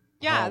 3.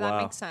 Yeah, Oh, that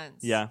wow. makes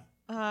sense. Yeah.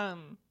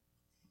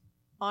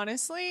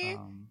 Honestly,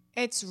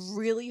 it's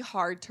really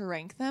hard to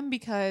rank them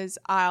because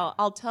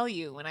I'll tell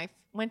you, when I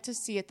went to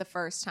see it the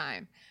first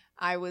time,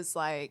 I was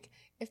like,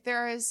 if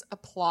there is a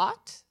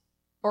plot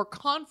or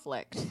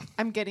conflict,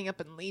 I'm getting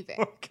up and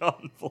leaving.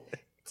 Conflict.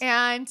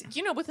 And,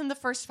 within the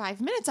first 5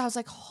 minutes, I was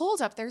like,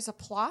 hold up, there's a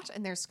plot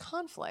and there's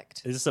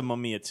conflict. Is this a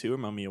Mamma Mia 2 or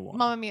Mamma Mia 1?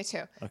 Mamma Mia 2.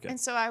 Okay. And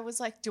so I was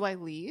like, do I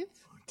leave?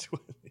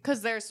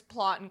 Because there's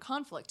plot and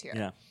conflict here.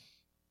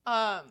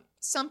 Yeah.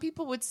 Some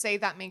people would say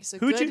that makes a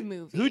good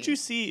movie. Who'd you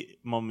see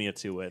Mamma Mia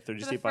 2 with? Or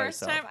did you see it by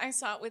yourself? The first time I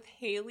saw it with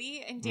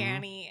Haley and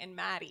Danny and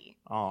Maddie.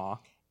 Aw.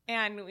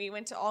 And we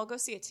went to all go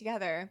see it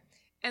together.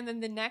 And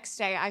then the next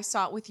day I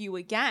saw it with you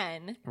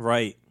again.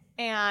 Right.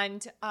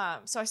 And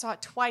so I saw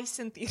it twice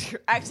in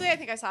theater. Actually, I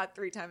think I saw it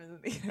 3 times in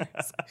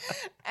theaters.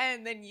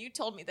 And then you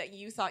told me that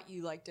you thought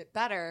you liked it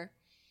better.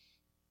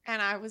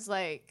 And I was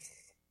like,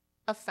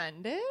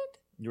 offended?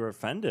 You were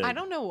offended? I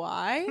don't know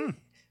why.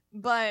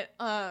 But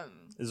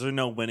is there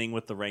no winning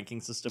with the ranking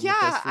system? yeah,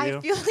 with this for you?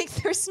 I feel like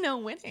there's no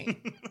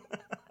winning.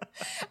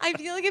 I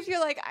feel like if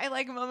you're like, I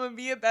like Mamma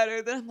Mia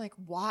better, then I'm like,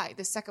 why?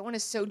 The second one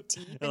is so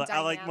deep and dynamic.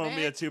 I like Mamma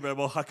Mia 2, but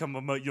well, how come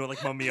you don't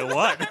like Mamma Mia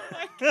 1? And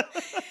then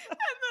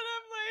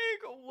I'm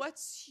like,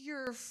 what's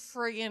your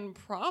friggin'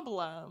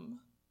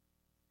 problem?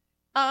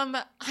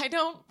 I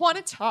don't want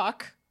to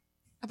talk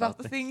about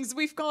the things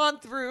we've gone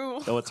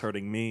through. Though it's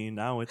hurting me,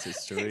 now it's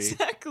history.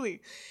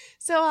 Exactly.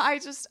 So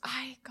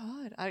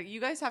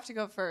you guys have to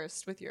go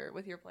first with your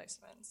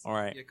placements. All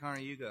right. Yeah, Connor,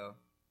 you go.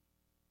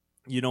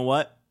 You know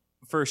what?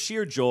 For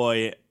sheer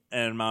joy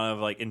and amount of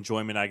like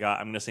enjoyment I got,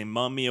 I'm gonna say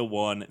Mamma Mia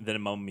 1,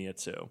 then Mamma Mia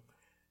 2.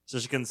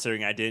 Especially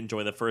considering I did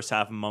enjoy the first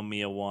half of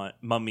Mamma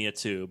Mia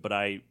 2, but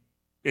I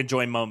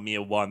enjoy Mamma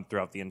Mia 1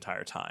 throughout the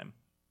entire time.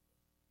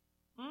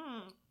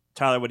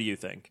 Tyler, what do you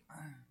think?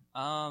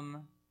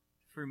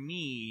 For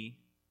me,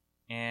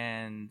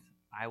 and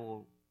I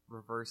will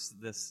reverse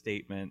this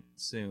statement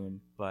soon,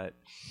 but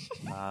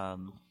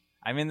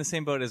I'm in the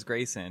same boat as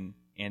Gracen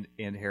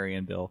and Harry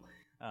and Bill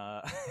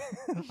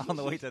on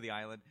the way to the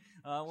island,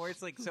 where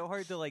it's like so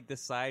hard to like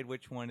decide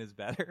which one is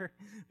better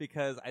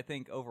because I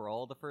think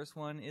overall the first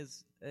one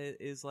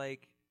is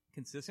like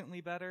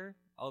consistently better,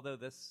 although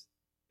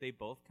they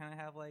both kind of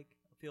have like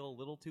feel a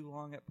little too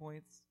long at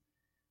points.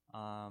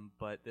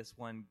 But this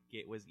one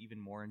was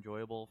even more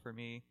enjoyable for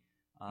me.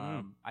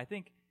 I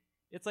think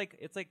it's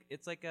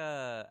like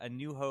a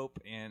New Hope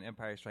and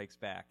Empire Strikes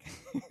Back,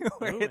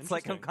 where it's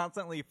like I'm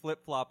constantly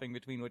flip flopping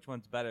between which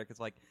one's better. Because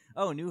like,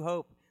 oh, New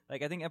Hope,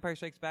 like I think Empire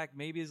Strikes Back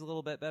maybe is a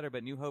little bit better,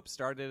 but New Hope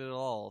started it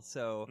all.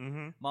 So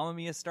Mamma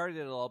Mia started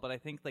it all, but I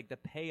think like the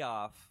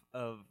payoff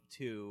of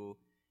 2,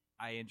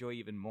 I enjoy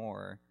even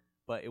more.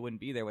 But it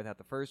wouldn't be there without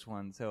the first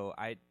one. So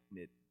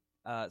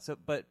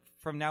but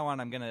from now on,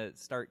 I'm gonna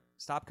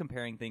stop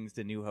comparing things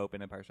to New Hope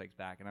and Empire Strikes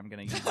Back, and I'm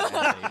gonna use it as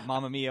a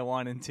Mamma Mia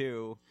 1 and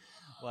 2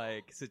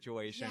 like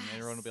situation, and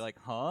everyone will be like,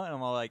 "Huh?" And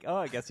I'm all like, "Oh,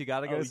 I guess you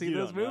gotta go see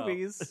those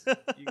movies.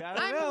 You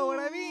gotta know what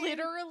I mean."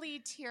 Literally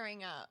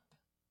tearing up.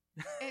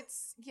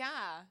 It's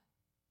yeah.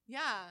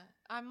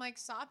 I'm like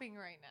sobbing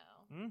right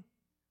now.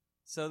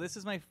 So this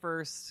is my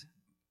first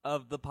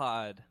of the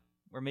pod.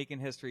 We're making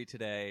history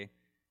today.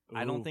 Ooh.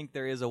 I don't think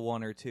there is a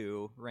 1 or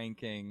 2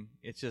 ranking.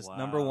 It's just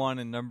number 1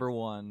 and number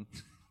 1.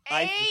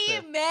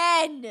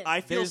 Amen.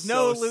 I feel There's so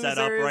no losers, set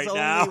up right only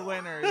now.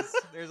 winners.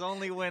 There's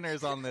only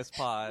winners on this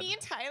pod. Me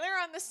and Tyler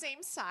are on the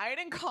same side,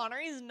 and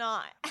Konnery's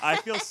not. I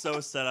feel so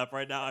set up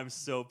right now. I'm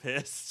so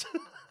pissed.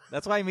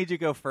 That's why I made you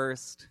go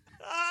first.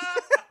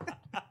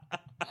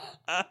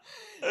 No,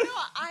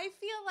 I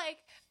feel like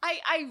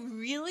I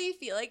really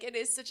feel like it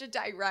is such a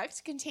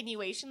direct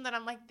continuation that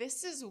I'm like,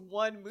 this is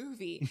one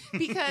movie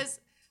because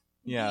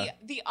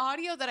the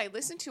audio that I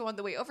listened to on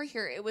the way over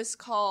here, it was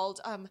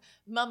called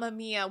Mamma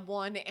Mia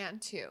 1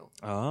 and 2.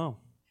 Oh.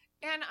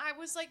 And I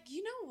was like,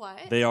 you know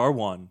what? They are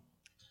one.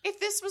 If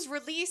this was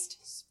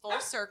released full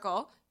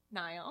circle,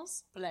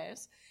 Niles,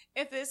 bless.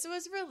 If this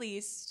was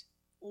released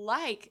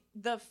like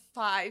the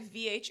 5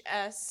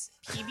 VHS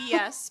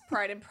PBS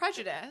Pride and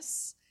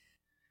Prejudice,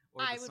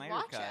 I would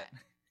watch it.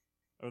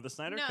 Or the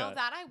Snyder no, Cut.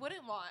 that I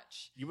wouldn't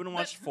watch. You wouldn't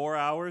watch 4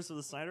 hours of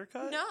the Snyder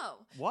Cut?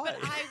 No. Why? But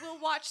I will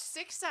watch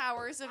 6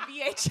 hours of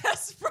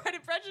VHS Pride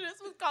and Prejudice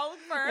with Colin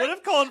Firth. What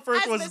if Colin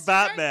Firth was Mr.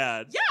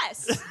 Batman?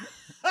 Yes.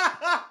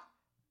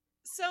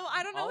 So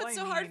I don't know what's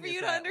so hard for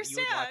you to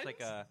understand. You would watch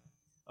like a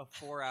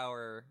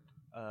 4-hour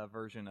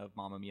version of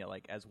Mamma Mia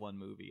like as one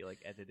movie,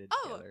 like edited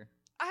together.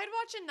 I'd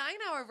watch a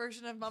 9-hour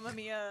version of Mamma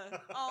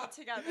Mia all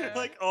together.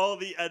 Like all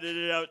the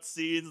edited out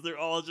scenes, they're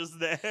all just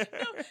there. No,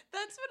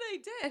 that's what I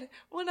did.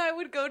 When I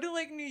would go to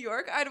like New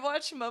York, I'd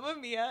watch Mamma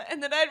Mia,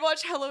 and then I'd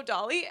watch Hello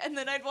Dolly, and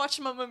then I'd watch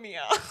Mamma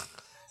Mia.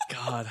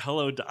 God,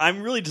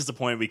 I'm really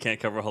disappointed we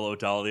can't cover Hello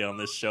Dolly on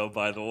this show,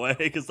 by the way,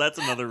 because that's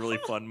another really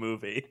fun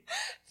movie.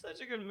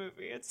 Such a good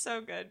movie. It's so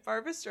good.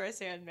 Barbra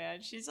Streisand,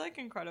 man. She's like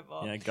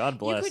incredible. Yeah, God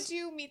bless. You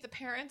could do Meet the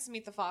Parents,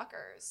 Meet the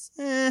Fockers.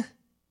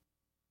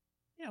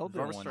 Yeah, we'll do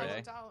Barbra it one Streisand.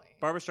 day. Dolly.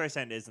 Barbra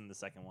Streisand is in the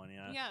second one,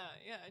 yeah.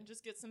 Yeah, and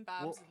just get some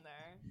babs Well- in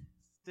there.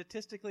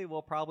 Statistically,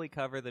 we'll probably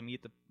cover the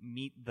Meet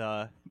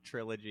the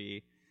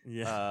trilogy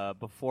Yeah.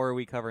 before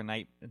we cover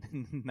Night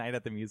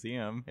at the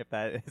Museum, if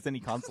that is any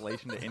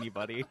consolation to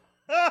anybody.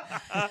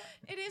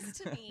 It is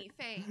to me.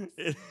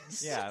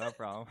 Thanks. Yeah, no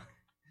problem.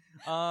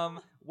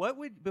 What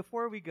would,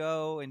 before we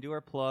go and do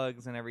our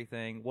plugs and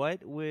everything,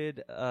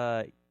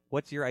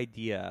 what's your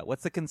idea?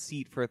 What's the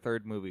conceit for a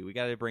third movie? We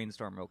got to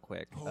brainstorm real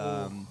quick.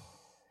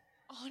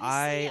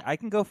 Honestly, I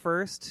can go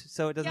first,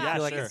 so it doesn't Yeah,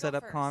 feel like sure. it set Go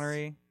up first.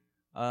 Connery.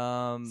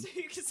 so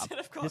you can set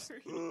up just-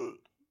 Konnery.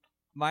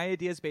 My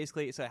idea is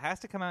basically, so it has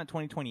to come out in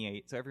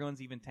 2028, so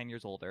everyone's even 10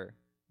 years older.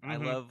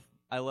 Mhm.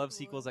 I love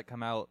sequels that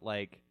come out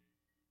like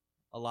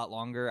a lot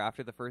longer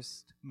after the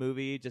first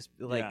movie. Just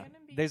like Yeah.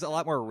 there's a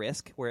lot more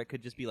risk where it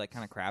could just be like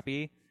kind of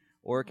crappy,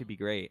 or it could be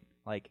great,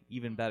 like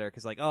even better.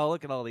 Because like, oh,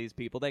 look at all these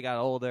people, they got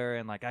older,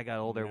 and like I got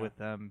older Yeah. with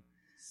them.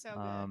 So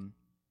good.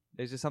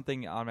 There's just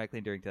something automatically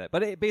endearing to that.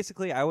 But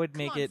basically, I would Come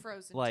make on, it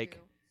Frozen like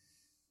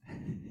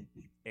 2.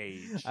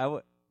 Age.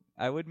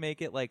 I would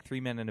make it like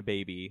 3 men and a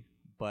baby,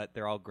 but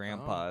they're all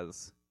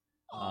grandpas.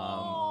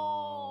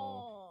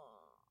 Oh.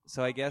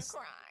 So I I'm gonna guess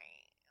cry.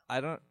 I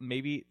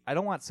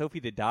don't want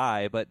Sophie to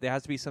die, but there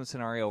has to be some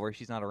scenario where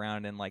she's not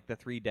around and like the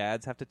 3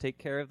 dads have to take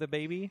care of the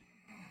baby.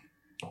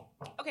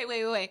 Okay,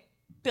 wait.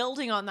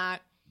 Building on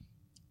that,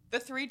 the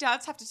 3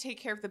 dads have to take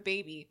care of the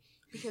baby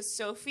because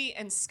Sophie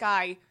and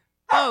Sky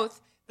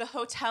both, the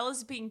hotel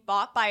is being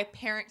bought by a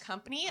parent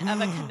company of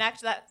a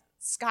connect that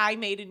Sky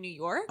made in New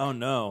York. Oh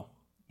no.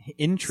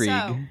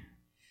 Intrigue.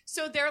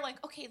 So they're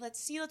like, okay,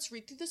 let's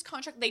read through this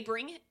contract.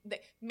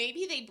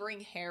 Maybe they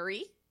bring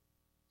Harry,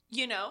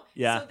 you know?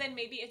 Yeah. So then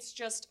maybe it's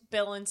just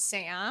Bill and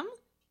Sam.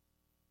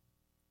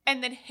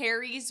 And then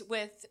Harry's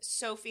with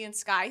Sophie and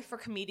Sky for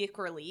comedic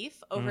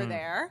relief over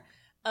there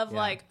of Yeah.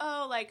 like,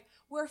 oh, like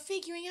we're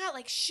figuring out,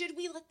 like, should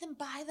we let them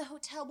buy the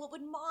hotel? What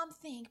would mom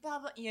think? Blah,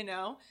 blah, you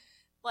know?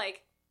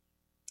 Like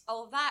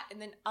all of that.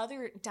 And then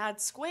other Dad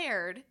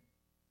Squared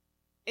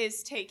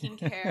is taking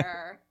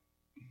care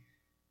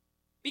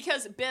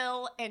because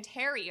Bill and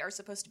Harry are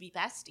supposed to be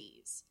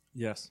besties.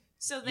 Yes.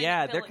 So then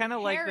Yeah, Bill they're and kind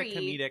of like the Harry-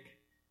 comedic.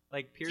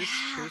 Like Pierce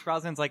Yeah.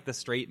 Brosnan's like the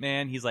straight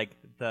man. He's like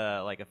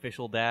the like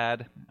official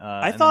dad.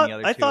 I and thought-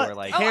 then the I other two thought are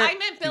like Oh, Harry- I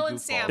meant Bill and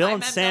goofball. Sam. Bill I and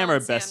meant Sam Bill are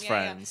and best yeah,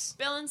 yeah. friends.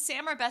 Bill and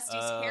Sam are besties.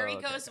 Oh, Harry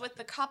okay, goes okay. with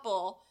the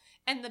couple,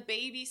 and the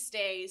baby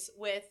stays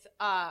with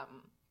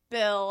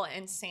Bill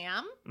and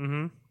Sam.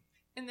 Mm-hmm.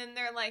 And then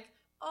they're like,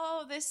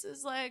 "Oh, this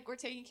is like we're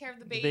taking care of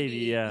the baby, baby,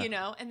 yeah. you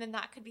know." And then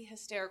that could be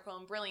hysterical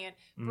and brilliant.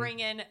 Mhm. Bring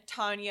in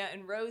Tanya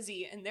and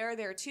Rosie, and they're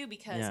there too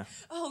because, Yeah.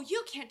 oh,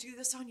 you can't do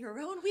this on your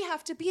own. We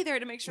have to be there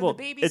to make sure Well, the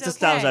baby's it's okay.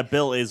 established that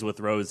Bill is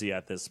with Rosie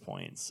at this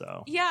point,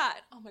 so. Yeah.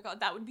 Oh my god,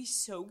 that would be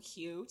so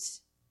cute.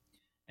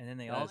 And then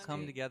they That all would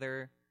come be-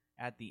 together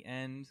at the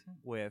end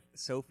with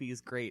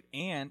Sophie's great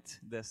aunt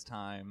this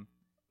time,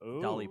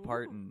 Ooh. Dolly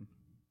Parton.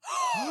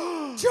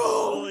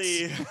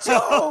 Holy.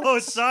 Oh,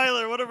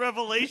 Tyler, what a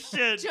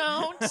revelation.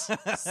 Don't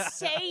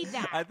say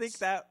that. I think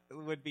that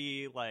would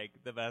be like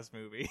the best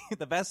movie,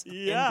 the best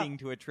Yeah. ending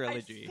to a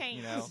trilogy. think-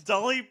 You know,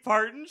 Dolly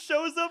Parton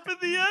shows up in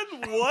the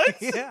end? What?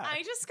 yeah.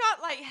 I just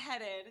got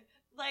lightheaded.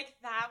 Like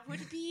that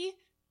would be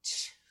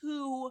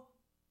too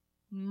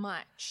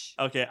much.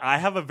 Okay, I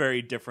have a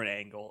very different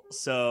angle.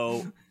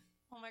 So,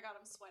 Oh my god,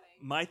 I'm sweating.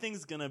 my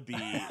thing's gonna be.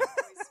 I'm really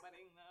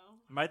sweating though.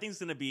 My thing's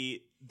gonna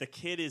be the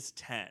kid is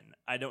 10.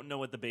 I don't know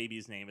what the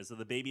baby's name is. So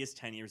the baby is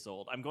 10 years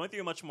old. I'm going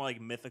through a much more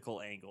like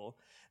mythical angle.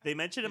 They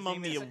mentioned in His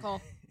name Mummy is-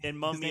 Physical. in His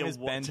Mummy name is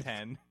Ben Award-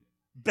 10.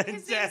 Ben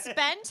His name's 10.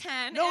 Ben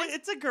 10. No, and-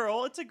 it's a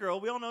girl. It's a girl.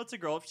 We all know it's a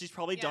girl. She's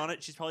probably Yeah. Donna.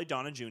 She's probably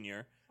Donna Jr.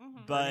 Mhm.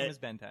 Her But name is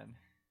Ben 10.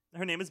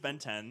 her name is Ben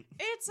 10.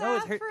 It's No,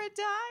 it's her-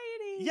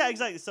 Aphrodite. Yeah,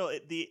 exactly. So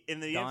in the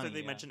Donnie, intro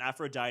they yeah. mentioned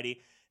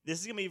Aphrodite. This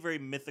is gonna be a very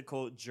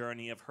mythical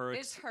journey of her.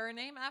 Is her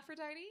name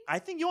Aphrodite? I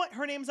think you know what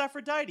her name's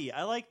Aphrodite.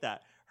 I like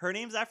that. Her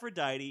name's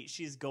Aphrodite.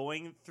 She's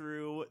going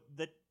through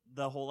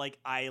the whole like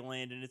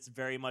island, and it's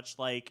very much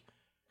like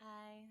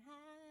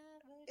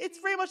it's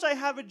very much I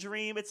have a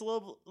dream. It's a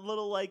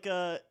little like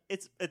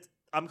it's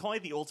I'm calling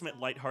it the ultimate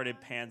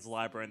lighthearted Pan's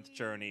Labyrinth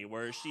journey,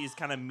 where she's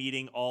kind of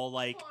meeting all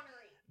like Konnery.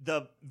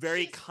 the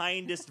very She's-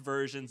 kindest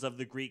versions of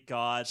the Greek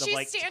gods. She's of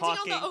like standing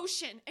talking. on the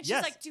ocean, and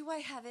Yes. she's like, "Do I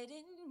have it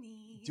in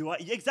me?" Do I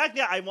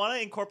exactly? I want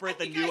to incorporate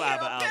the I think new I hear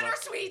ABBA a album.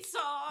 bittersweet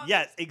song.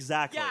 Yes,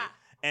 exactly. Yeah.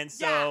 And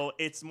so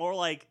it's more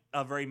like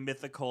a very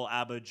mythical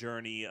ABBA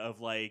journey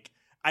of like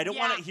I don't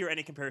want Yeah. to hear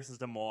any comparisons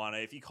to Moana.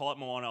 If you call it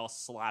Moana, I'll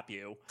slap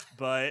you.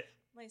 But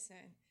Listen,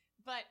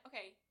 but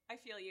okay, I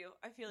feel you.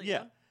 I feel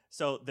yeah. you.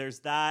 So there's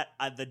that.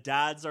 The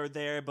dads are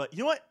there, but you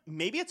know what?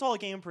 Maybe it's all a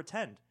game of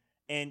pretend.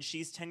 And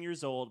she's 10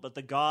 years old, but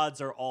the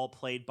gods are all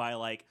played by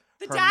like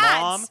The her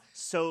dads! mom.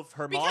 So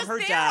her Because mom, her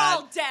they're dad.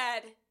 all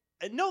dead.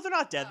 No, they're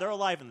not dead. They're Oh.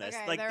 alive in this.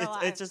 Okay, like they're it's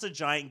alive. just a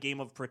giant game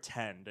of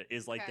pretend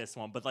is like Okay. this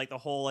one. But like the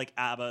whole like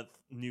ABBA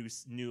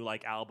new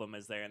like album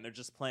is there, and they're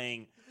just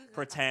playing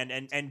pretend.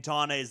 And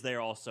Donna is there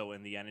also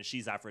in the end, and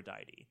she's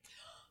Aphrodite.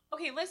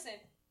 Okay, listen.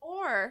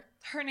 Or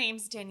her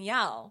name's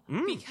Danielle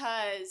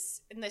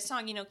because in the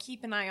song,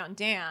 Keep an Eye on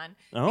Dan.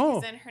 Oh.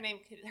 Because then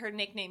her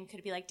nickname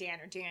could be like Dan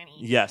or Danny.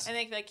 Yes. And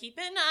they could be like, keep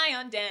an eye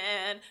on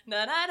Dan,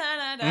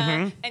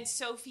 da-da-da-da-da. And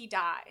Sophie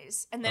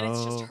dies. And then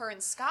it's just her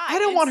and Sky. I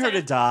don't want her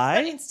to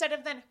die. But instead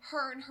of then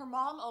her and her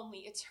mom only,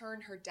 it's her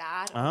and her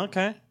dad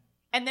Okay. only.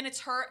 And then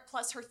it's her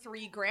plus her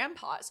 3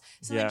 grandpas.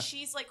 So then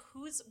she's like,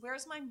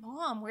 where's my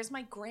mom? Where's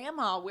my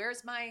grandma?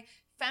 Where's my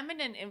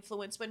feminine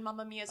influence when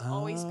Mamma Mia's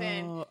always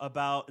been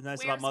about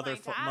mother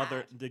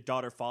the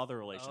daughter-father Oh,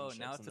 relationships.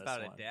 now it's in about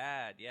this a one.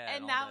 dad. Yeah.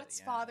 and now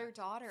it's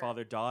father-daughter.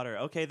 Father-daughter.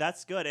 Okay,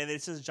 that's good. And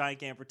it's just giant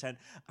game pretend.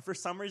 For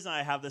some reason,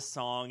 I have this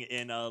song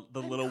in the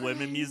Little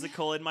Women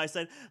musical in my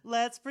head.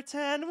 Let's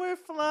pretend we're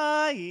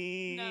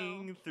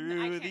flying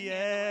through the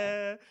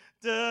air.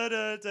 Da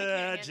da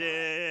da,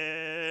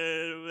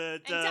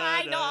 and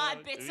dine on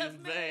bits of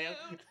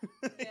moon.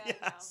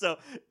 So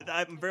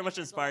I'm very much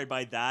inspired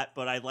by that,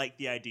 but I like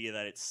the idea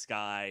that it's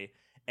Sky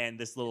and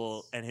this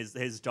little and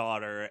his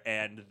daughter,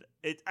 and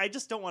I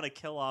just don't want to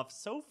kill off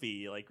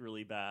Sophie like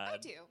really bad. I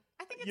do.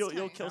 I think it's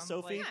You'll kill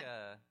Sophie.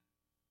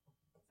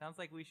 Sounds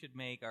like we should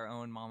make our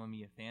own Mamma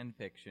Mia fan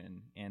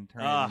fiction and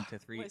turn it into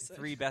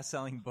three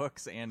best-selling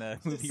books and a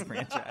movie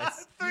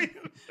franchise. 3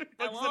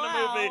 books in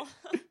a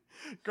movie.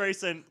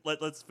 Gracen,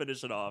 let's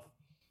finish it off.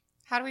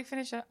 How do we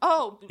finish it?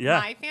 Oh,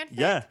 my fanfic?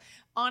 Yeah.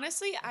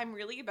 Honestly, I'm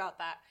really about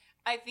that.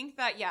 I think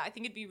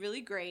it'd be really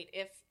great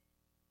if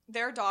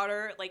their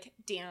daughter, like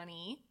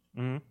Danny,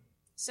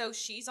 so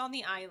she's on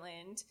the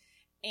island,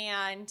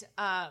 and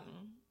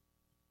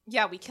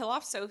we kill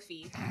off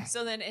Sophie.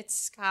 So then it's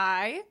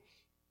Sky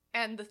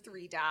and the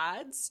 3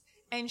 dads,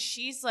 and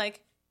she's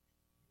like,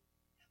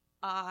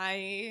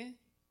 I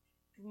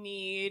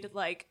need,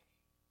 like,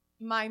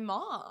 my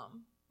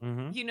mom.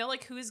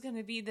 Like, who's going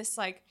to be this,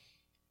 like,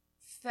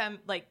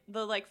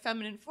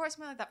 feminine force,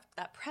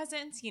 that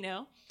presence,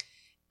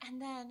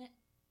 And then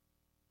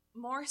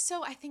more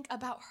so, I think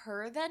about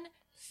her then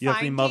you have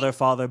to be mother,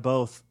 father,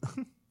 both.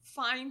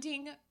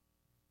 finding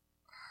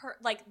her,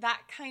 like,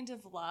 that kind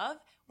of love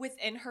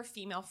within her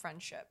female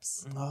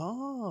friendships.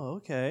 Oh,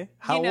 okay.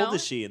 How old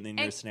is she in the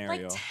new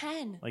scenario? Like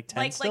 10. Like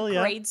 10 still, like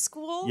grade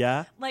school.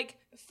 Yeah. Like,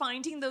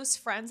 finding those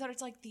friends that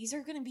it's like, these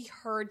are going to be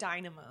her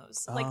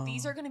dynamos. Like,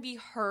 these are going to be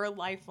her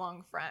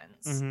lifelong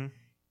friends. And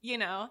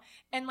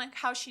like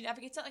how she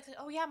navigates it. Like,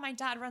 oh yeah, my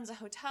dad runs a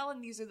hotel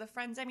and these are the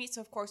friends I meet.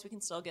 So of course we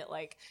can still get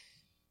like,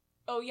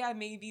 oh yeah,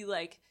 maybe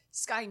like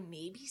Sky,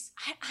 maybe.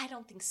 I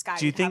don't think Sky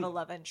would have a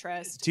love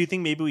interest. Do you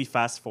think maybe we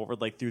fast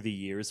forward like through the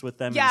years with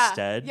them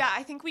instead? Yeah,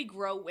 I think we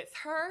grow with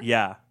her.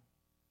 Yeah.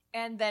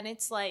 And then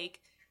it's like,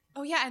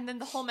 oh yeah, and then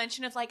the whole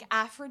mention of like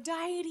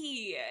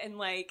Aphrodite and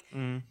like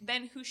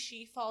then who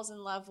she falls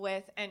in love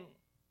with. And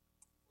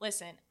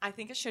listen, I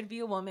think it should be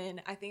a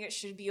woman. I think it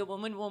should be a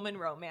woman-woman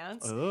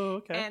romance. Oh,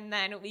 okay. And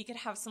then we could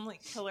have some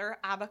like killer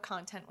ABBA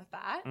content with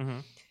that.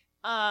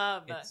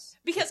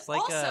 It's like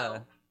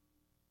also,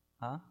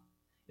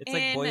 it's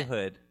like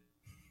Boyhood.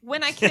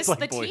 When I kissed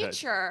the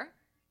teacher,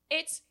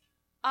 it's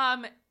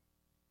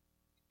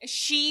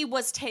she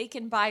was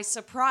taken by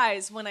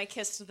surprise when I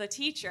kissed the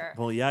teacher.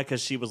 Well, yeah,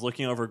 because she was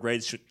looking over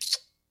grades.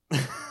 But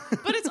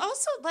it's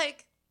also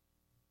like,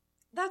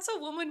 that's a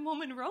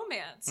woman-woman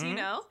romance, you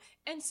know?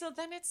 And so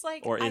then it's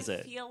like, or is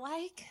it?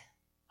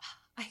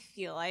 I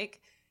feel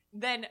like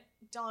then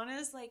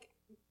Donna's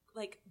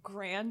like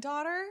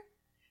granddaughter,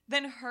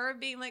 then her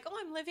being like, oh,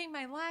 I'm living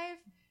my life.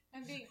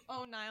 I'm being,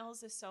 oh,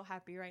 Niles is so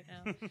happy right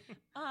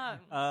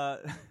now.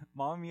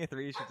 Mamma Mia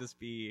 3 should just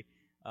be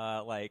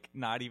like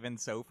not even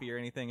Sophie or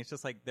anything. It's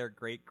just like their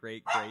great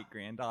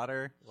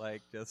granddaughter.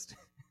 Like just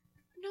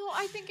No,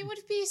 I think it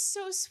would be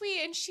so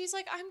sweet. And she's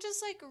like, I'm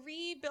just like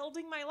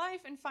rebuilding my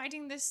life and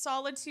finding this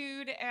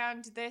solitude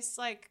and this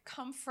like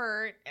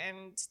comfort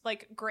and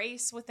like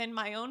grace within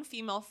my own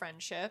female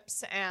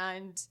friendships.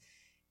 And,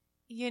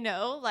 I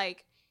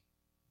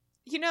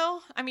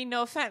mean,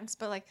 no offense,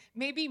 but like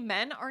maybe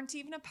men aren't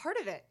even a part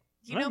of it.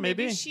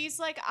 Maybe she's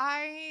like,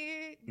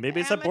 maybe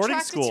it's a boarding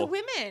school to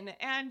women,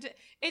 and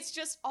it's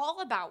just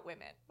all about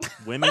women.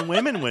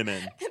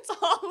 women. It's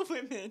all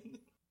women.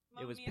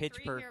 It was pitch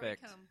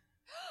perfect.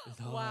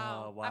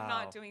 Wow. I'm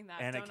not doing that.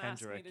 Anna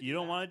Kendrick. You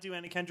don't want to do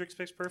Anna Kendrick's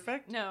Pitch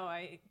Perfect? No,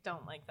 I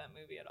don't like that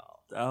movie at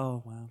all.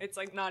 Oh, wow. It's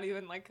like not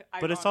even like.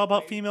 But it's all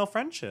about female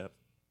friendship.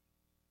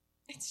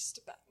 It's just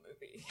a bad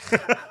movie.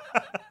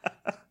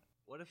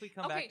 What if we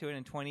come back to it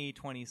in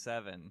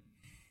 2027?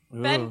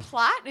 Ben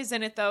Platt is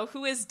in it though,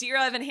 who is Dear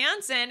Evan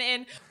Hansen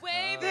in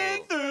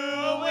Waving Through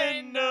a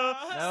Window,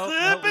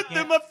 slipping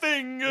through my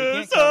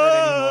fingers. We can't cover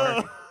it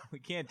anymore. We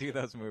can't do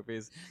those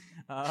movies.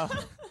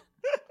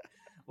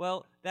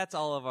 Well, that's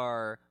all of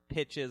our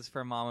pitches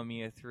for Mamma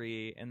Mia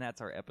 3, and that's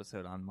our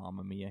episode on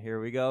Mamma Mia.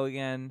 Here we go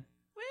again.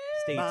 Woo!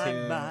 Stay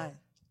tuned.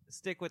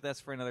 Stick with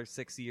us for another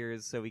 6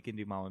 years so we can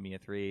do Mamma Mia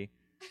 3.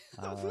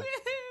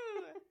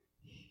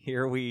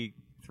 Here we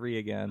 3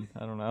 again.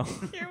 I don't know.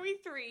 Here we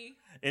 3.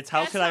 It's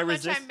how could I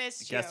resist? I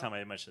missed Guess you. how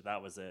I missed it.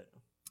 That was it.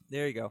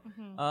 There you go.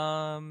 Mm-hmm.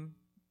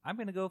 I'm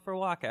gonna go for a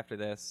walk after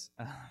this.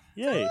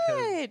 Yay!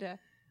 Good.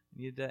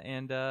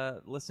 And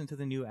listen to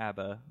the new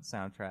ABBA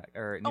soundtrack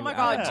or new Oh my ABBA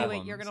god, do album,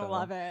 it! You're gonna so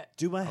love it.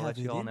 Do I I'll have let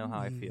you it all in know how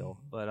I me? feel,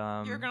 but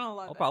You're gonna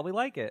love I'll it. probably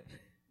like it.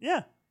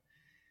 Yeah.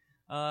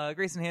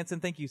 Gracen Hansen,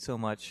 thank you so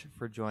much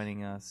for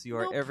joining us. You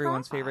are No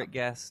everyone's problem. favorite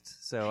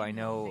guest, so I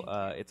know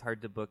Thank you. it's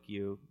hard to book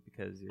you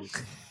because you're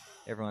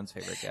everyone's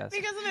favorite guest.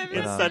 Because of It's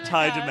everyone's such favorite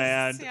high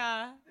guests.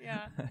 demand.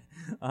 Yeah.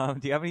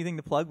 Do you have anything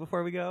to plug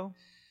before we go?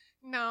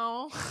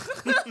 No.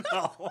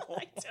 No.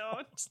 I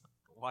don't.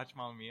 Watch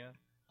Mamma Mia.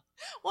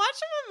 Watch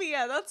Mamma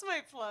Mia. That's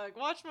my plug.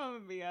 Watch Mamma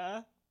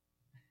Mia.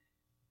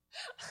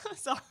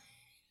 Sorry.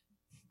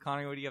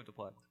 Konnery, what do you have to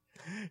plug?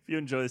 If you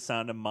enjoy the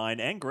sound of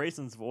mine and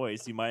Grayson's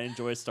voice, you might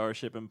enjoy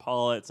Starship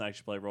Impala. It's an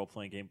actual play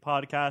role-playing game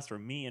podcast where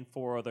me and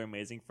 4 other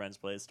amazing friends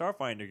play a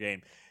Starfinder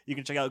game. You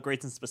can check out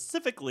Grayson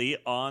specifically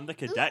on the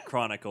Cadet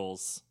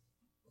Chronicles.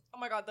 Oh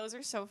my god, those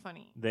are so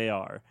funny. They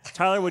are.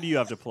 Tyler, what do you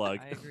have to plug?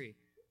 I agree.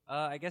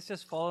 I guess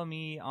just follow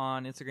me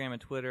on Instagram and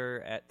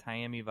Twitter at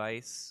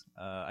TiamiVice.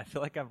 I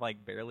feel like I'm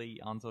like barely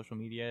on social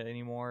media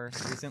anymore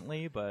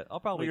recently, but I'll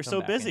probably Well, you're come so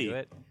back busy. into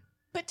it.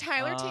 But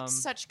Tyler takes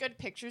such good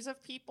pictures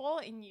of people,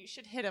 and you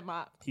should hit him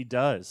up. He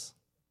does.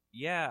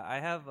 Yeah, I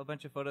have a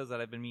bunch of photos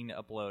that I've been meaning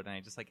to upload, and I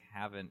just like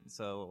haven't.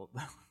 So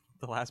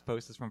the last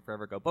post is from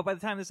forever ago. But by the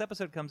time this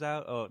episode comes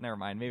out, oh, never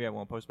mind. Maybe I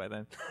won't post by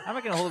then. I'm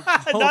not gonna hold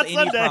Not any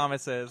Sunday.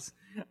 promises.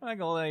 I'm not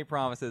gonna hold any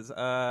promises.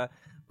 Yeah,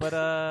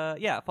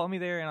 follow me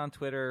there and on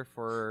Twitter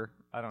for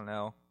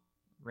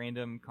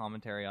random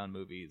commentary on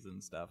movies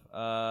and stuff.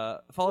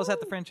 Follow us at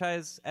the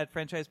Friendchise at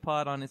Friendchise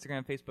Pod on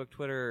Instagram, Facebook,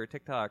 Twitter,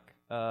 TikTok,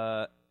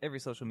 every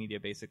social media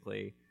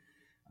basically.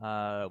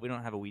 We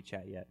don't have a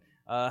WeChat yet.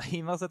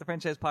 Email us at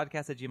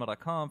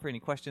thefranchisepodcast@gmail.com for any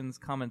questions,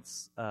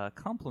 comments,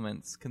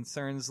 compliments,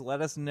 concerns.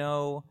 Let us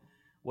know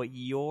what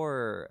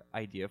your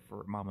idea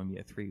for Mamma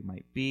Mia 3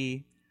 might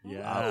be.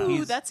 Yeah. Ooh,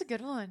 Please- that's a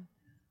good one.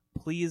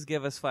 Please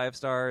give us 5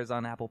 stars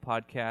on Apple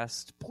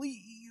Podcast.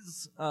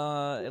 Please.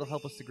 It'll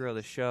help us to grow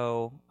the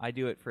show. I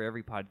do it for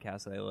every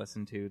podcast that I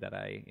listen to that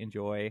I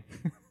enjoy.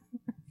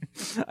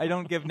 I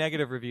don't give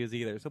negative reviews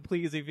either. So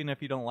please, even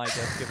if you don't like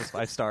us, give us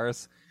 5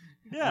 stars.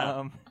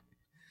 Yeah.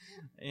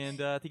 And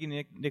thank you,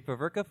 Nick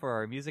Vaverka, for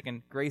our music,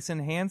 and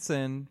Gracen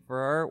Hansen for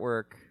our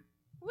artwork.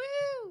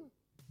 Woo!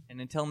 And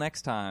until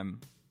next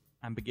time,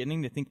 I'm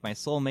beginning to think my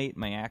soulmate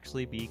may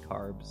actually be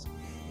carbs.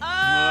 Oh,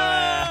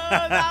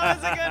 that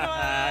was a good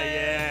one.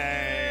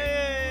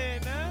 Yay.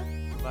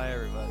 Bye,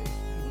 everybody.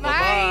 Bye.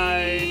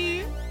 Bye-bye.